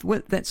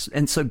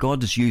 And so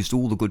God has used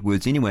all the good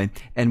words anyway.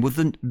 And with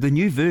the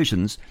new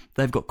versions,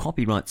 they've got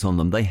copyrights on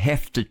them. They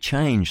have to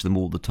change them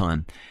all the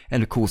time.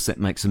 And of course, that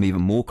makes them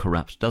even more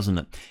corrupt, doesn't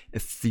it?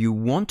 If you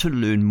want to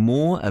learn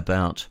more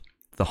about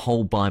the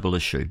whole Bible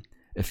issue,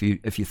 if you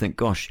think,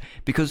 gosh,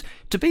 because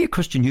to be a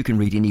Christian, you can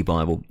read any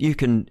Bible.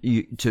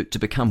 To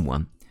become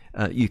one.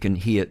 You can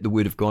hear the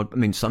word of God. I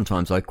mean,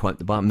 sometimes I quote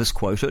the Bible,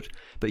 misquote it,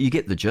 but you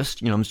get the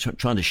gist. You know, I'm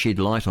trying to shed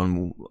light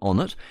on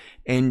it,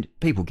 and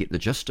people get the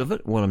gist of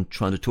it, what I'm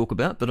trying to talk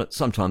about, but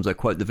sometimes I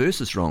quote the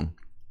verses wrong.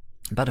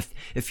 But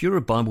if you're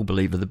a Bible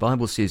believer, the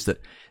Bible says that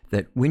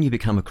when you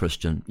become a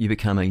Christian, you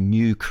become a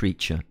new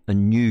creature, a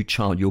new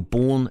child. You're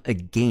born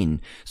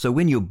again. So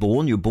when you're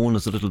born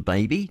as a little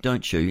baby,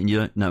 don't you? And you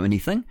don't know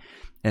anything.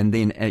 And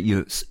then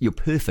you're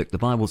perfect. The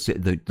Bible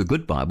said, the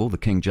good Bible, the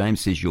King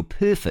James says you're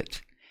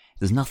perfect.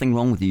 There's nothing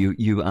wrong with you.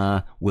 You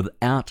are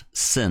without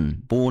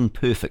sin, born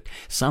perfect.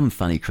 Some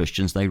funny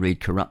Christians, they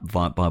read corrupt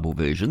Bible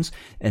versions,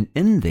 and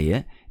in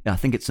there, I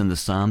think it's in the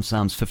Psalms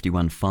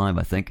 51:5,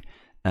 I think,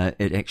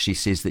 it actually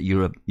says that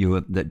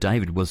that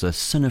David was a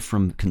sinner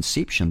from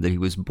conception, that he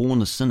was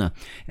born a sinner,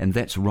 and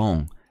that's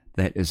wrong.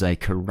 That is a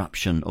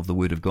corruption of the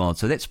Word of God.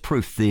 So that's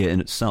proof there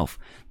in itself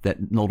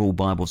that not all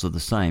Bibles are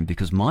the same,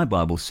 because my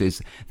Bible says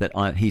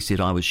that he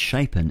said I was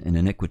shapen in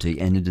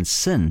iniquity, and in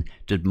sin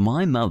did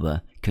my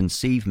mother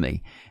conceive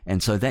me.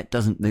 And so that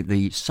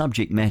the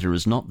subject matter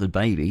is not the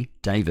baby,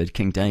 David,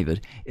 King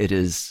David, it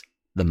is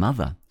the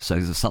mother. So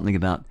there's something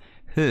about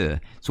her.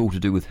 It's all to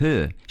do with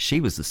her.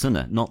 She was the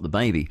sinner, not the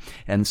baby.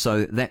 And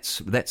so that's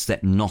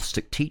that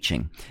Gnostic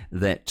teaching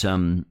that,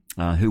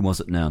 who was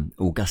it now?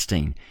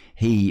 Augustine.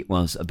 He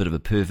was a bit of a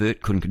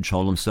pervert, couldn't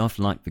control himself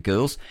like the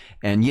girls,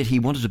 and yet he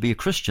wanted to be a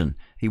Christian.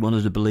 He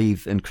wanted to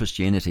believe in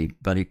Christianity,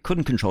 but he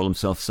couldn't control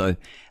himself, so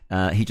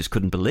he just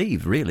couldn't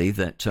believe, really,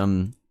 that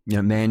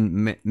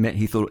man,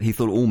 he thought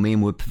all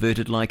men were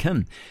perverted like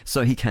him.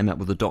 So he came up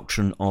with the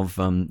doctrine of,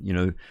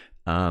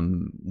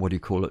 what do you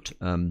call it?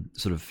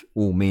 Sort of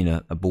all men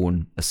are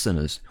born as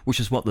sinners, which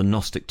is what the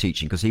Gnostic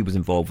teaching, because he was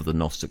involved with the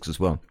Gnostics as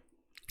well.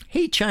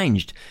 He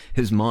changed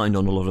his mind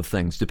on a lot of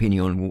things, depending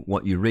on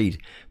what you read.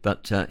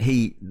 But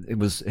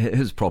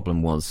his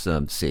problem was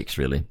sex,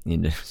 really.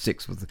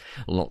 Sex with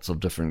lots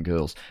of different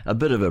girls. A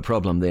bit of a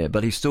problem there,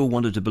 but he still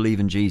wanted to believe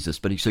in Jesus,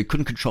 but so he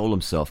couldn't control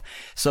himself.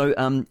 So,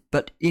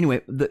 but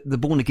anyway, the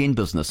born-again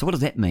business. So what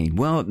does that mean?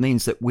 Well, it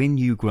means that when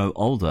you grow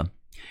older,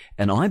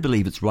 and I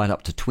believe it's right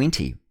up to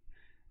 20,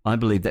 I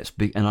believe that's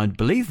big, and I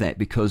believe that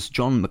because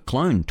John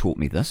McClone taught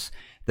me this,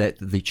 that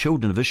the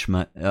children of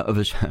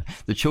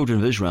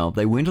Israel,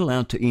 they weren't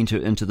allowed to enter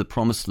into the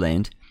promised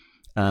land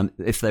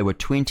if they were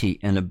 20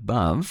 and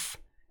above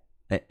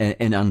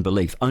in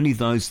unbelief. Only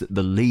those that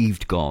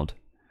believed God,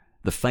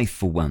 the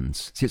faithful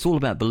ones. See, it's all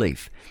about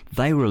belief.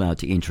 They were allowed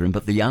to enter in,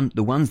 but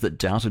the ones that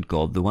doubted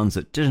God, the ones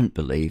that didn't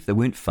believe, they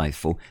weren't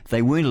faithful,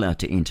 they weren't allowed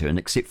to enter in,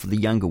 except for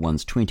the younger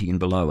ones, 20 and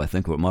below, I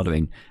think, or it might have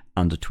been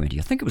under 20.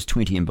 I think it was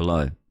 20 and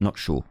below. Not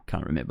sure.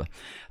 Can't remember.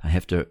 I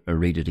have to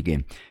read it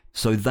again.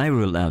 So they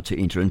were allowed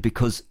to enter in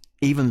because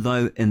even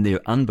though in their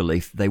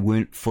unbelief they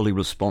weren't fully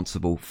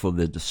responsible for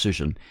their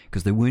decision,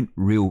 because they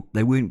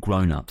weren't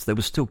grown-ups. They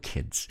were still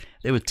kids.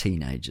 They were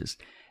teenagers.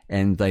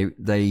 And they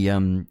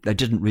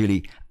didn't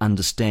really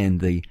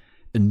understand the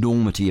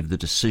enormity of the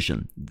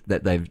decision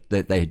that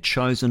they had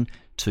chosen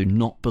to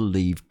not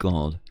believe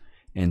God.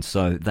 And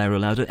so they were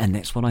allowed it. And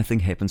that's what I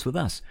think happens with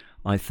us.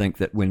 I think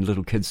that when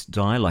little kids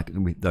die, like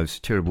those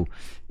terrible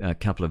I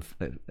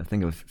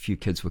think a few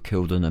kids were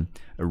killed in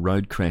a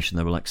road crash and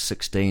they were like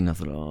 16. I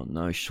thought, oh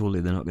no, surely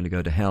they're not going to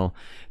go to hell.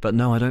 But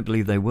no, I don't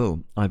believe they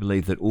will. I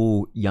believe that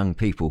all young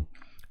people,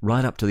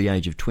 right up to the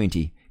age of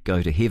 20,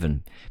 go to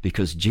heaven,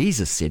 because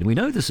Jesus said, and we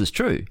know this is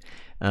true,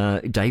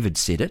 David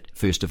said it,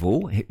 first of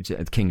all,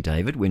 King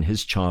David, when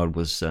his child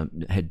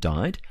had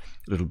died,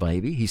 little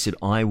baby, he said,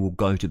 I will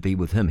go to be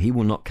with him. He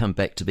will not come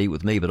back to be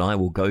with me, but I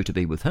will go to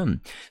be with him.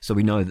 So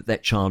we know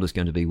that child is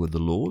going to be with the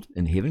Lord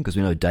in heaven, because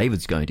we know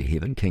David's going to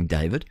heaven, King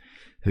David,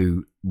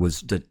 who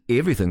did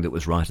everything that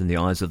was right in the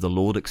eyes of the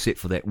Lord, except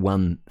for that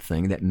one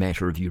thing, that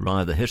matter of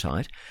Uriah the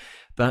Hittite.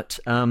 But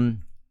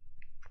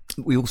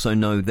we also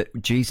know that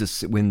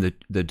Jesus, when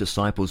the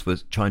disciples were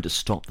trying to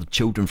stop the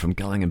children from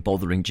going and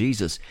bothering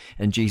Jesus,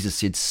 and Jesus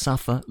said,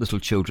 suffer little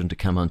children to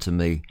come unto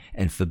me,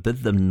 and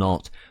forbid them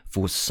not,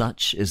 for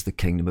such is the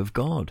kingdom of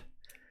God.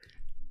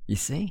 You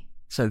see?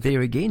 So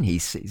there again,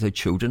 the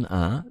children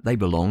they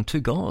belong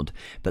to God.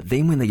 But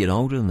then when they get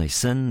older and they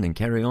sin and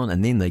carry on,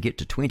 and then they get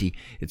to 20,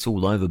 it's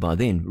all over by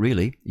then,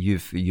 really.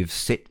 You're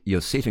set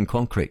in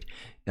concrete.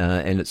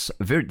 And it's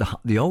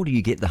the older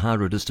you get, the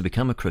harder it is to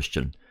become a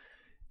Christian.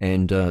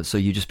 And so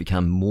you just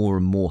become more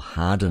and more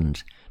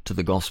hardened to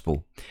the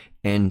gospel.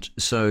 And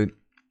so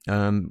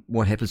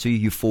what happens to you?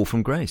 You fall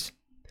from grace.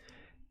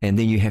 And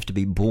then you have to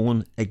be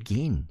born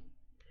again.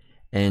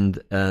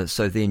 And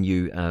so then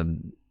you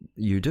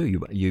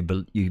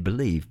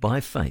believe by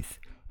faith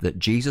that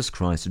Jesus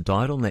Christ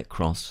died on that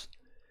cross.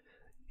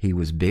 He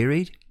was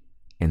buried,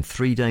 and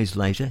 3 days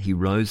later he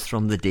rose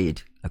from the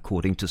dead,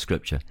 according to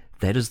Scripture.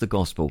 That is the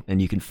gospel, and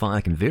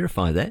I can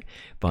verify that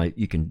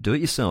you can do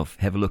it yourself.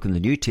 Have a look in the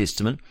New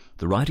Testament,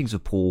 the writings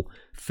of Paul,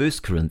 1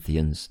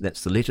 Corinthians,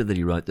 that's the letter that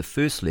he wrote, the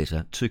first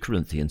letter to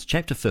Corinthians,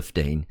 chapter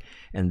 15,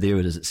 and there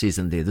it is, it says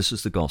in there, this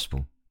is the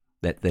gospel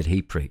that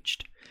he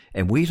preached.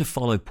 And we're to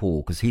follow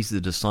Paul, because he's the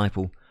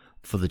disciple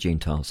for the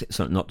Gentiles.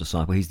 So not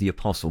disciple, he's the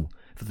apostle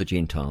for the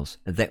Gentiles,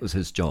 and that was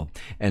his job.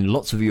 And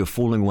lots of you are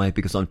falling away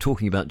because I'm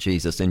talking about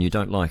Jesus and you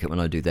don't like it when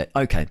I do that.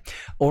 Okay,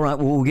 all right,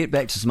 well, we'll get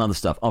back to some other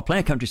stuff. I'll play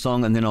a country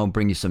song and then I'll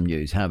bring you some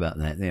news. How about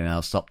that? There,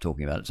 I'll stop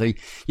talking about it. So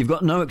you've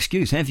got no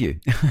excuse, have you?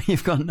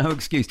 You've got no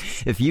excuse.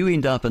 If you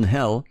end up in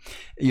hell,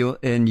 you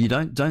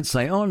don't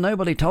say, oh,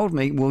 nobody told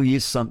me. Well,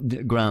 yes,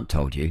 Grant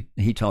told you.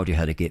 He told you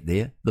how to get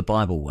there, the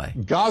Bible way.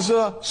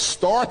 Gaza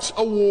starts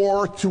a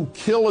war to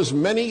kill as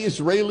many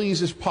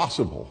Israelis as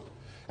possible.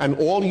 And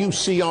all you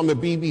see on the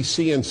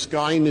BBC and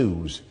Sky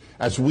News,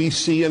 as we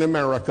see in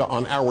America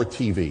on our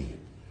TV,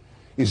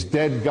 is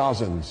dead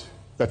Gazans.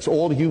 That's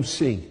all you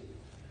see.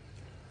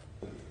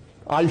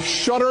 I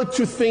shudder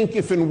to think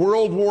if in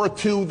World War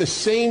II the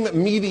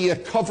same media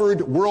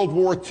covered World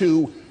War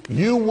II,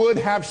 you would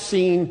have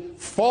seen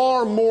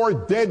far more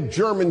dead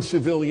German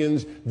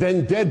civilians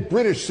than dead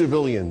British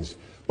civilians.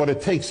 But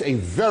it takes a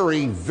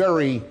very,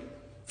 very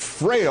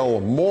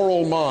frail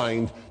moral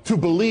mind to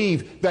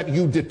believe that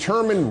you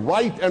determine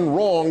right and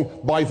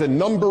wrong by the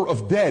number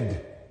of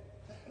dead.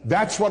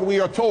 That's what we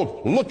are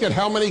told. Look at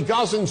how many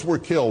Gazans were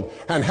killed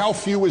and how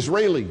few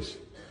Israelis.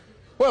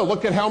 Well,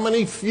 look at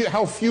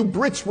how few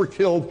Brits were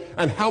killed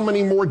and how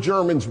many more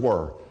Germans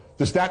were.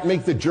 Does that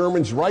make the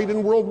Germans right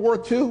in World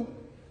War II?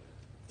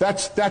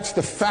 That's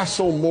the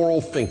facile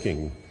moral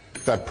thinking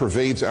that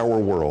pervades our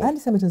world.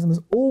 Anti-Semitism has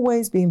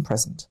always been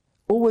present,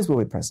 always will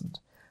be present.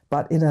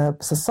 But in a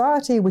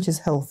society which is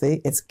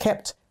healthy, it's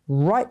kept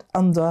right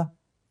under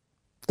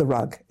the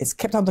rug. It's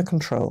kept under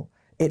control.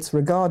 It's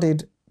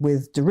regarded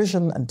with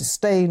derision and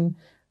disdain.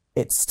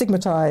 It's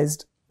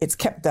stigmatized. It's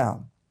kept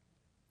down.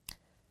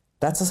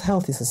 That's a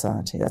healthy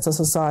society. That's a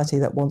society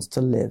that wants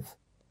to live.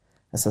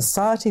 A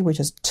society which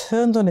has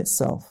turned on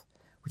itself,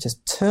 which has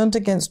turned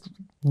against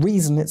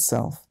reason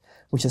itself,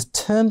 which has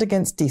turned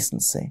against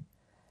decency,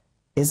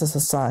 is a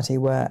society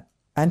where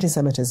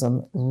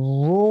anti-Semitism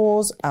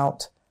roars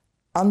out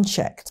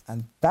unchecked.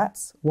 And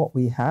that's what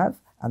we have.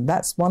 And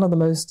that's one of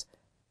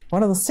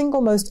the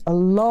single most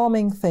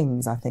alarming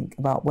things, I think,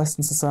 about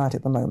Western society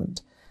at the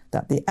moment,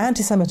 that the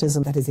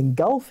anti-Semitism that is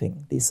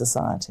engulfing these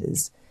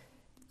societies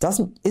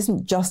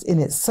isn't just in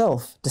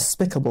itself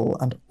despicable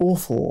and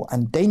awful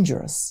and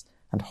dangerous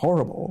and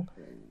horrible.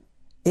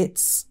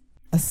 It's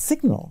a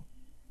signal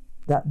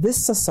that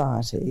this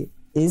society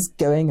is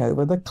going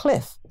over the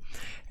cliff.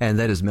 And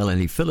that is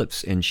Melanie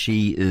Phillips, and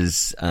she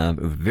is a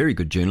very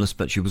good journalist,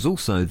 but she was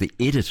also the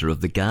editor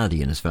of The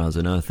Guardian, as far as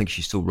I know. I think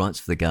she still writes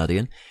for The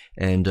Guardian,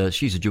 and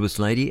she's a Jewish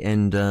lady,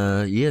 and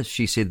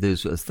she said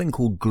there's a thing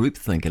called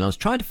groupthink, and I was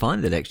trying to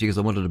find that, actually, because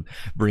I wanted to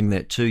bring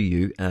that to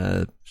you,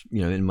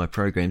 in my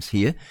programs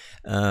here,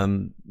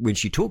 when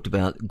she talked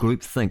about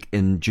groupthink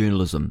in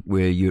journalism,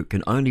 where you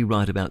can only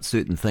write about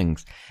certain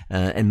things,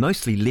 and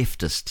mostly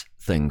leftist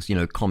things,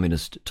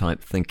 communist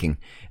type thinking,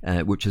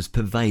 which has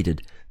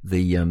pervaded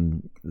the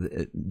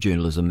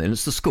journalism, and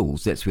it's the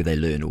schools. That's where they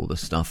learn all this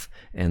stuff,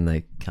 and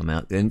they come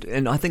out.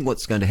 And I think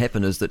what's going to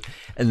happen is that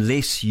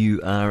unless you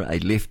are a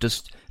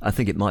leftist, I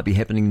think it might be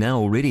happening now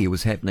already. It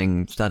was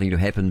starting to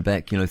happen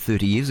back,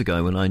 30 years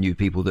ago when I knew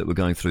people that were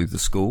going through the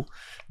school,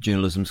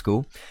 journalism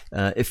school.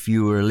 If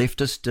you were a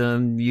leftist,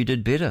 you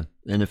did better.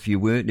 And if you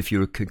weren't, if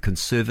you're a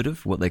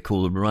conservative, what they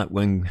call a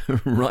right-wing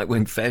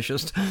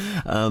fascist,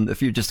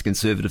 if you're just a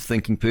conservative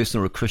thinking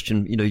person or a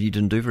Christian, you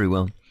didn't do very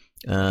well.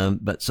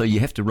 But so you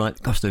have to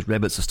write. Gosh, those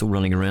rabbits are still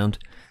running around.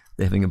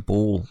 They're having a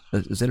ball.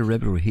 Is that a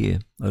rabbit or a hare?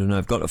 I don't know.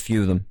 I've got a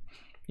few of them.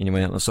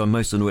 Anyway, so I'm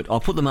most annoyed. I'll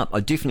put them up. I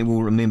definitely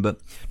will remember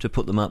to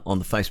put them up on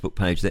the Facebook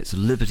page. That's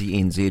Liberty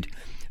NZ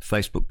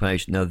Facebook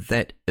page. Now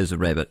that is a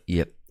rabbit.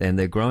 Yep, and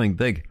they're growing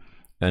big,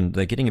 and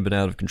they're getting a bit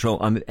out of control.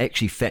 I'm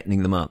actually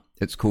fattening them up.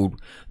 It's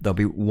called. They'll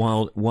be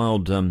wild.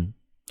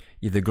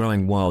 They're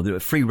growing wild. They're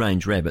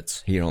free-range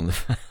rabbits here on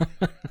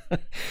the...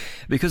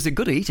 because they're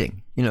good at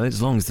eating,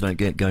 as long as they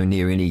don't go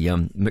near any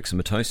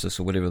myxomatosis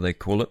or whatever they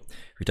call it.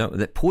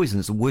 That poison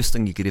is the worst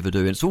thing you could ever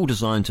do. And it's all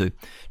designed to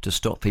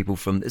stop people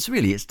from...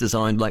 It's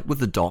designed, like with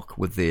the doc,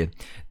 with their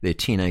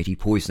 1080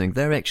 poisoning.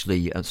 They're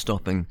actually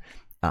stopping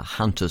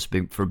hunters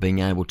from being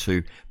able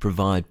to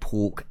provide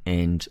pork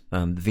and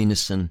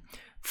venison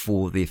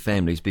for their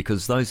families,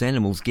 because those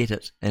animals get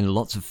it, and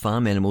lots of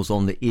farm animals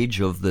on the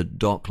edge of the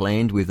dock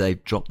land where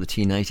they've dropped the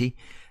 1080,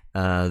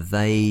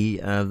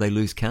 they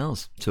lose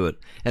cows to it.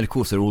 And of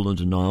course they're all in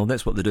denial.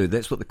 That's what they do.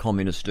 That's what the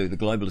communists do. The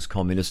globalist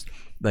communists,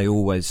 they're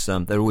always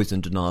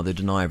in denial. They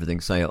deny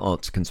everything, say, oh,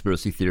 it's a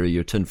conspiracy theory,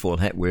 you're a tinfoil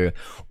hat wearer,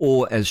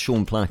 or as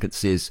Sean Plunkett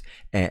says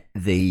at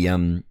the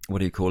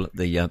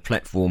the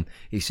platform,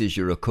 he says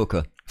you're a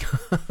cooker.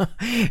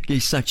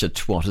 He's such a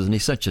twat, isn't he?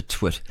 Such a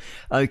twit.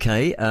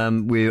 Okay,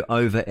 we're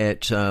over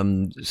at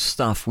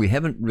Stuff. I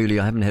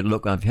haven't had a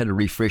look. I've had a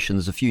refresh, and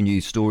there's a few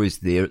news stories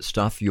there at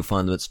Stuff. You'll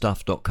find them at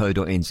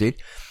stuff.co.nz.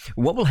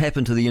 What will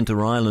happen to the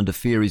inter-islander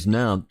ferries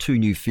now? 2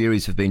 new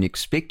ferries have been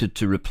expected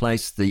to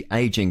replace the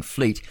ageing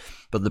fleet,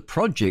 but the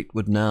project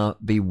would now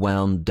be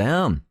wound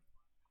down.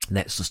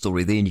 That's the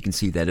story there, and you can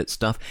see that at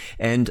Stuff.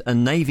 And a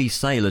Navy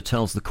sailor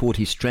tells the court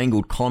he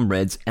strangled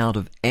comrades out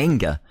of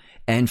anger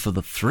and for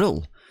the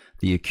thrill.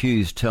 The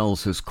accused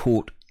tells his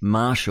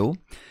court-martial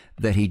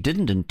that he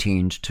didn't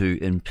intend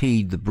to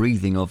impede the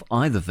breathing of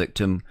either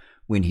victim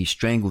when he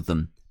strangled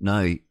them.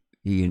 No,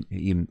 he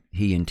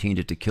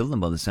intended to kill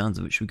them by the sounds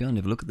of it. Should we go and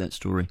have a look at that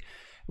story?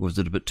 Or was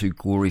it a bit too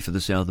gory for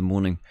this hour of the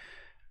morning?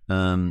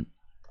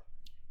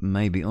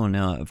 Maybe. Oh,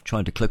 now I've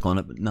tried to click on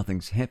it, but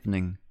nothing's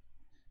happening.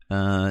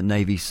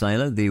 Navy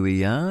sailor, there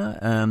we are.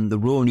 The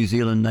Royal New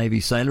Zealand Navy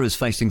sailor is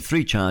facing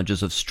 3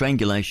 charges of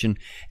strangulation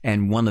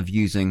and one of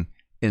using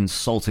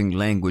insulting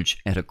language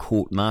at a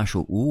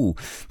court-martial. Ooh,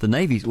 the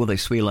Navy, well, they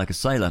swear like a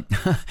sailor.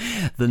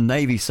 The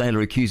Navy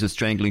sailor accused of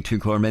strangling 2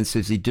 corpsmen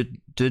says he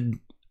did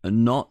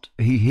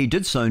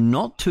so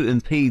not to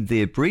impede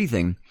their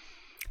breathing,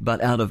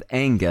 but out of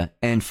anger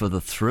and for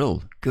the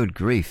thrill. Good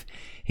grief.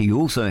 He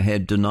also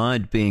had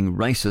denied being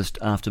racist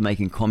after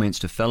making comments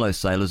to fellow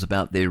sailors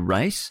about their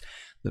race.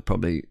 They're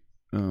probably...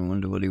 Oh, I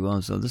wonder what he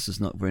was. Oh, this is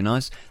not very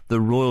nice.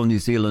 The Royal New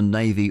Zealand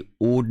Navy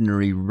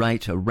ordinary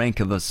rate, a rank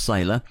of a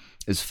sailor,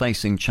 is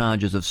facing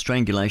charges of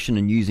strangulation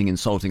and using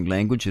insulting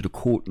language at a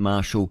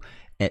court-martial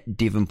at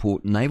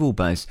Devonport Naval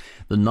Base.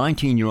 The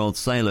 19-year-old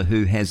sailor,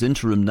 who has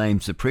interim name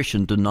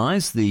suppression,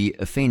 denies the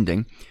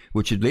offending,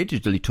 which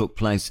allegedly took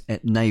place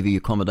at Navy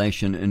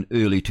accommodation in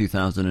early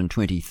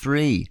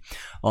 2023.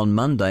 On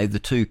Monday, the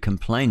 2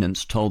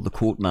 complainants told the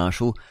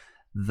court-martial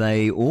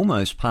they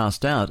almost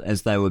passed out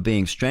as they were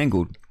being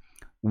strangled,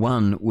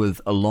 one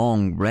with a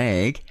long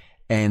rag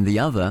and the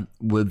other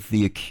with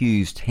the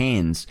accused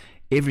hands.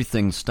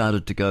 Everything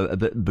started to go a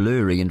bit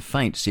blurry and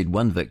faint, said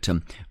one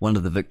victim. One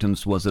of the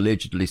victims was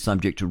allegedly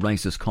subject to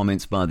racist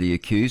comments by the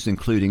accused,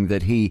 including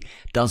that he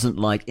doesn't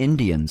like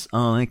Indians.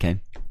 Oh,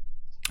 okay.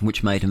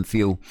 Which made him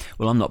feel,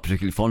 well, I'm not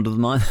particularly fond of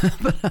them either,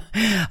 but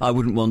I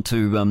wouldn't want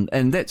to,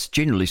 and that's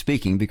generally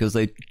speaking because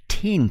they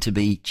tend to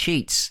be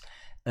cheats.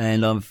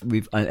 And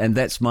and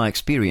that's my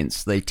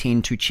experience. They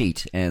tend to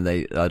cheat, and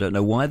I don't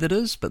know why that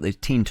is, but they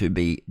tend to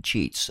be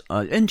cheats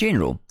in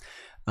general.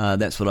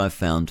 That's what I've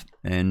found.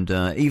 And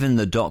even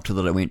the doctor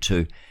that I went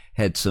to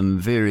had some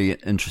very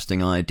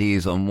interesting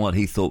ideas on what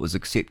he thought was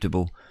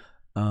acceptable.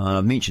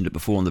 I've mentioned it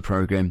before on the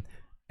program,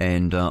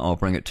 and I'll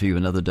bring it to you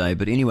another day.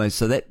 But anyway,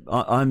 so that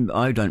I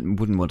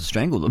wouldn't want to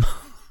strangle them.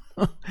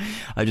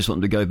 I just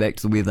want them to go back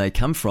to where they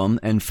come from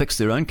and fix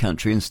their own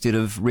country instead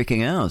of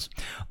wrecking ours.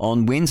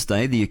 On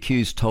Wednesday, the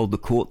accused told the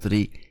court that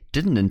he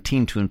didn't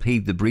intend to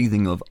impede the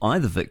breathing of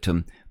either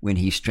victim when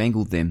he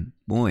strangled them.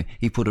 Boy,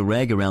 he put a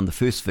rag around the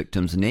first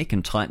victim's neck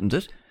and tightened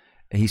it.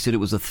 He said it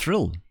was a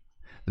thrill.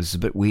 This is a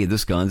bit weird,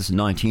 this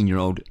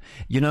 19-year-old.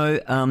 You know,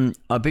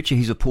 I bet you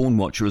he's a porn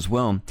watcher as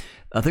well.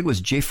 I think it was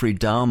Jeffrey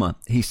Dahmer.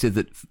 He said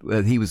that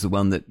he was the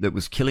one that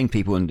was killing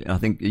people, and I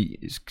think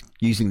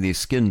using their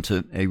skin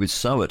he would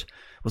sew it.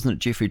 Wasn't it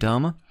Jeffrey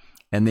Dahmer?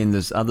 And then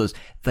there's others.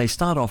 They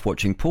start off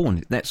watching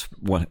porn. That's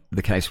what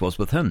the case was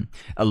with him.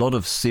 A lot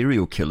of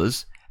serial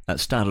killers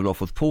started off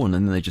with porn,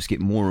 and then they just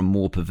get more and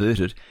more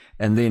perverted.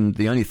 And then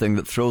the only thing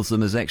that thrills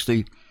them is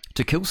actually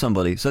to kill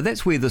somebody. So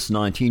that's where this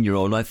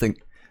 19-year-old, I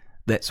think,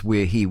 that's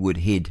where he would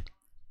head.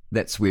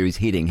 That's where he's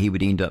heading. He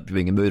would end up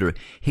being a murderer.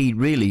 He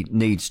really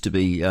needs to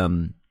be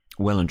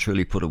well and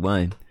truly put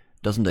away,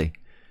 doesn't he?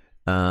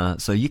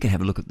 So you can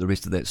have a look at the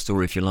rest of that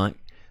story if you like.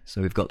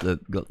 So we've got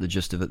the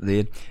gist of it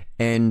there.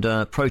 And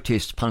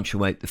protests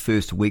punctuate the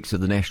first weeks of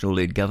the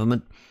national-led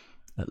government.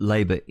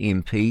 Labour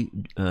MP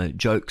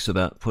jokes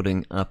about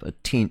putting a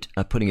tent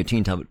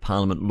up at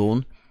Parliament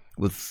lawn,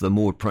 with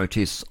more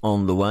protests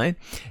on the way.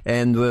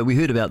 And we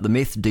heard about the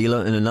meth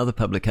dealer in another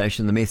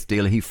publication. The meth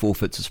dealer, he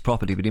forfeits his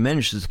property, but he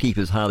manages to keep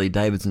his Harley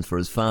Davidsons for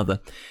his father.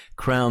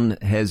 Crown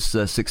has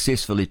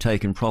successfully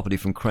taken property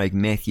from Craig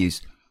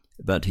Matthews,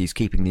 but he's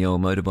keeping the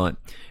old motorbike.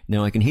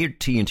 Now, I can hear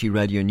TNT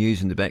Radio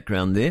News in the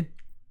background there.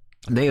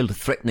 They are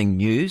threatening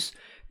news,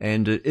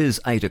 and it is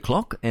 8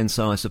 o'clock, and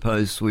so I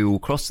suppose we will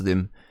cross to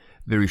them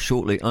very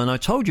shortly. And I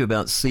told you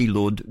about Sea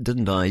Lord,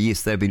 didn't I?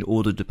 Yes, they've been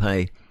ordered to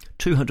pay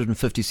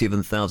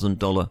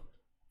 $257,000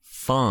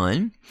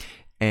 fine,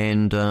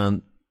 and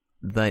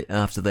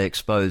after they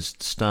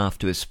exposed staff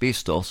to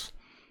asbestos.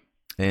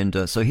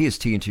 And so here's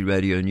TNT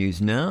Radio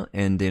News now,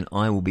 and then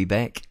I will be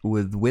back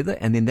with weather,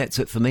 and then that's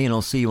it for me, and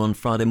I'll see you on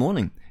Friday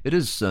morning. It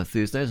is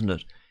Thursday, isn't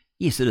it?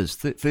 Yes, it is.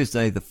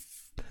 Thursday, the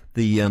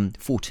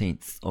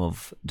 14th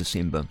of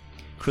December.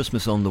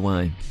 Christmas on the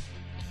way.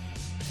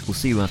 We'll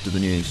see you after the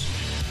news.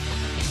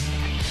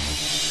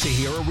 To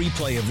hear a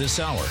replay of this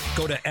hour,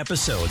 go to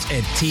episodes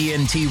at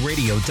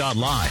tntradio.live.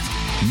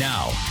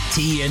 Now,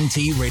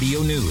 TNT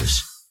Radio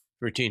News.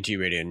 For TNT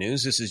Radio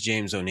News, this is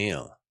James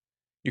O'Neill.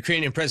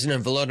 Ukrainian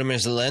President Volodymyr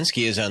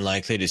Zelensky is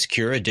unlikely to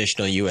secure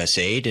additional U.S.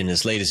 aid in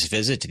his latest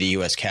visit to the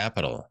U.S.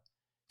 Capitol.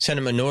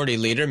 Senate Minority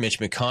Leader Mitch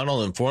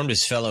McConnell informed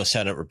his fellow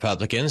Senate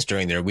Republicans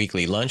during their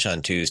weekly lunch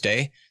on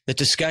Tuesday that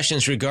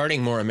discussions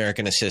regarding more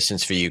American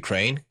assistance for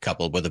Ukraine,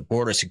 coupled with a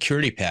border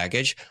security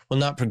package, will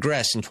not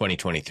progress in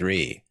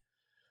 2023.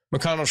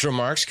 McConnell's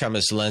remarks come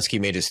as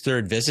Zelensky made his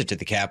third visit to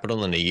the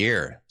Capitol in a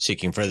year,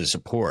 seeking further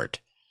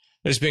support.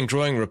 There's been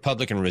growing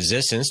Republican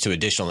resistance to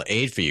additional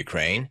aid for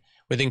Ukraine,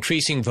 with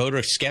increasing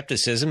voter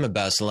skepticism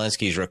about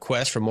Zelensky's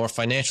request for more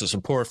financial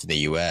support from the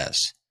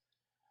U.S.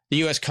 The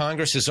U.S.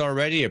 Congress has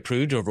already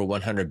approved over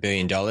 $100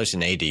 billion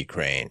in aid to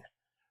Ukraine.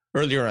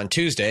 Earlier on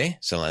Tuesday,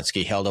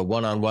 Zelensky held a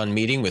one-on-one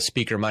meeting with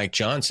Speaker Mike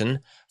Johnson.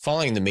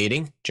 Following the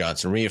meeting,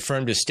 Johnson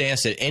reaffirmed his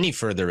stance that any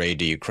further aid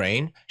to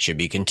Ukraine should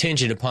be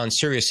contingent upon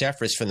serious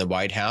efforts from the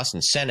White House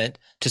and Senate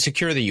to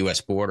secure the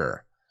U.S.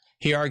 border.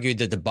 He argued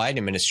that the Biden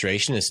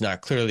administration has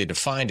not clearly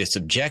defined its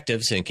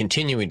objectives in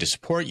continuing to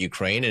support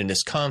Ukraine in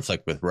its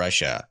conflict with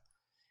Russia.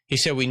 He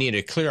said we need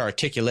a clear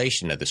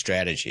articulation of the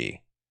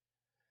strategy.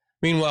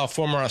 Meanwhile,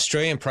 former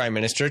Australian Prime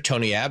Minister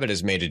Tony Abbott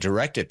has made a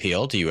direct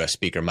appeal to U.S.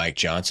 Speaker Mike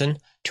Johnson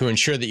to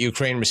ensure that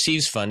Ukraine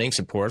receives funding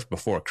support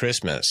before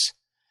Christmas.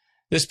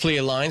 This plea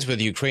aligns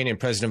with Ukrainian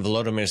President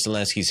Volodymyr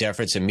Zelensky's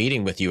efforts in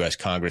meeting with U.S.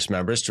 Congress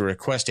members to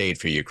request aid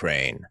for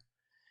Ukraine.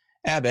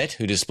 Abbott,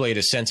 who displayed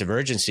a sense of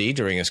urgency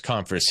during his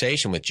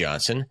conversation with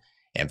Johnson,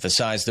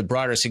 emphasized the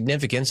broader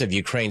significance of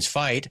Ukraine's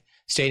fight,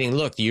 stating,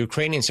 look, the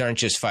Ukrainians aren't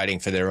just fighting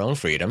for their own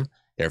freedom,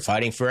 they're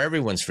fighting for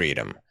everyone's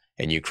freedom.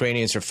 And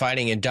Ukrainians are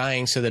fighting and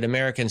dying so that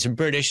Americans and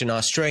British and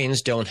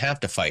Australians don't have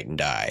to fight and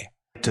die.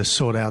 To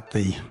sort out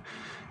the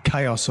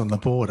chaos on the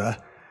border,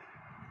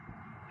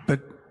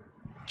 but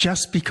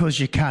just because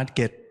you can't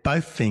get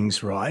both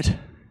things right,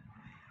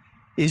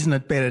 isn't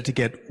it better to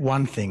get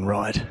one thing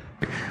right?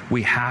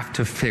 We have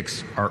to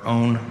fix our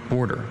own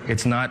border. It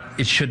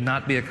should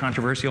not be a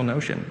controversial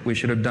notion. We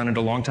should have done it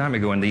a long time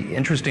ago. And the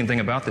interesting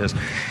thing about this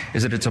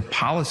is that it's a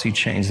policy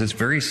change that's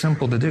very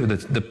simple to do.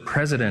 The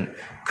president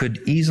could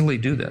easily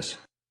do this.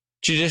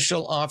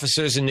 Judicial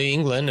officers in New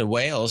England and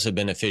Wales have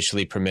been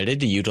officially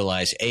permitted to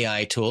utilize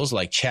AI tools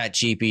like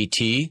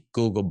ChatGPT,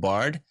 Google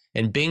Bard,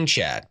 and Bing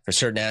Chat for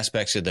certain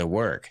aspects of their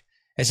work,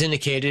 as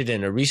indicated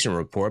in a recent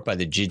report by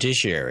the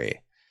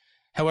judiciary.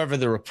 However,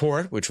 the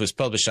report, which was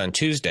published on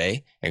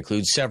Tuesday,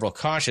 includes several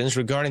cautions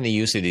regarding the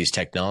use of these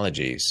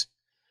technologies.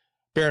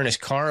 Baroness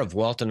Carr of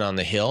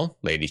Walton-on-the-Hill,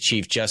 Lady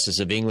Chief Justice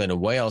of England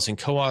and Wales and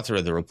co-author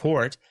of the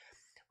report,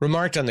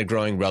 remarked on the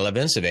growing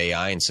relevance of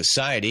AI in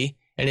society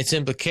and its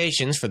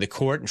implications for the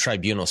court and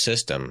tribunal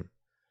system.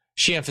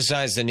 She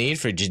emphasized the need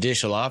for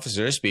judicial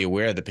officers to be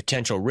aware of the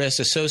potential risks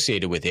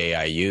associated with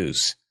AI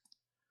use.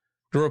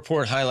 The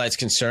report highlights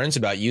concerns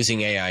about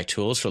using AI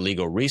tools for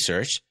legal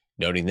research,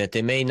 noting that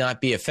they may not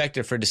be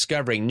effective for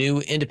discovering new,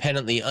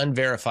 independently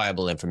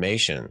unverifiable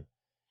information.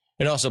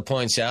 It also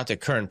points out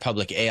that current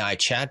public AI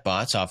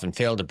chatbots often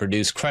fail to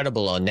produce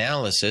credible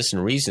analysis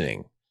and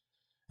reasoning.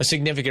 A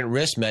significant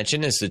risk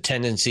mentioned is the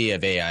tendency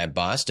of AI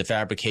bots to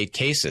fabricate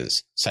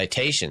cases,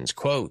 citations,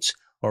 quotes,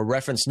 or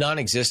reference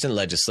non-existent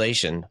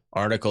legislation,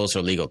 articles,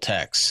 or legal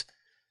texts.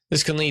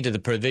 This can lead to the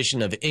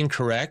provision of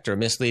incorrect or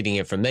misleading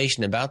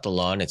information about the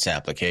law and its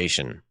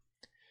application.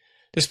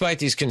 Despite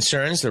these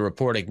concerns, the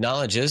report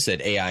acknowledges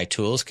that AI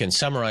tools can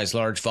summarize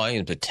large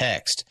volumes of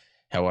text.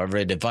 However,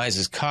 it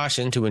advises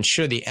caution to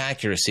ensure the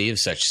accuracy of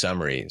such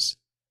summaries.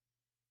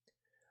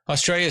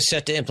 Australia is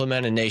set to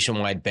implement a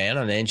nationwide ban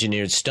on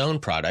engineered stone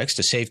products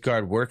to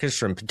safeguard workers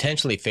from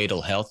potentially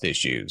fatal health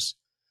issues.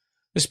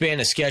 This ban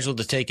is scheduled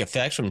to take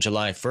effect from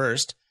July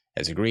 1st,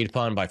 as agreed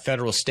upon by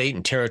federal, state,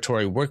 and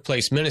territory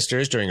workplace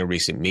ministers during a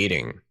recent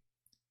meeting.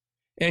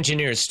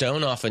 Engineered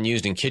stone, often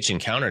used in kitchen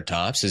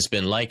countertops, has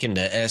been likened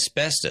to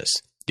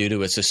asbestos due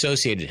to its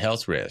associated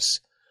health risks.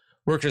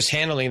 Workers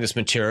handling this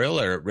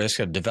material are at risk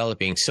of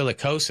developing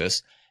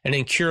silicosis, an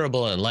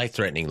incurable and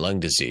life-threatening lung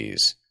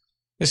disease.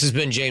 This has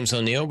been James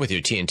O'Neill with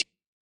your TNT.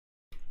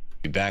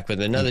 Be back with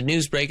another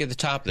news break at the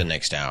top of the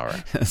next hour.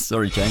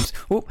 Sorry, James.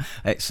 Oh,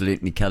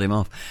 accidentally cut him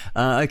off.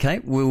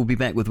 Okay, we'll be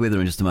back with weather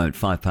in just a moment,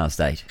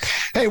 8:05.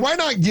 Hey, why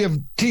not give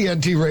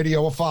TNT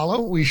Radio a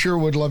follow? We sure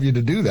would love you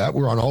to do that.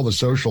 We're on all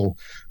the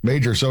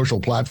major social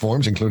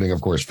platforms, including,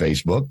 of course,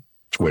 Facebook,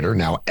 Twitter,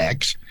 now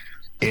X,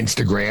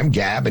 Instagram,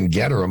 Gab, and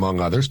Getter, among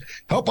others.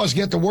 Help us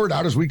get the word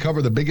out as we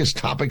cover the biggest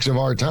topics of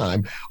our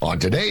time on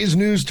today's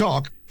News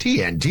Talk,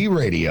 TNT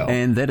Radio.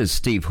 And that is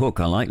Steve Hook.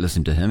 I like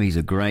listening to him. He's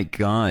a great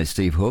guy,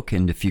 Steve Hook.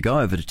 And if you go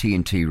over to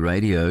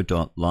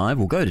tntradio.live,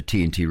 or go to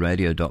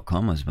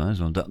tntradio.com, I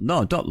suppose, or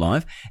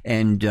 .live,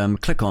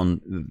 and click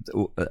on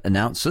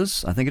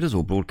announcers, I think it is,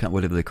 or broadcast,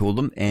 whatever they call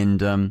them. And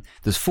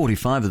there's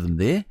 45 of them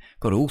there.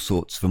 Got all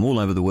sorts from all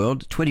over the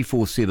world.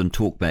 24/7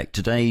 talkback.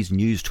 Today's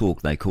News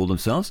Talk, they call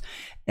themselves.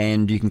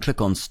 And you can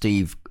click on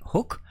Steve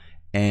Hook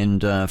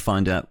and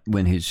find out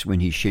when he's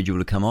scheduled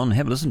to come on.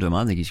 Have a listen to him.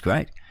 I think he's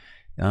great.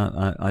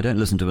 I don't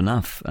listen to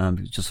enough.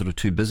 Just sort of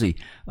too busy.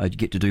 I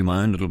get to do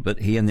my own little bit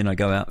here, and then I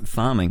go out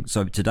farming.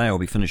 So today I'll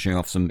be finishing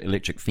off some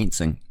electric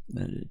fencing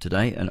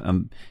today,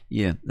 and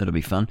yeah, that'll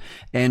be fun.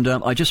 And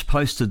I just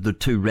posted the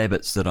 2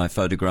 rabbits that I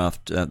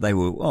photographed. They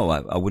were,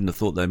 I wouldn't have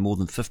thought they were more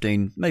than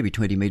 15, maybe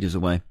 20 meters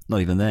away,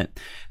 not even that,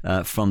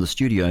 from the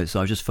studio.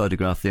 So I just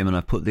photographed them, and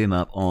I put them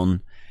up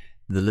on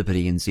the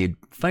Liberty NZ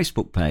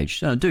Facebook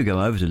page. Do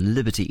go over to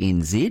Liberty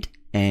NZ,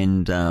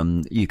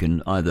 and you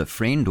can either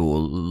friend or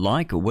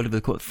like, or whatever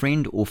they call it,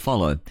 friend or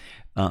follow.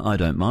 I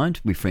don't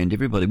mind. We friend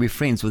everybody. We're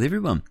friends with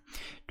everyone.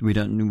 We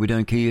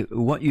don't care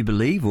what you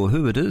believe or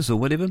who it is or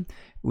whatever.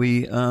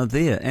 We are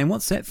there. And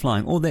what's that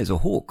flying? Oh, there's a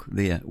hawk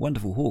there.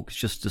 Wonderful hawk. It's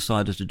just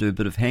decided to do a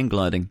bit of hang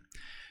gliding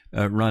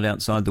right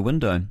outside the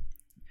window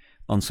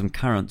on some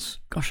currants.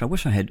 Gosh, I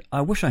wish I had.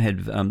 I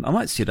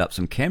might set up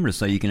some cameras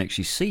so you can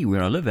actually see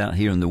where I live out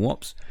here in the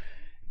Wops,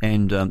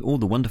 and all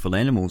the wonderful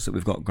animals that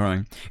we've got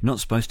growing. You're not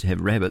supposed to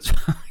have rabbits.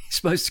 You're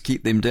supposed to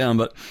keep them down,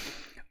 but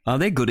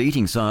they're good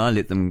eating, so I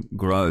let them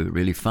grow,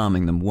 really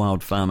farming them,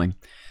 wild farming.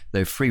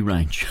 They're free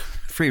range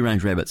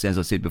rabbits, as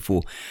I said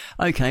before.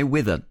 Okay,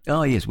 weather.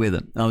 Oh, yes,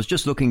 weather. I was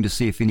just looking to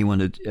see if anyone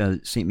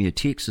had sent me a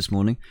text this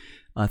morning.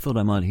 I thought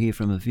I might hear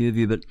from a few of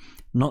you, but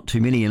not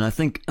too many. And I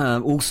think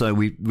also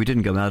we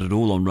didn't go out at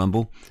all on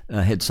Rumble.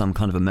 Had some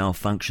kind of a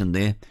malfunction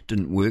there.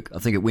 Didn't work. I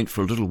think it went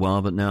for a little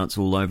while, but now it's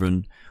all over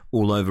and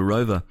all over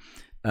Rover.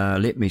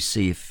 Let me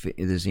see if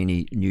there's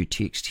any new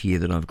text here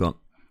that I've got.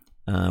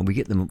 We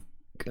get them.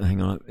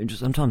 Hang on.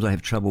 Sometimes I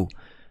have trouble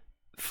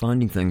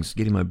finding things,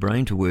 getting my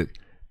brain to work.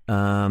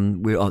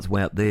 It's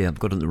way up there. I've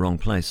got it in the wrong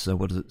place. So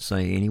what does it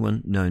say?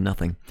 Anyone? No,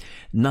 nothing.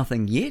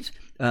 Nothing yet.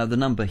 The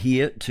number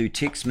here to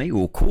text me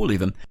or call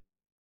even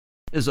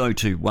is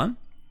 021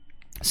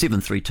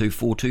 732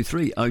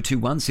 423.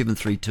 021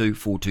 732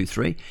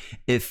 423.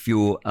 If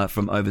you're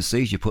from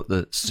overseas, you put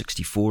the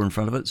 64 in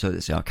front of it. So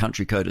that's our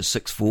country code is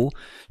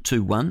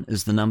 6421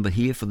 is the number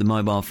here for the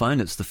mobile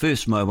phone. It's the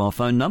first mobile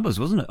phone numbers,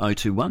 wasn't it?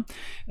 021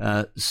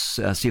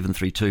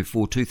 732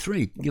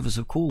 423. Give us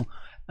a call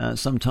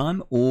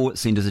sometime, or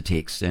send us a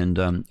text.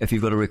 And if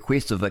you've got a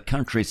request of a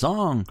country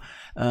song,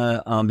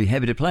 I'll be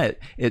happy to play it.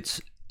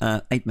 It's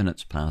 8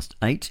 minutes past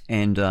 8,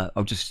 and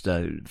I'll just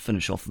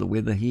finish off the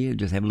weather here.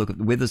 Just have a look at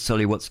the weather, tell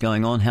you what's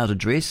going on, how to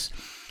dress.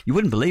 You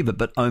wouldn't believe it,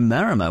 but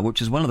Omarama,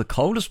 which is one of the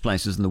coldest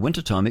places in the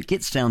wintertime, it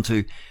gets down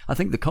to, I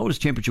think the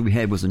coldest temperature we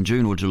had was in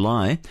June or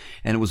July,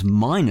 and it was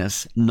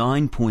minus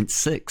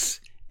 9.6.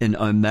 in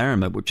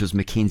Omarama, which is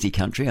Mackenzie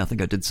country. I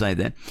think I did say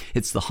that.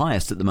 It's the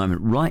highest at the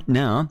moment. Right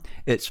now,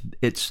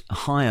 it's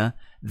higher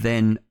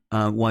than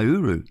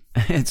Waihuru.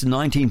 It's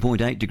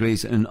 19.8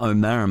 degrees in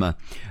Omarama.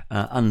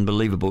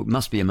 Unbelievable. It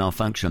must be a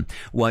malfunction.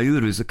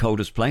 Waihuru is the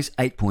coldest place,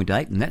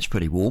 8.8, and that's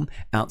pretty warm.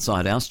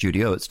 Outside our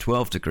studio, it's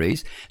 12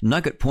 degrees.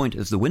 Nugget Point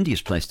is the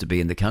windiest place to be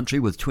in the country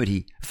with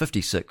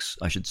 56,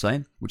 I should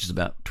say, which is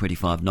about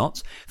 25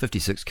 knots,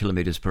 56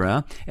 kilometres per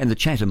hour. And the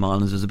Chatham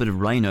Islands, there's a bit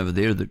of rain over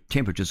there. The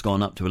temperature's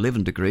gone up to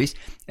 11 degrees,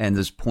 and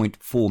there's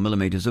 0.4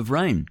 millimetres of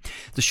rain.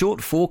 The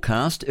short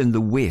forecast in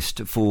the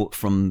west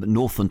from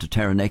Northland to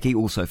Taranaki,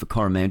 also for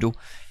Coromandel,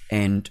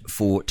 and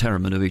for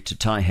Taramanui to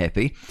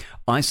Taihape.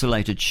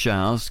 Isolated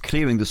showers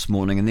clearing this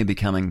morning and they're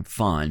becoming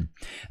fine.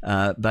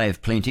 Bay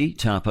of Plenty,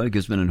 Taupo,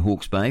 Gisborne and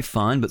Hawke's Bay,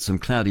 fine, but some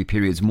cloudy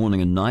periods morning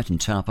and night in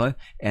Taupo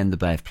and the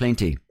Bay of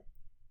Plenty.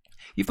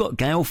 You've got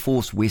gale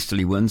force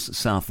westerly winds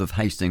south of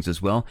Hastings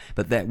as well,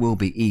 but that will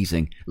be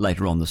easing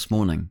later on this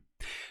morning.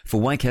 For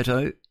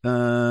Waikato,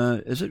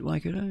 is it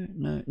Waikato?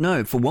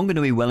 No, for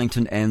Wanganui,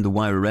 Wellington and the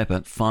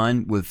Wairarapa,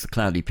 fine with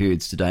cloudy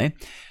periods today.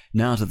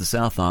 Now to the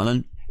South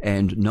Island,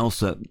 and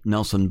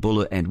Nelson,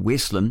 Buller and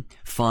Westland,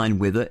 fine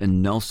weather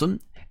in Nelson.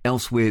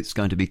 Elsewhere it's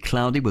going to be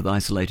cloudy with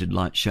isolated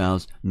light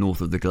showers north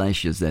of the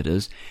glaciers, that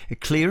is. A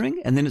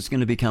clearing, and then it's going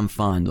to become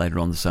fine later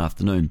on this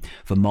afternoon.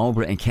 For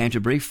Marlborough and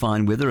Canterbury,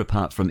 fine weather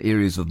apart from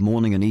areas of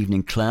morning and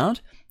evening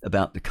cloud,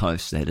 about the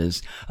coast, that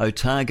is.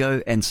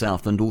 Otago and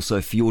Southland, also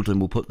Fiordland,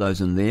 we'll put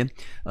those in there.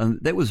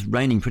 That was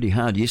raining pretty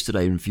hard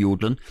yesterday in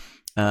Fiordland.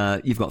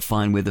 You've got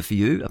fine weather for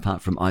you,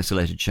 apart from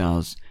isolated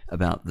showers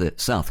about the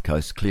south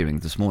coast clearing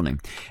this morning.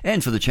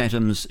 And for the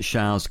Chathams,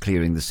 showers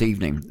clearing this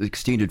evening.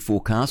 Extended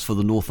forecast for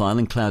the North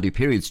Island, cloudy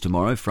periods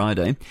tomorrow,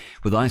 Friday,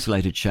 with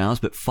isolated showers,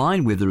 but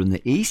fine weather in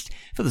the east.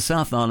 For the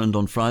South Island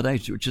on Friday,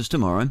 which is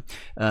tomorrow,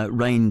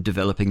 rain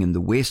developing in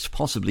the west,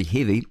 possibly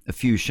heavy, a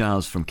few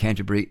showers from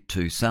Canterbury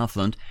to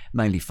Southland,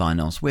 mainly fine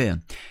elsewhere.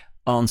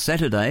 On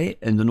Saturday,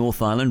 in the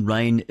North Island,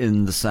 rain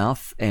in the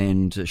south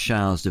and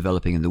showers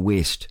developing in the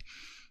west,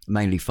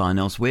 mainly fine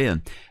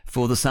elsewhere.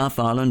 For the South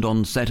Island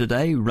on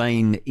Saturday,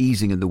 rain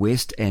easing in the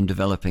west and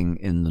developing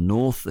in the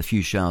north, a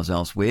few showers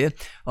elsewhere.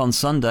 On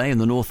Sunday in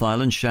the North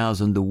Island, showers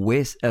in the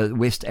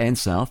west and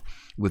south,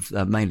 with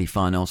mainly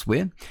fine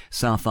elsewhere.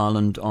 South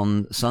Island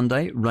on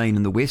Sunday, rain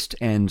in the west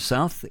and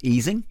south,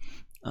 easing.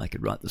 I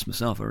could write this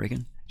myself, I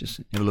reckon. Just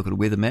have a look at a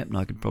weather map and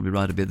I could probably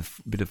write a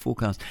bit of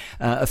forecast.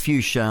 A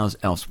few showers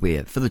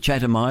elsewhere. For the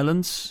Chatham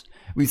Islands,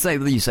 you say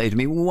to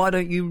me, well, why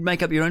don't you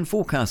make up your own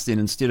forecast then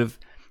instead of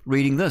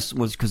reading this?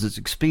 Was because it's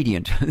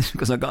expedient,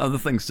 because I've got other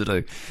things to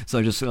do. So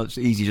it's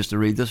easy just to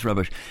read this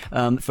rubbish.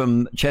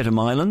 From Chatham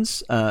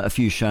Islands, a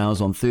few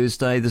showers on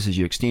Thursday. This is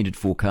your extended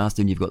forecast.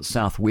 Then you've got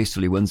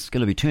southwesterly winds. It's going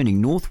to be turning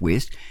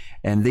northwest.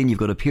 And then you've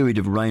got a period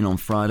of rain on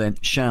Friday,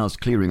 showers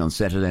clearing on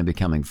Saturday and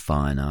becoming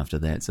fine after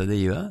that. So there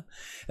you are.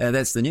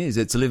 That's the news.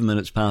 It's 11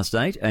 minutes past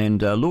 8.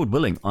 And Lord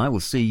willing, I will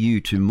see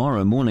you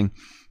tomorrow morning.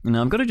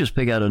 Now, I'm going to just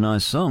pick out a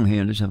nice song here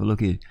and just have a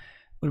look here.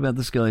 What about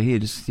this guy here?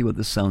 Just see what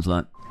this sounds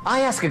like.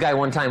 I asked a guy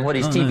one time what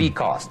his TV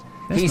cost.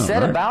 He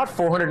said about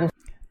 400.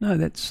 No,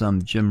 that's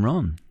Jim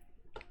Ron.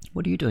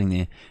 What are you doing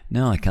there?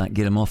 No, I can't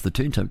get him off the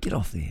turntable. Get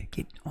off there.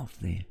 Get off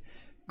there.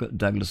 Got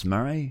Douglas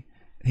Murray.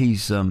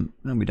 He's no,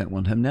 we don't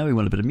want him now. We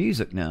want a bit of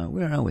music now.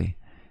 Where are we?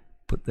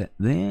 Put that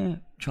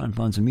there. Try and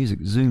find some music.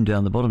 Zoom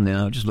down the bottom there.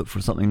 I'll just look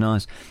for something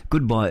nice.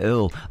 Goodbye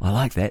Earl. I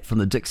like that from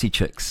the Dixie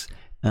Chicks.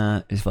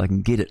 If I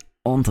can get it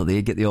onto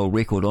there, get the old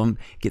record on,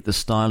 get the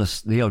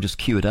stylus there. I'll just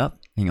cue it up.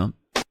 Hang on.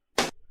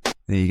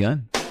 There you go.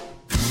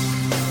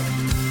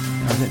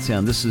 How's that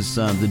sound? This is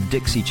the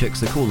Dixie Chicks.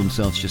 They call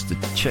themselves just the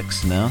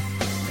Chicks now.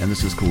 And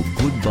this is called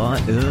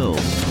Goodbye Earl.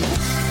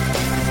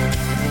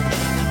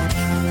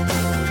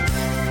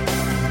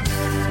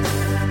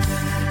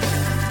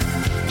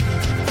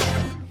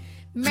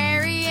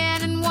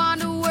 Marianne and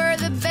Wanda were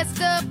the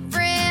best of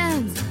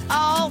friends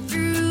all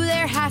through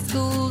their high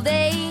school days.